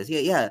say love is,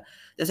 yeah.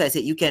 That's why I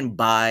said you can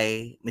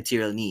buy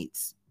material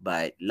needs,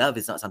 but love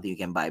is not something you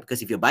can buy,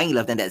 because if you're buying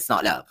love, then that's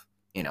not love.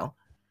 You know,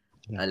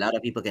 Yeah. a lot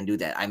of people can do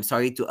that. I'm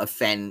sorry to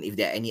offend if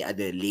there are any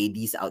other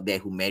ladies out there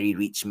who marry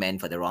rich men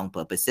for the wrong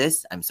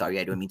purposes. I'm sorry,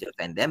 I don't mean to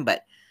offend them.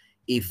 But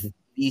Mm-hmm. if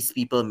these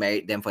people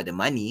married them for the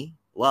money,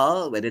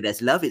 well, whether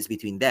there's love, it's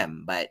between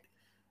them. But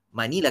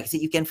money, like I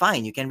said, you can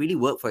find, you can really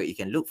work for it, you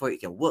can look for it, you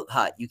can work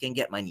hard, you can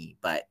get money.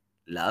 But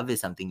love is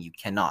something you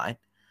cannot,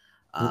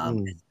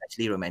 Mm-mm.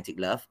 especially romantic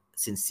love,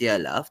 sincere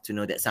love, to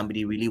know that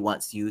somebody really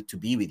wants you to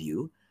be with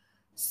you.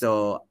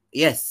 So,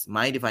 yes,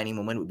 my defining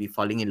moment would be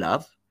falling in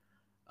love.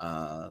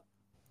 Uh,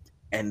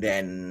 and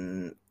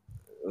then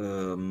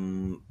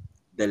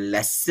the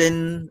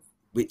lesson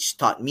which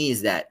taught me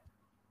is that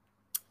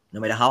no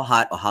matter how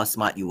hard or how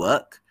smart you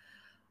work,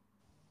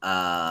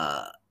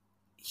 uh,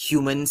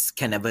 humans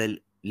can never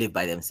live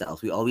by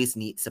themselves. We always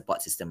need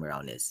support system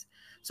around us.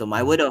 So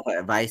my Mm-hmm. word of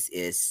advice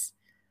is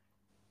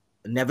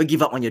never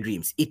give up on your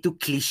dreams. It took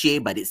cliche,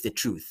 but it's the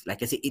truth.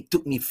 Like I said, it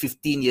took me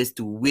 15 years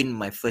to win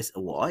my first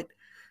award.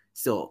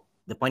 So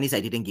the point is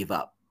I didn't give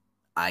up.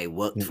 I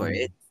worked for Mm-mm.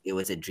 it. It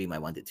was a dream I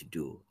wanted to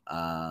do.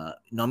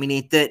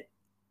 Nominated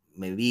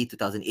maybe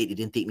 2008, it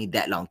didn't take me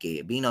that long.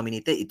 Okay, being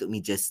nominated, it took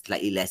me just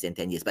slightly less than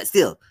 10 years, but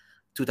still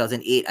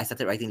 2008 I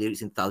started writing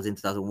lyrics in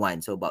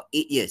 2001, so about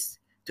 8 years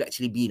to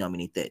actually be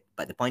nominated.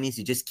 But the point is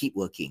you just keep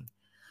working.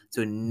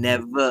 So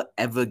Mm-hmm. never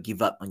ever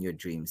give up on your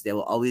dreams. There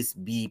will always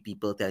be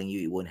people telling you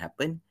it won't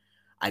happen.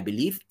 I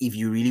believe if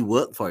you really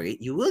work for it,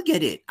 you will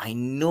get it. I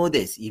know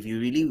this. If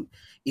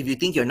you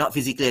think you're not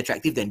physically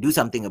attractive, then do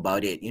something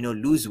about it.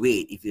 Lose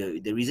weight.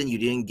 If the reason you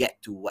didn't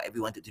get to whatever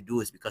you wanted to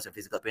do is because of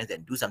physical appearance,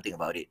 then do something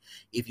about it.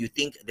 If you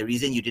think the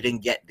reason you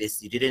didn't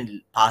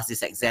pass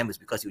this exam is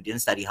because you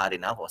didn't study hard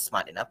enough or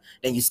smart enough,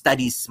 then you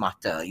study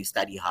smarter, you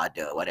study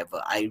harder,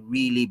 whatever. I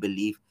really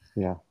believe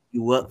Yeah.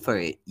 you work for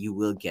it, you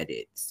will get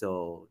it.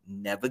 So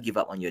never give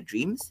up on your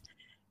dreams.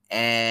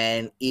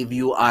 And if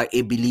you are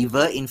a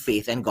believer in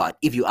faith and God,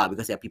 if you are,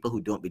 because there are people who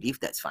don't believe,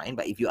 that's fine.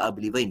 But if you are a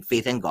believer in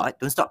faith and God,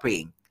 don't stop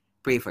praying.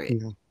 Pray for it.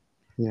 Yeah.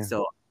 Yeah.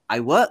 So I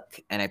work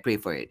and I pray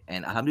for it.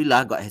 And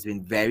Alhamdulillah, God has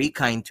been very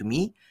kind to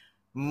me.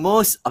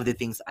 Most of the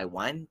things I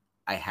want,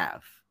 I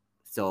have.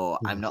 So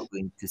I'm Yes. not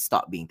going to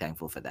stop being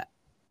thankful for that.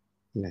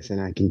 Yes, and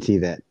I can see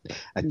that.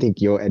 I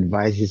think your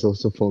advice is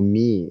also for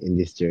me in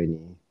this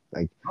journey.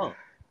 Like, Oh,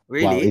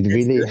 wow, really? it That's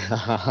really, good.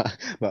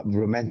 but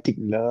romantic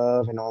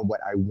love and all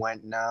what I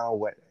want now,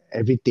 what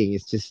everything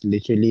is just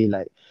literally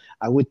like,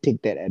 I would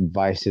take that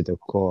advice to the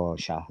core,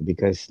 Shah,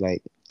 because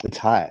like it's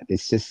hard.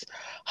 It's just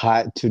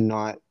hard to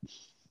not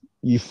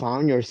you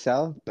found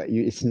yourself, but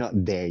it's not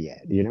there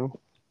yet, you know?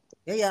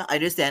 Yeah, I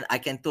understand. I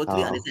can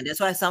totally Oh, understand. That's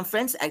why some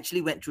friends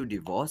actually went through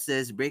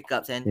divorces,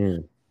 breakups, and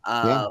mm,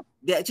 yeah,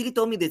 they actually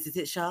told me this. They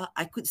said, Shah,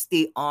 I could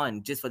stay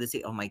on just for the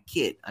sake of my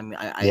kid. I mean,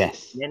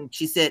 yes. then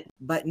she said,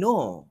 but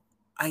no,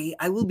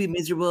 I will be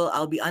miserable.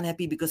 I'll be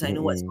unhappy because I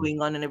know what's Mm-mm.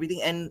 going on and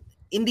everything. And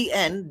in the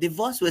end,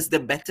 divorce was the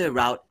better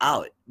route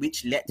out,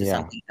 which led to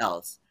Yeah, something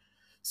else.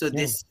 So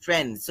yeah, this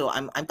friend, so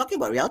I'm talking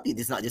about reality.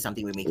 This is not just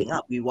something we're making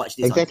up. We watch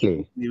this on TV,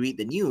 exactly. we read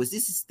the news.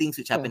 This is things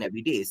which Yeah. happen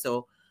every day.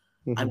 So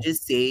I'm Mm-hmm.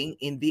 just saying,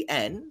 in the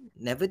end,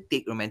 never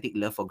take romantic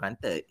love for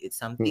granted. It's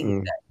something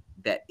Mm-mm.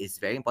 that is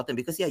very important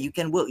because yeah, you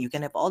can work, you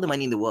can have all the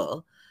money in the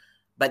world,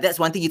 but that's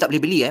one thing you tak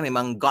boleh beli.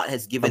 Memang God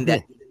has Tak given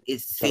that. boleh,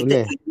 It's tak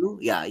fated boleh. for you.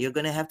 Yeah, you're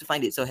gonna have to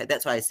find it. So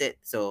that's why I said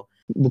so.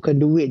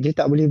 Bukan duit je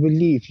tak boleh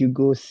beli. If you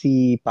go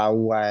see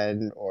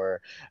pawan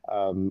or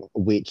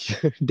witch,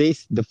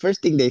 the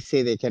first thing they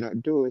say they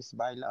cannot do is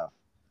buy love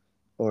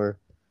or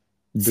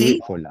do See,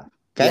 it for love.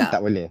 Kan yeah,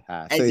 tak boleh.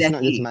 So it's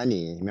not just exactly.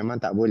 money.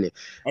 Memang tak boleh.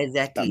 Tak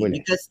Exactly,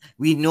 boleh. because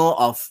we know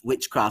of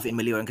witchcraft in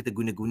Malay, orang kata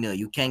guna-guna.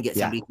 You can get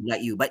Yeah. somebody to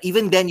like you, but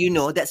even then, you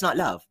know that's not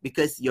love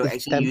because you're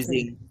It's actually temporary.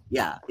 using.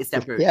 Yeah, it's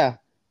temporary.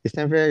 Yeah. It's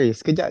temporary.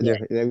 Sekejap je.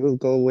 Yeah, It will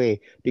go away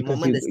the because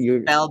moment the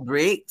you spell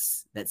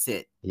breaks, that's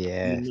it. You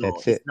yes, know,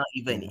 that's it's it. not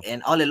even. Yeah.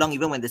 And all along,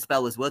 even when the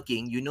spell was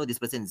working, you know this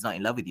person is not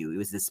in love with you. It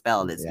was the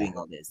spell that's Yeah. doing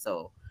all this.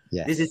 So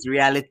this Yes. is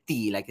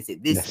reality. Like I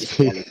said, this is That's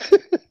reality.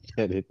 This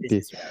reality.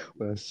 is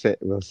reality.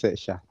 Well said,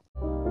 Shah.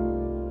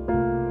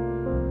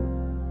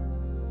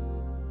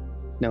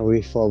 Now,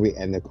 before we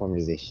end the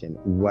conversation,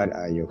 what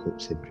are your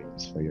hopes and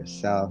dreams for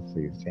yourself,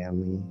 for your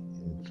family,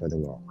 and for the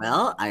world?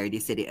 Well, I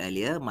already said it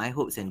earlier. My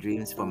hopes and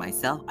dreams for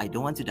myself. I don't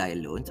want to die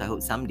alone. So I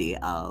hope someday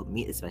I'll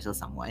meet a special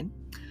someone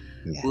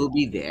Yeah. who will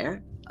be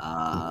there.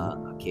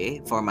 Mhm. Okay.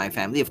 For my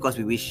family, of course,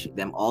 we wish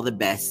them all the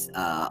best.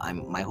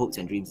 My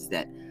hopes and dreams is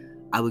that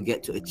I will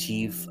get to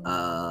achieve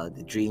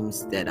the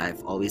dreams that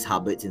I've always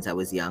harbored since I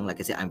was young. Like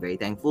I said, I'm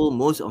very thankful.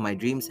 Most of my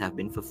dreams have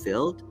been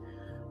fulfilled.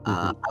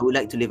 Mhm. I would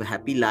like to live a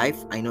happy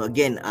life. I know,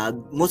 again,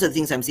 most of the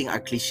things I'm saying are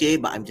cliche,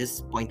 but I'm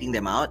just pointing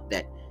them out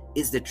that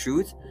it's the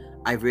truth.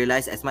 I've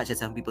realized, as much as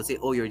some people say,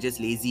 oh, you're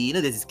just lazy. You know,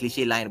 there's this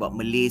cliche line about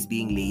Malays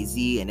being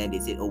lazy, and then they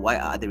say, oh, why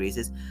are other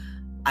races?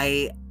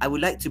 I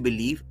would like to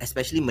believe,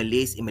 especially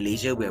Malays in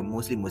Malaysia, we're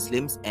mostly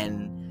Muslims,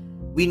 and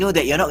we know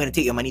that you're not going to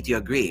take your money to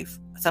your grave.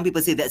 Some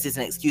people say that's just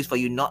an excuse for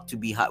you not to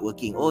be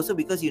hardworking. Also,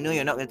 because you know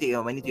you're not going to take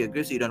your money to your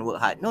grave, so you don't work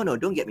hard. No,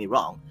 don't get me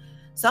wrong.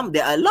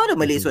 There are a lot of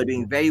Malays who are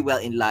doing very well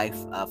in life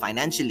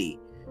financially,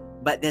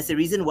 but there's a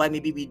reason why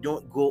maybe we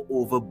don't go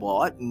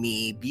overboard.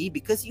 Maybe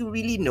because you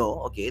really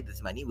know, okay,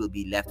 this money will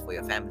be left for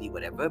your family,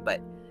 whatever.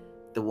 But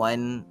the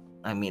one,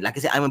 I mean, like I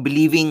said, I'm a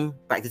believing,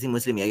 practicing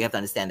Muslim. Yeah, you have to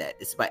understand that.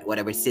 Despite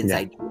whatever sins Yeah.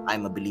 I do,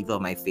 I'm a believer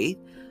of my faith.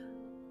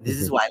 This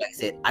is Mhm. why, like I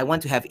said, I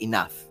want to have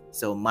enough.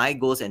 So my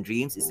goals and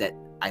dreams is that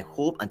I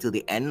hope until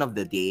the end of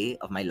the day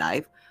of my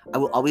life, I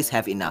will always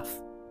have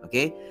enough.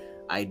 Okay,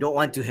 I don't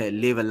want to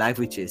live a life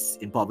which is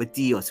in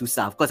poverty or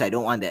susah. Of course, I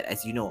don't want that.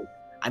 As you know,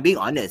 I'm being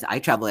honest. I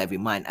travel every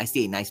month. I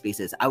stay in nice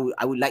places. I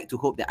would like to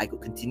hope that I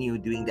could continue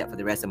doing that for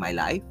the rest of my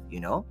life.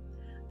 You know,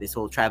 this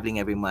whole traveling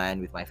every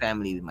month with my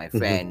family, with my Mhm.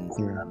 friends,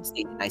 Yeah.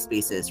 staying in nice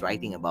places,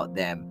 writing about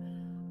them.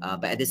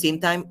 But at the same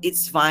time,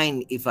 it's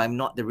fine if I'm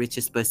not the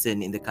richest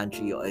person in the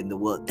country or in the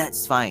world.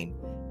 That's fine.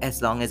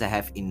 As long as I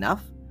have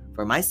enough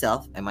for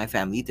myself and my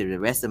family to the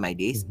rest of my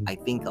days, Mhm. I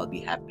think I'll be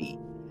happy.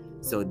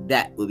 So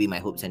that will be my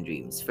hopes and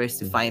dreams.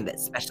 First, to Mhm. find that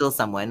special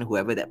someone,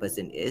 whoever that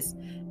person is.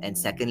 And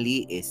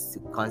secondly, is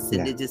to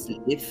constantly Yeah. just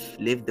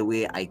live the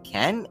way I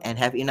can and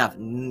have enough,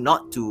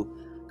 not to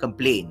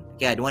complain.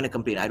 Okay, I don't want to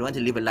complain. I don't want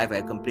to live a life where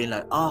I complain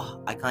like,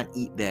 oh, I can't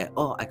eat there.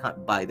 Oh, I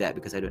can't buy that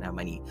because I don't have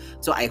money.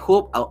 So I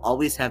hope I'll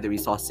always have the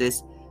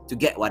resources to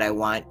get what I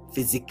want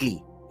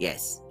physically.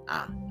 Yes.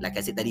 Like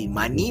I said tadi,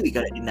 money we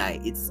gotta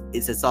deny.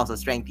 It's a source of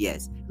strength,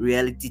 yes.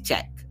 Reality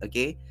check.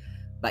 Okay.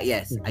 But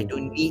yes, I Mhm.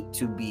 don't need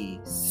to be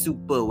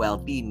super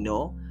wealthy.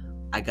 No.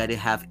 I gotta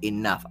have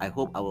enough. I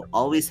hope I will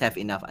always have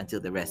enough until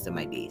the rest of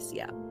my days.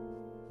 Yeah.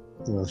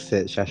 Well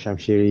said, Shah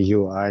Shamshiri.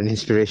 You are an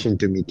inspiration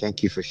to me.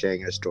 Thank you for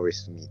sharing your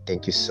stories with me.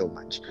 Thank you so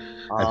much.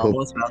 I hope.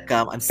 Most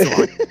welcome. I'm so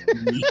honored to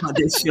be on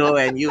the show,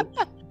 and you.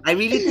 I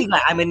really think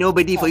like I'm a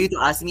nobody for you to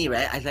ask me,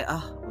 right? I was like,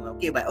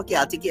 okay, but okay,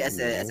 I'll take it as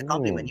a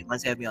compliment. No. You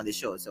once have me on the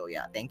show, so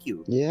yeah, thank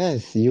you.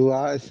 Yes, you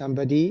are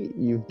somebody.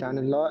 You've done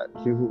a lot.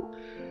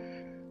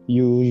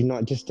 You're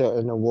not just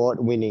an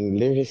award-winning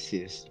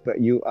lyricist,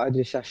 but you are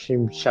the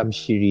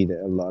Shamshiri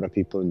that a lot of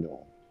people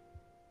know.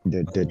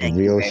 The Thank you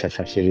real very much.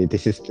 Shashiri.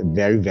 This is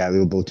very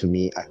valuable to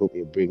me. I hope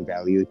it bring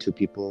value to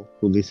people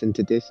who listen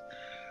to this.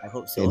 I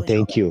hope so. And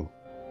thank Inshallah. you.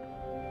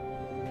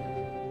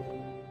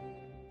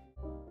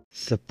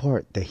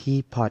 Support the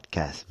He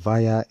Podcast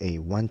via a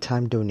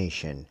one-time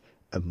donation,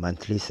 a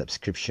monthly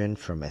subscription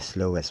from as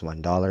low as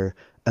 $1,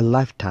 a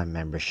lifetime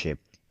membership,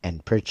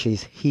 and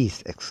purchase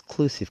He's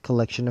exclusive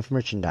collection of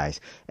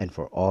merchandise. And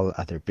for all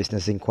other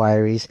business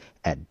inquiries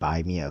at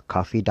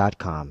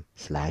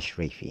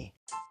buymeacoffee.com/Rafi.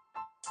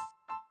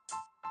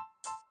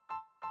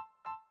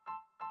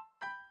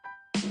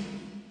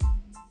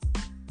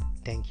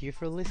 Thank you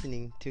for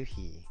listening to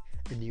He.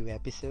 A new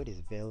episode is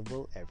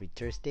available every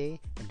Thursday,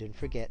 and don't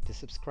forget to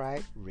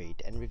subscribe,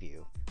 rate, and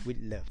review.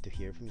 We'd love to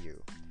hear from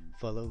you.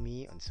 Follow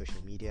me on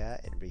social media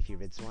at Rafi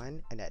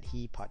Ridzwan and at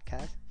He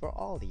Podcast for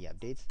all the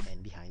updates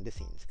and behind the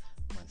scenes.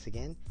 Once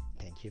again,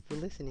 thank you for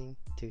listening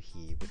to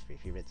He with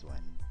Rafi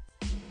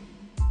Ridzwan.